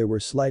 only there were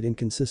slight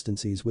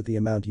inconsistencies with the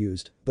amount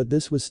used, but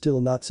this was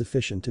still not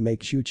sufficient to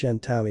make Zhu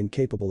Zhentao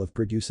incapable of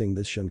producing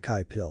this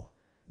Shunkai pill.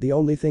 The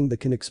only thing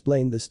that can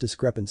explain this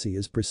discrepancy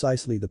is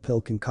precisely the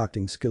pill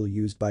concocting skill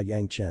used by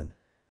Yang Chen.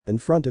 In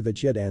front of a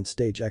Jidan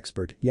stage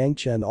expert, Yang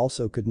Chen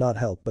also could not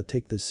help but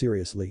take this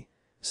seriously.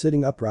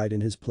 Sitting upright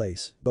in his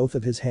place, both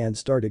of his hands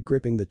started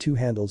gripping the two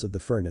handles of the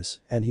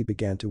furnace and he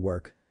began to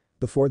work.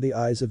 Before the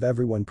eyes of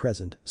everyone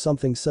present,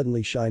 something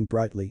suddenly shined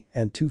brightly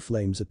and two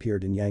flames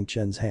appeared in Yang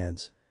Chen's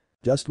hands.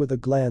 Just with a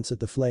glance at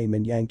the flame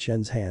in Yang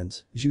Chen's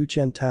hands, Zhu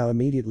Zhentao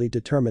immediately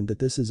determined that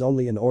this is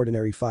only an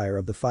ordinary fire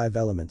of the five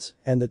elements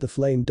and that the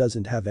flame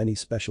doesn't have any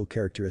special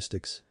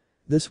characteristics.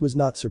 This was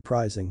not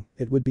surprising,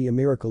 it would be a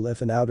miracle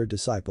if an outer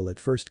disciple at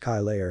first Kai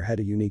layer had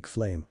a unique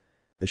flame.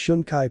 The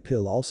Shunkai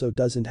pill also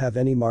doesn't have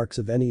any marks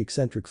of any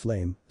eccentric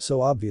flame,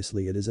 so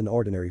obviously it is an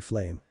ordinary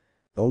flame.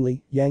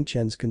 Only, Yang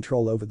Chen's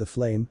control over the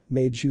flame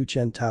made Zhu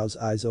Zhentao's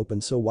eyes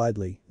open so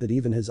widely that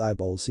even his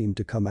eyeballs seemed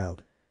to come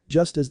out.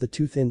 Just as the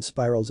two thin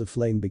spirals of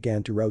flame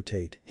began to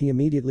rotate, he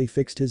immediately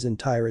fixed his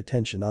entire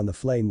attention on the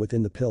flame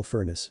within the pill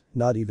furnace,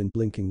 not even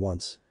blinking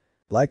once.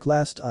 Like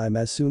last time,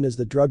 as soon as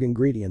the drug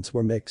ingredients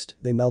were mixed,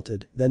 they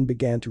melted, then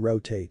began to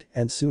rotate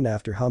and soon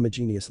after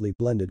homogeneously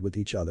blended with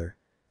each other.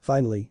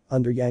 Finally,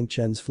 under Yang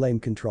Chen's flame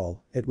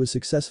control, it was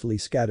successfully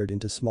scattered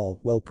into small,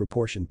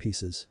 well-proportioned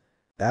pieces.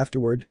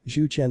 Afterward,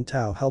 Zhu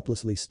Chentao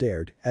helplessly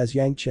stared as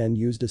Yang Chen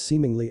used a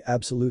seemingly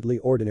absolutely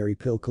ordinary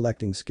pill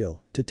collecting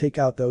skill to take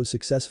out those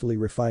successfully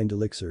refined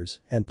elixirs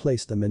and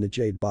place them in a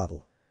jade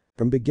bottle.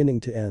 From beginning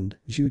to end,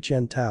 Zhu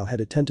Chentao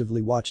had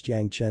attentively watched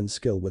Yang Chen's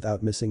skill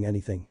without missing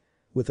anything.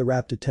 With a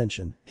rapt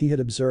attention, he had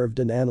observed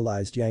and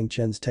analyzed Yang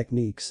Chen's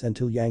techniques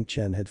until Yang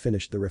Chen had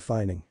finished the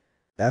refining.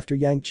 After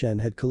Yang Chen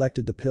had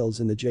collected the pills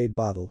in the jade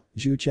bottle,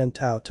 Zhu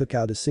Chentao took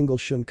out a single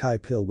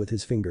Shunkai pill with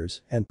his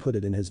fingers and put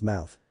it in his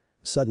mouth.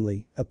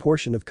 Suddenly, a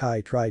portion of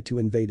Kai tried to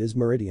invade his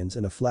meridians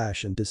in a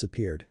flash and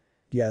disappeared.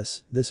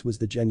 Yes, this was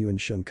the genuine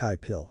Shunkai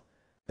pill.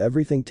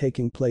 Everything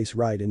taking place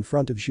right in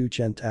front of Zhu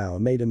Chentao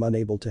made him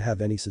unable to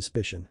have any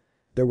suspicion.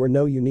 There were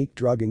no unique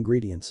drug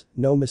ingredients,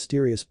 no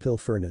mysterious pill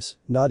furnace,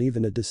 not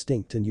even a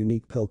distinct and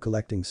unique pill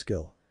collecting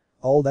skill.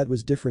 All that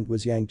was different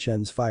was Yang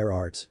Chen's fire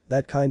arts.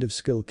 That kind of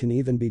skill can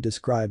even be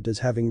described as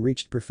having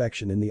reached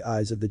perfection in the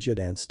eyes of the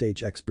Zhanxian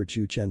stage expert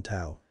Zhu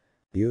Chentao.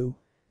 You.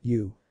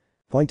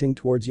 Pointing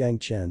towards Yang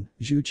Chen,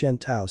 Zhu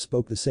Chentao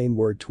spoke the same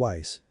word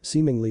twice,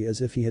 seemingly as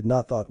if he had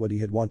not thought what he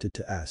had wanted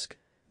to ask.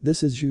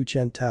 This is Zhu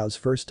Chentao's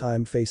first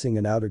time facing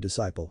an outer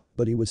disciple,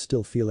 but he was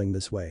still feeling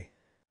this way.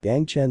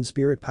 Yang Chen's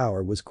spirit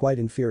power was quite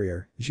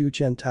inferior. Zhu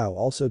Chentao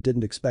also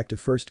didn't expect a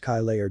first Kai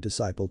layer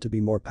disciple to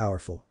be more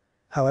powerful.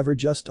 However,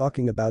 just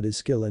talking about his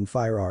skill in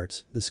fire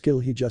arts, the skill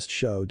he just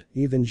showed,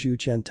 even Zhu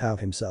Chentao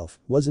himself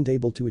wasn't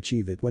able to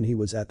achieve it when he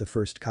was at the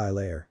first Kai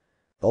layer.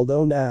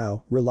 Although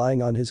now,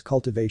 relying on his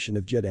cultivation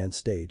of Zhanxian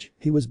stage,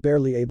 he was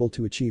barely able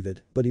to achieve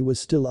it, but he was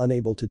still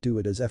unable to do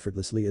it as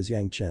effortlessly as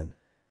Yang Chen.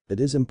 It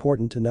is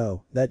important to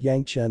know that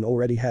Yang Chen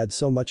already had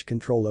so much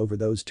control over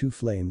those two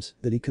flames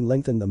that he can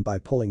lengthen them by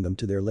pulling them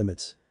to their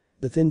limits.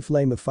 The thin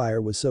flame of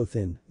fire was so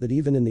thin that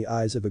even in the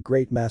eyes of a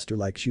great master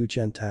like Zhu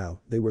Chentao,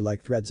 they were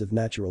like threads of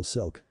natural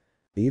silk.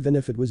 Even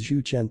if it was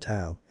Zhu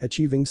Chentao,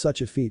 achieving such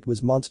a feat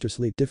was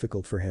monstrously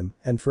difficult for him,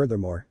 and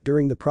furthermore,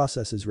 during the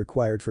processes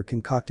required for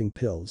concocting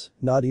pills,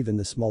 not even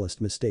the smallest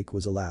mistake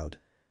was allowed.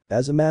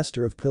 As a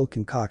master of pill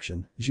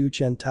concoction, Zhu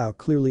Chentao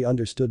clearly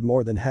understood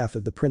more than half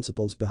of the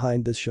principles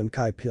behind this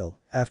Shunkai pill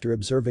after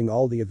observing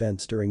all the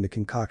events during the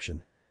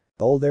concoction.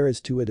 All there is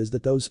to it is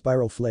that those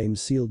spiral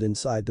flames sealed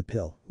inside the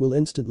pill will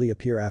instantly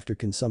appear after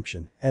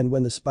consumption, and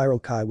when the spiral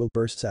Kai will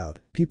bursts out,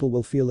 people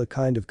will feel a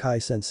kind of Kai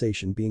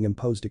sensation being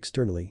imposed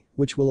externally,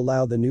 which will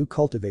allow the new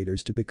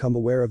cultivators to become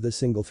aware of the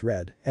single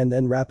thread and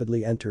then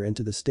rapidly enter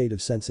into the state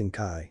of sensing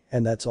Kai,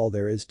 and that's all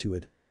there is to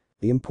it.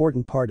 The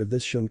important part of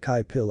this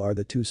Shunkai pill are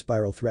the two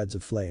spiral threads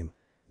of flame.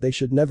 They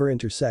should never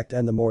intersect,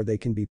 and the more they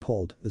can be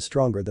pulled, the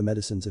stronger the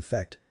medicine's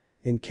effect.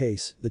 In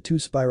case the two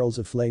spirals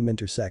of flame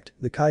intersect,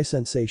 the Kai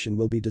sensation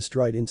will be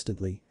destroyed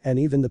instantly, and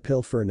even the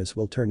pill furnace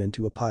will turn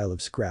into a pile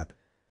of scrap.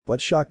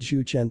 What shocked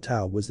Zhu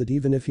Chentao was that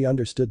even if he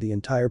understood the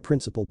entire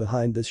principle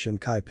behind this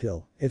Shunkai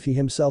pill, if he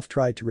himself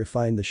tried to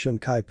refine the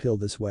Shunkai pill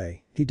this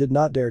way, he did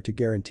not dare to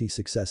guarantee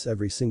success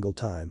every single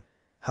time.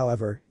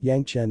 However,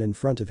 Yang Chen in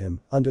front of him,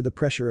 under the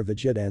pressure of a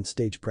Zhanxian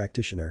stage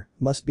practitioner,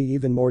 must be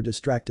even more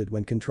distracted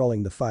when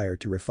controlling the fire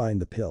to refine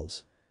the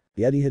pills.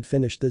 Yet he had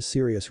finished this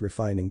serious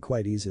refining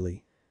quite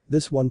easily.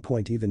 This one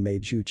point even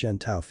made Zhu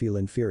Chentao feel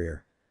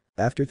inferior.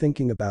 After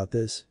thinking about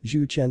this,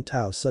 Zhu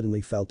Chentao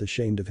suddenly felt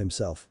ashamed of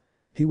himself.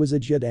 He was a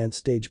Zhanxian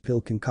stage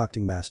pill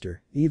concocting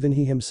master, even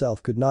he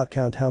himself could not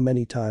count how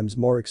many times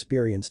more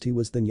experienced he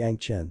was than Yang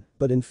Chen,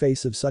 but in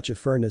face of such a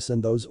furnace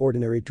and those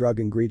ordinary drug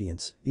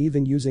ingredients,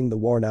 even using the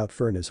worn-out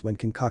furnace when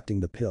concocting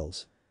the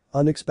pills.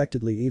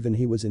 Unexpectedly, even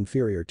he was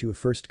inferior to a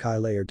first Kai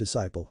layer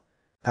disciple.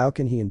 How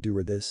can he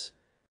endure this?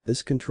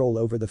 This control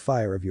over the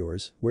fire of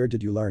yours, where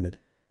did you learn it?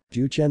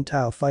 Zhu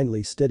Chentao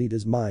finally steadied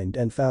his mind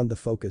and found the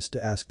focus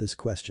to ask this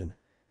question.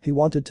 He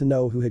wanted to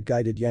know who had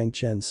guided Yang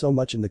Chen so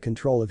much in the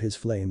control of his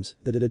flames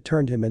that it had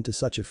turned him into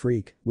such a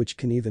freak, which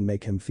can even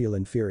make him feel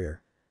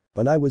inferior.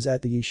 When I was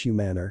at the Yishu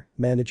Manor,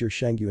 manager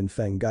Shangyuan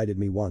Feng guided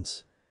me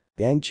once.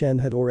 Yang Chen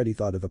had already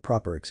thought of a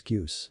proper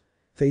excuse.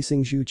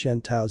 Facing Zhu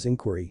Chentao's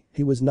inquiry,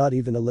 he was not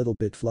even a little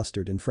bit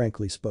flustered and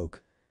frankly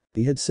spoke.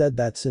 He had said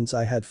that since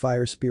I had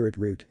fire spirit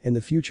root, in the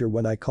future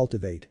when I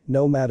cultivate,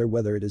 no matter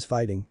whether it is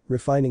fighting,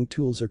 refining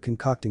tools or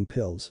concocting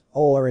pills,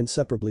 all are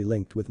inseparably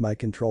linked with my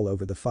control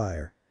over the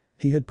fire.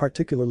 He had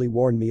particularly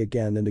warned me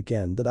again and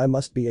again that I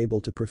must be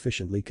able to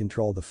proficiently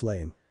control the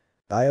flame.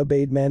 I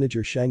obeyed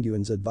manager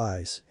Shangyuan's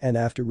advice, and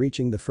after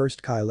reaching the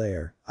first Kai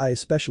layer, I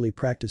especially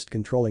practiced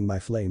controlling my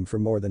flame for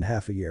more than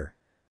half a year.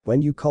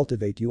 When you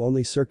cultivate, you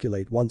only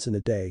circulate once in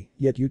a day,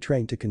 yet you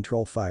train to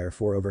control fire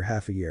for over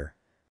half a year.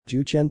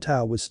 Zhu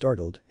Chentao was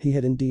startled. He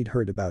had indeed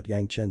heard about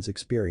Yang Chen's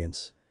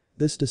experience.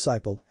 This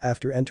disciple,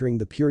 after entering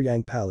the Pure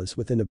Yang Palace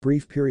within a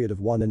brief period of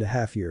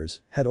 1.5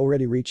 years, had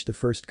already reached the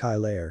first Kai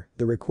layer,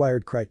 the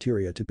required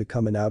criteria to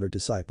become an outer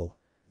disciple.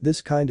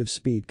 This kind of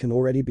speed can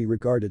already be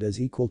regarded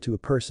as equal to a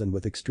person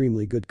with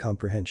extremely good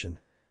comprehension.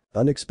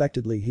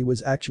 Unexpectedly, he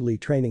was actually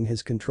training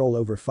his control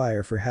over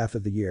fire for half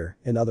of the year.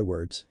 In other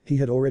words, he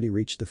had already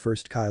reached the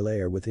first Kai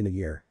layer within a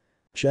year.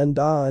 Shen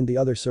Da and the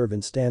other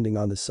servants standing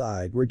on the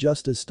side were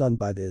just as stunned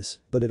by this,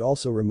 but it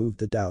also removed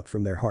the doubt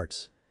from their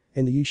hearts.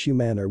 In the Yishu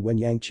manner when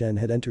Yang Chen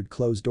had entered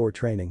closed-door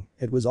training,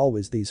 it was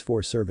always these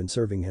 4 servants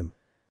serving him.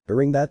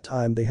 During that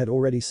time they had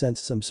already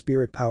sensed some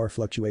spirit power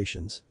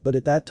fluctuations, but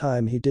at that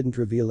time he didn't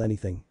reveal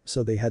anything,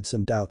 so they had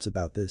some doubts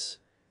about this.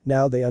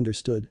 Now they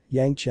understood,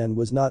 Yang Chen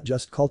was not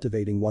just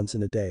cultivating once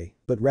in a day,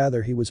 but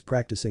rather he was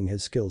practicing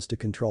his skills to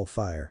control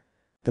fire.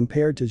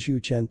 Compared to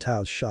Zhu Chen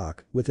Tao's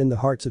shock, within the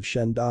hearts of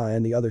Shen Da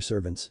and the other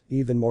servants,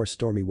 even more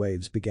stormy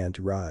waves began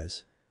to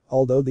rise.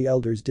 Although the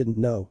elders didn't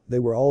know, they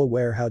were all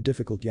aware how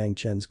difficult Yang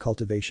Chen's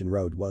cultivation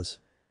road was.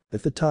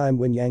 If the time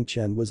when Yang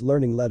Chen was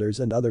learning letters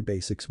and other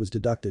basics was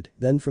deducted,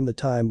 then from the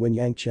time when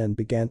Yang Chen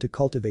began to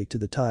cultivate to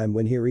the time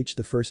when he reached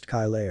the first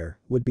Kai layer,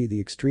 would be the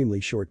extremely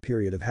short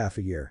period of half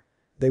a year.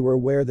 They were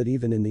aware that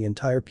even in the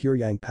entire Pure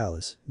Yang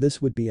Palace,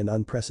 this would be an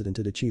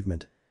unprecedented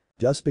achievement.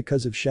 Just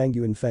because of Shang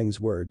Yuanfeng's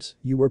words,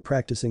 you were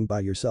practicing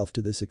by yourself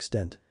to this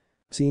extent.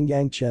 Seeing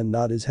Yang Chen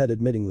nod his head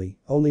admittingly,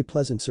 only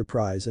pleasant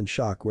surprise and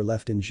shock were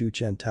left in Zhu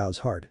Chen Tao's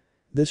heart.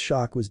 This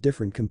shock was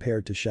different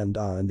compared to Shen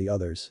Da and the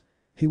others.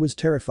 He was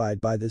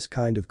terrified by this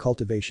kind of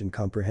cultivation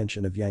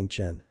comprehension of Yang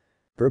Chen.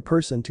 For a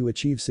person to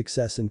achieve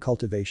success in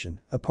cultivation,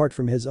 apart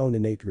from his own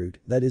innate root,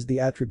 that is the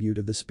attribute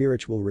of the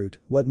spiritual root,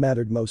 what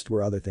mattered most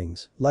were other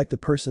things, like the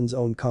person's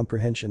own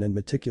comprehension and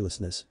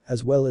meticulousness,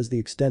 as well as the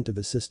extent of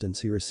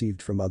assistance he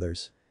received from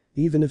others.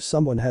 Even if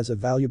someone has a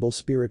valuable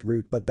spirit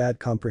root but bad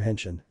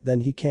comprehension,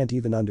 then he can't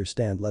even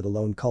understand let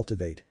alone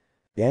cultivate.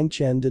 Yang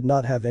Chen did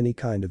not have any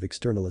kind of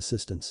external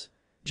assistance.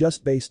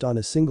 Just based on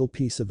a single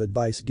piece of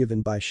advice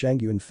given by Shang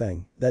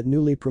Yuanfeng, that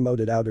newly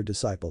promoted outer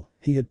disciple,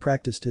 he had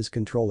practiced his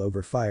control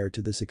over fire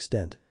to this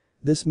extent.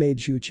 This made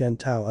Zhu Chen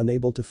Tao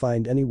unable to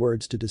find any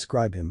words to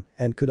describe him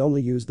and could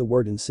only use the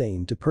word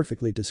insane to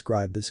perfectly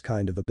describe this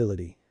kind of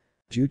ability.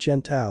 Zhu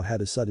Chen Tao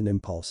had a sudden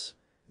impulse.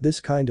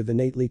 This kind of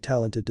innately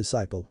talented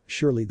disciple,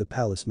 surely the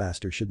palace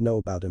master should know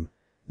about him.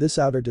 This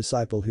outer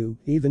disciple who,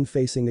 even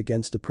facing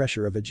against the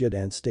pressure of a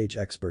Jidan stage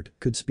expert,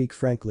 could speak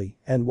frankly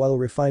and while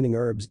refining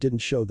herbs didn't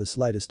show the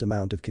slightest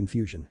amount of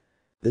confusion.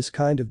 This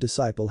kind of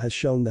disciple has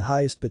shown the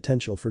highest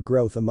potential for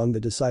growth among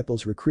the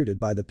disciples recruited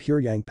by the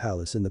Pure Yang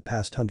Palace in the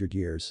past 100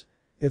 years.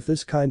 If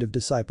this kind of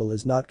disciple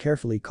is not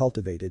carefully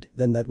cultivated,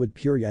 then that would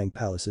Pure Yang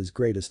Palace's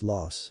greatest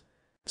loss.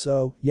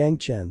 So, Yang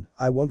Chen,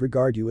 I won't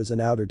regard you as an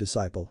outer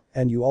disciple,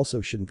 and you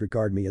also shouldn't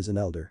regard me as an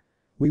elder.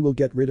 We will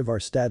get rid of our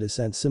status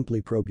and simply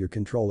probe your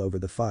control over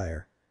the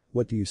fire.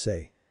 What do you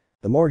say?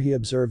 The more he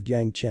observed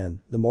Yang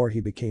Chen, the more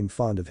he became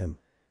fond of him.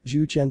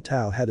 Zhu Chen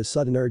Tao had a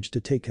sudden urge to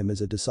take him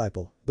as a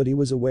disciple, but he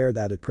was aware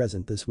that at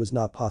present this was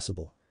not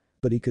possible.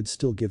 But he could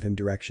still give him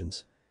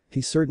directions.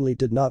 He certainly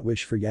did not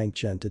wish for Yang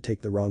Chen to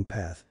take the wrong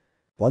path.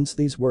 Once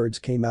these words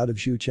came out of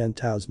Zhu Chen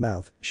Tao's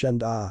mouth, Shen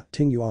Da,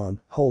 Ting Yuan,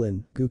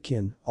 Holin, Gu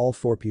Qin, all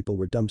 4 people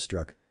were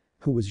dumbstruck.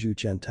 Who was Zhu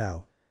Chen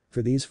Tao?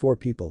 For these 4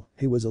 people,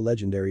 he was a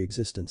legendary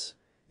existence.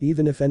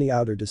 Even if any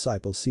outer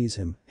disciple sees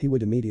him, he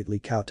would immediately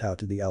kowtow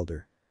to the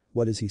elder.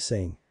 What is he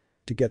saying?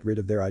 To get rid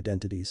of their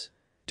identities?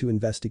 To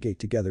investigate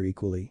together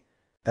equally?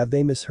 Have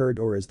they misheard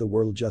or is the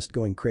world just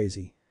going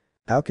crazy?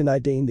 How can I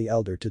deign the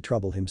elder to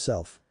trouble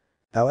himself?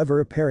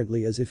 However,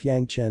 apparently as if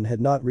Yang Chen had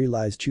not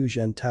realized Zhu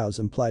Chen Tao's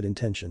implied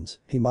intentions,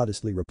 he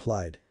modestly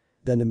replied.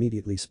 Then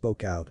immediately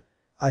spoke out.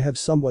 I have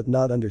somewhat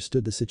not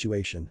understood the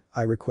situation,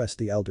 I request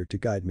the elder to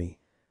guide me.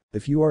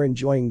 If you are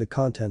enjoying the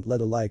content,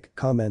 let a like,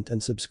 comment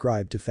and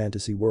subscribe to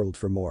Fantasy World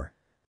for more.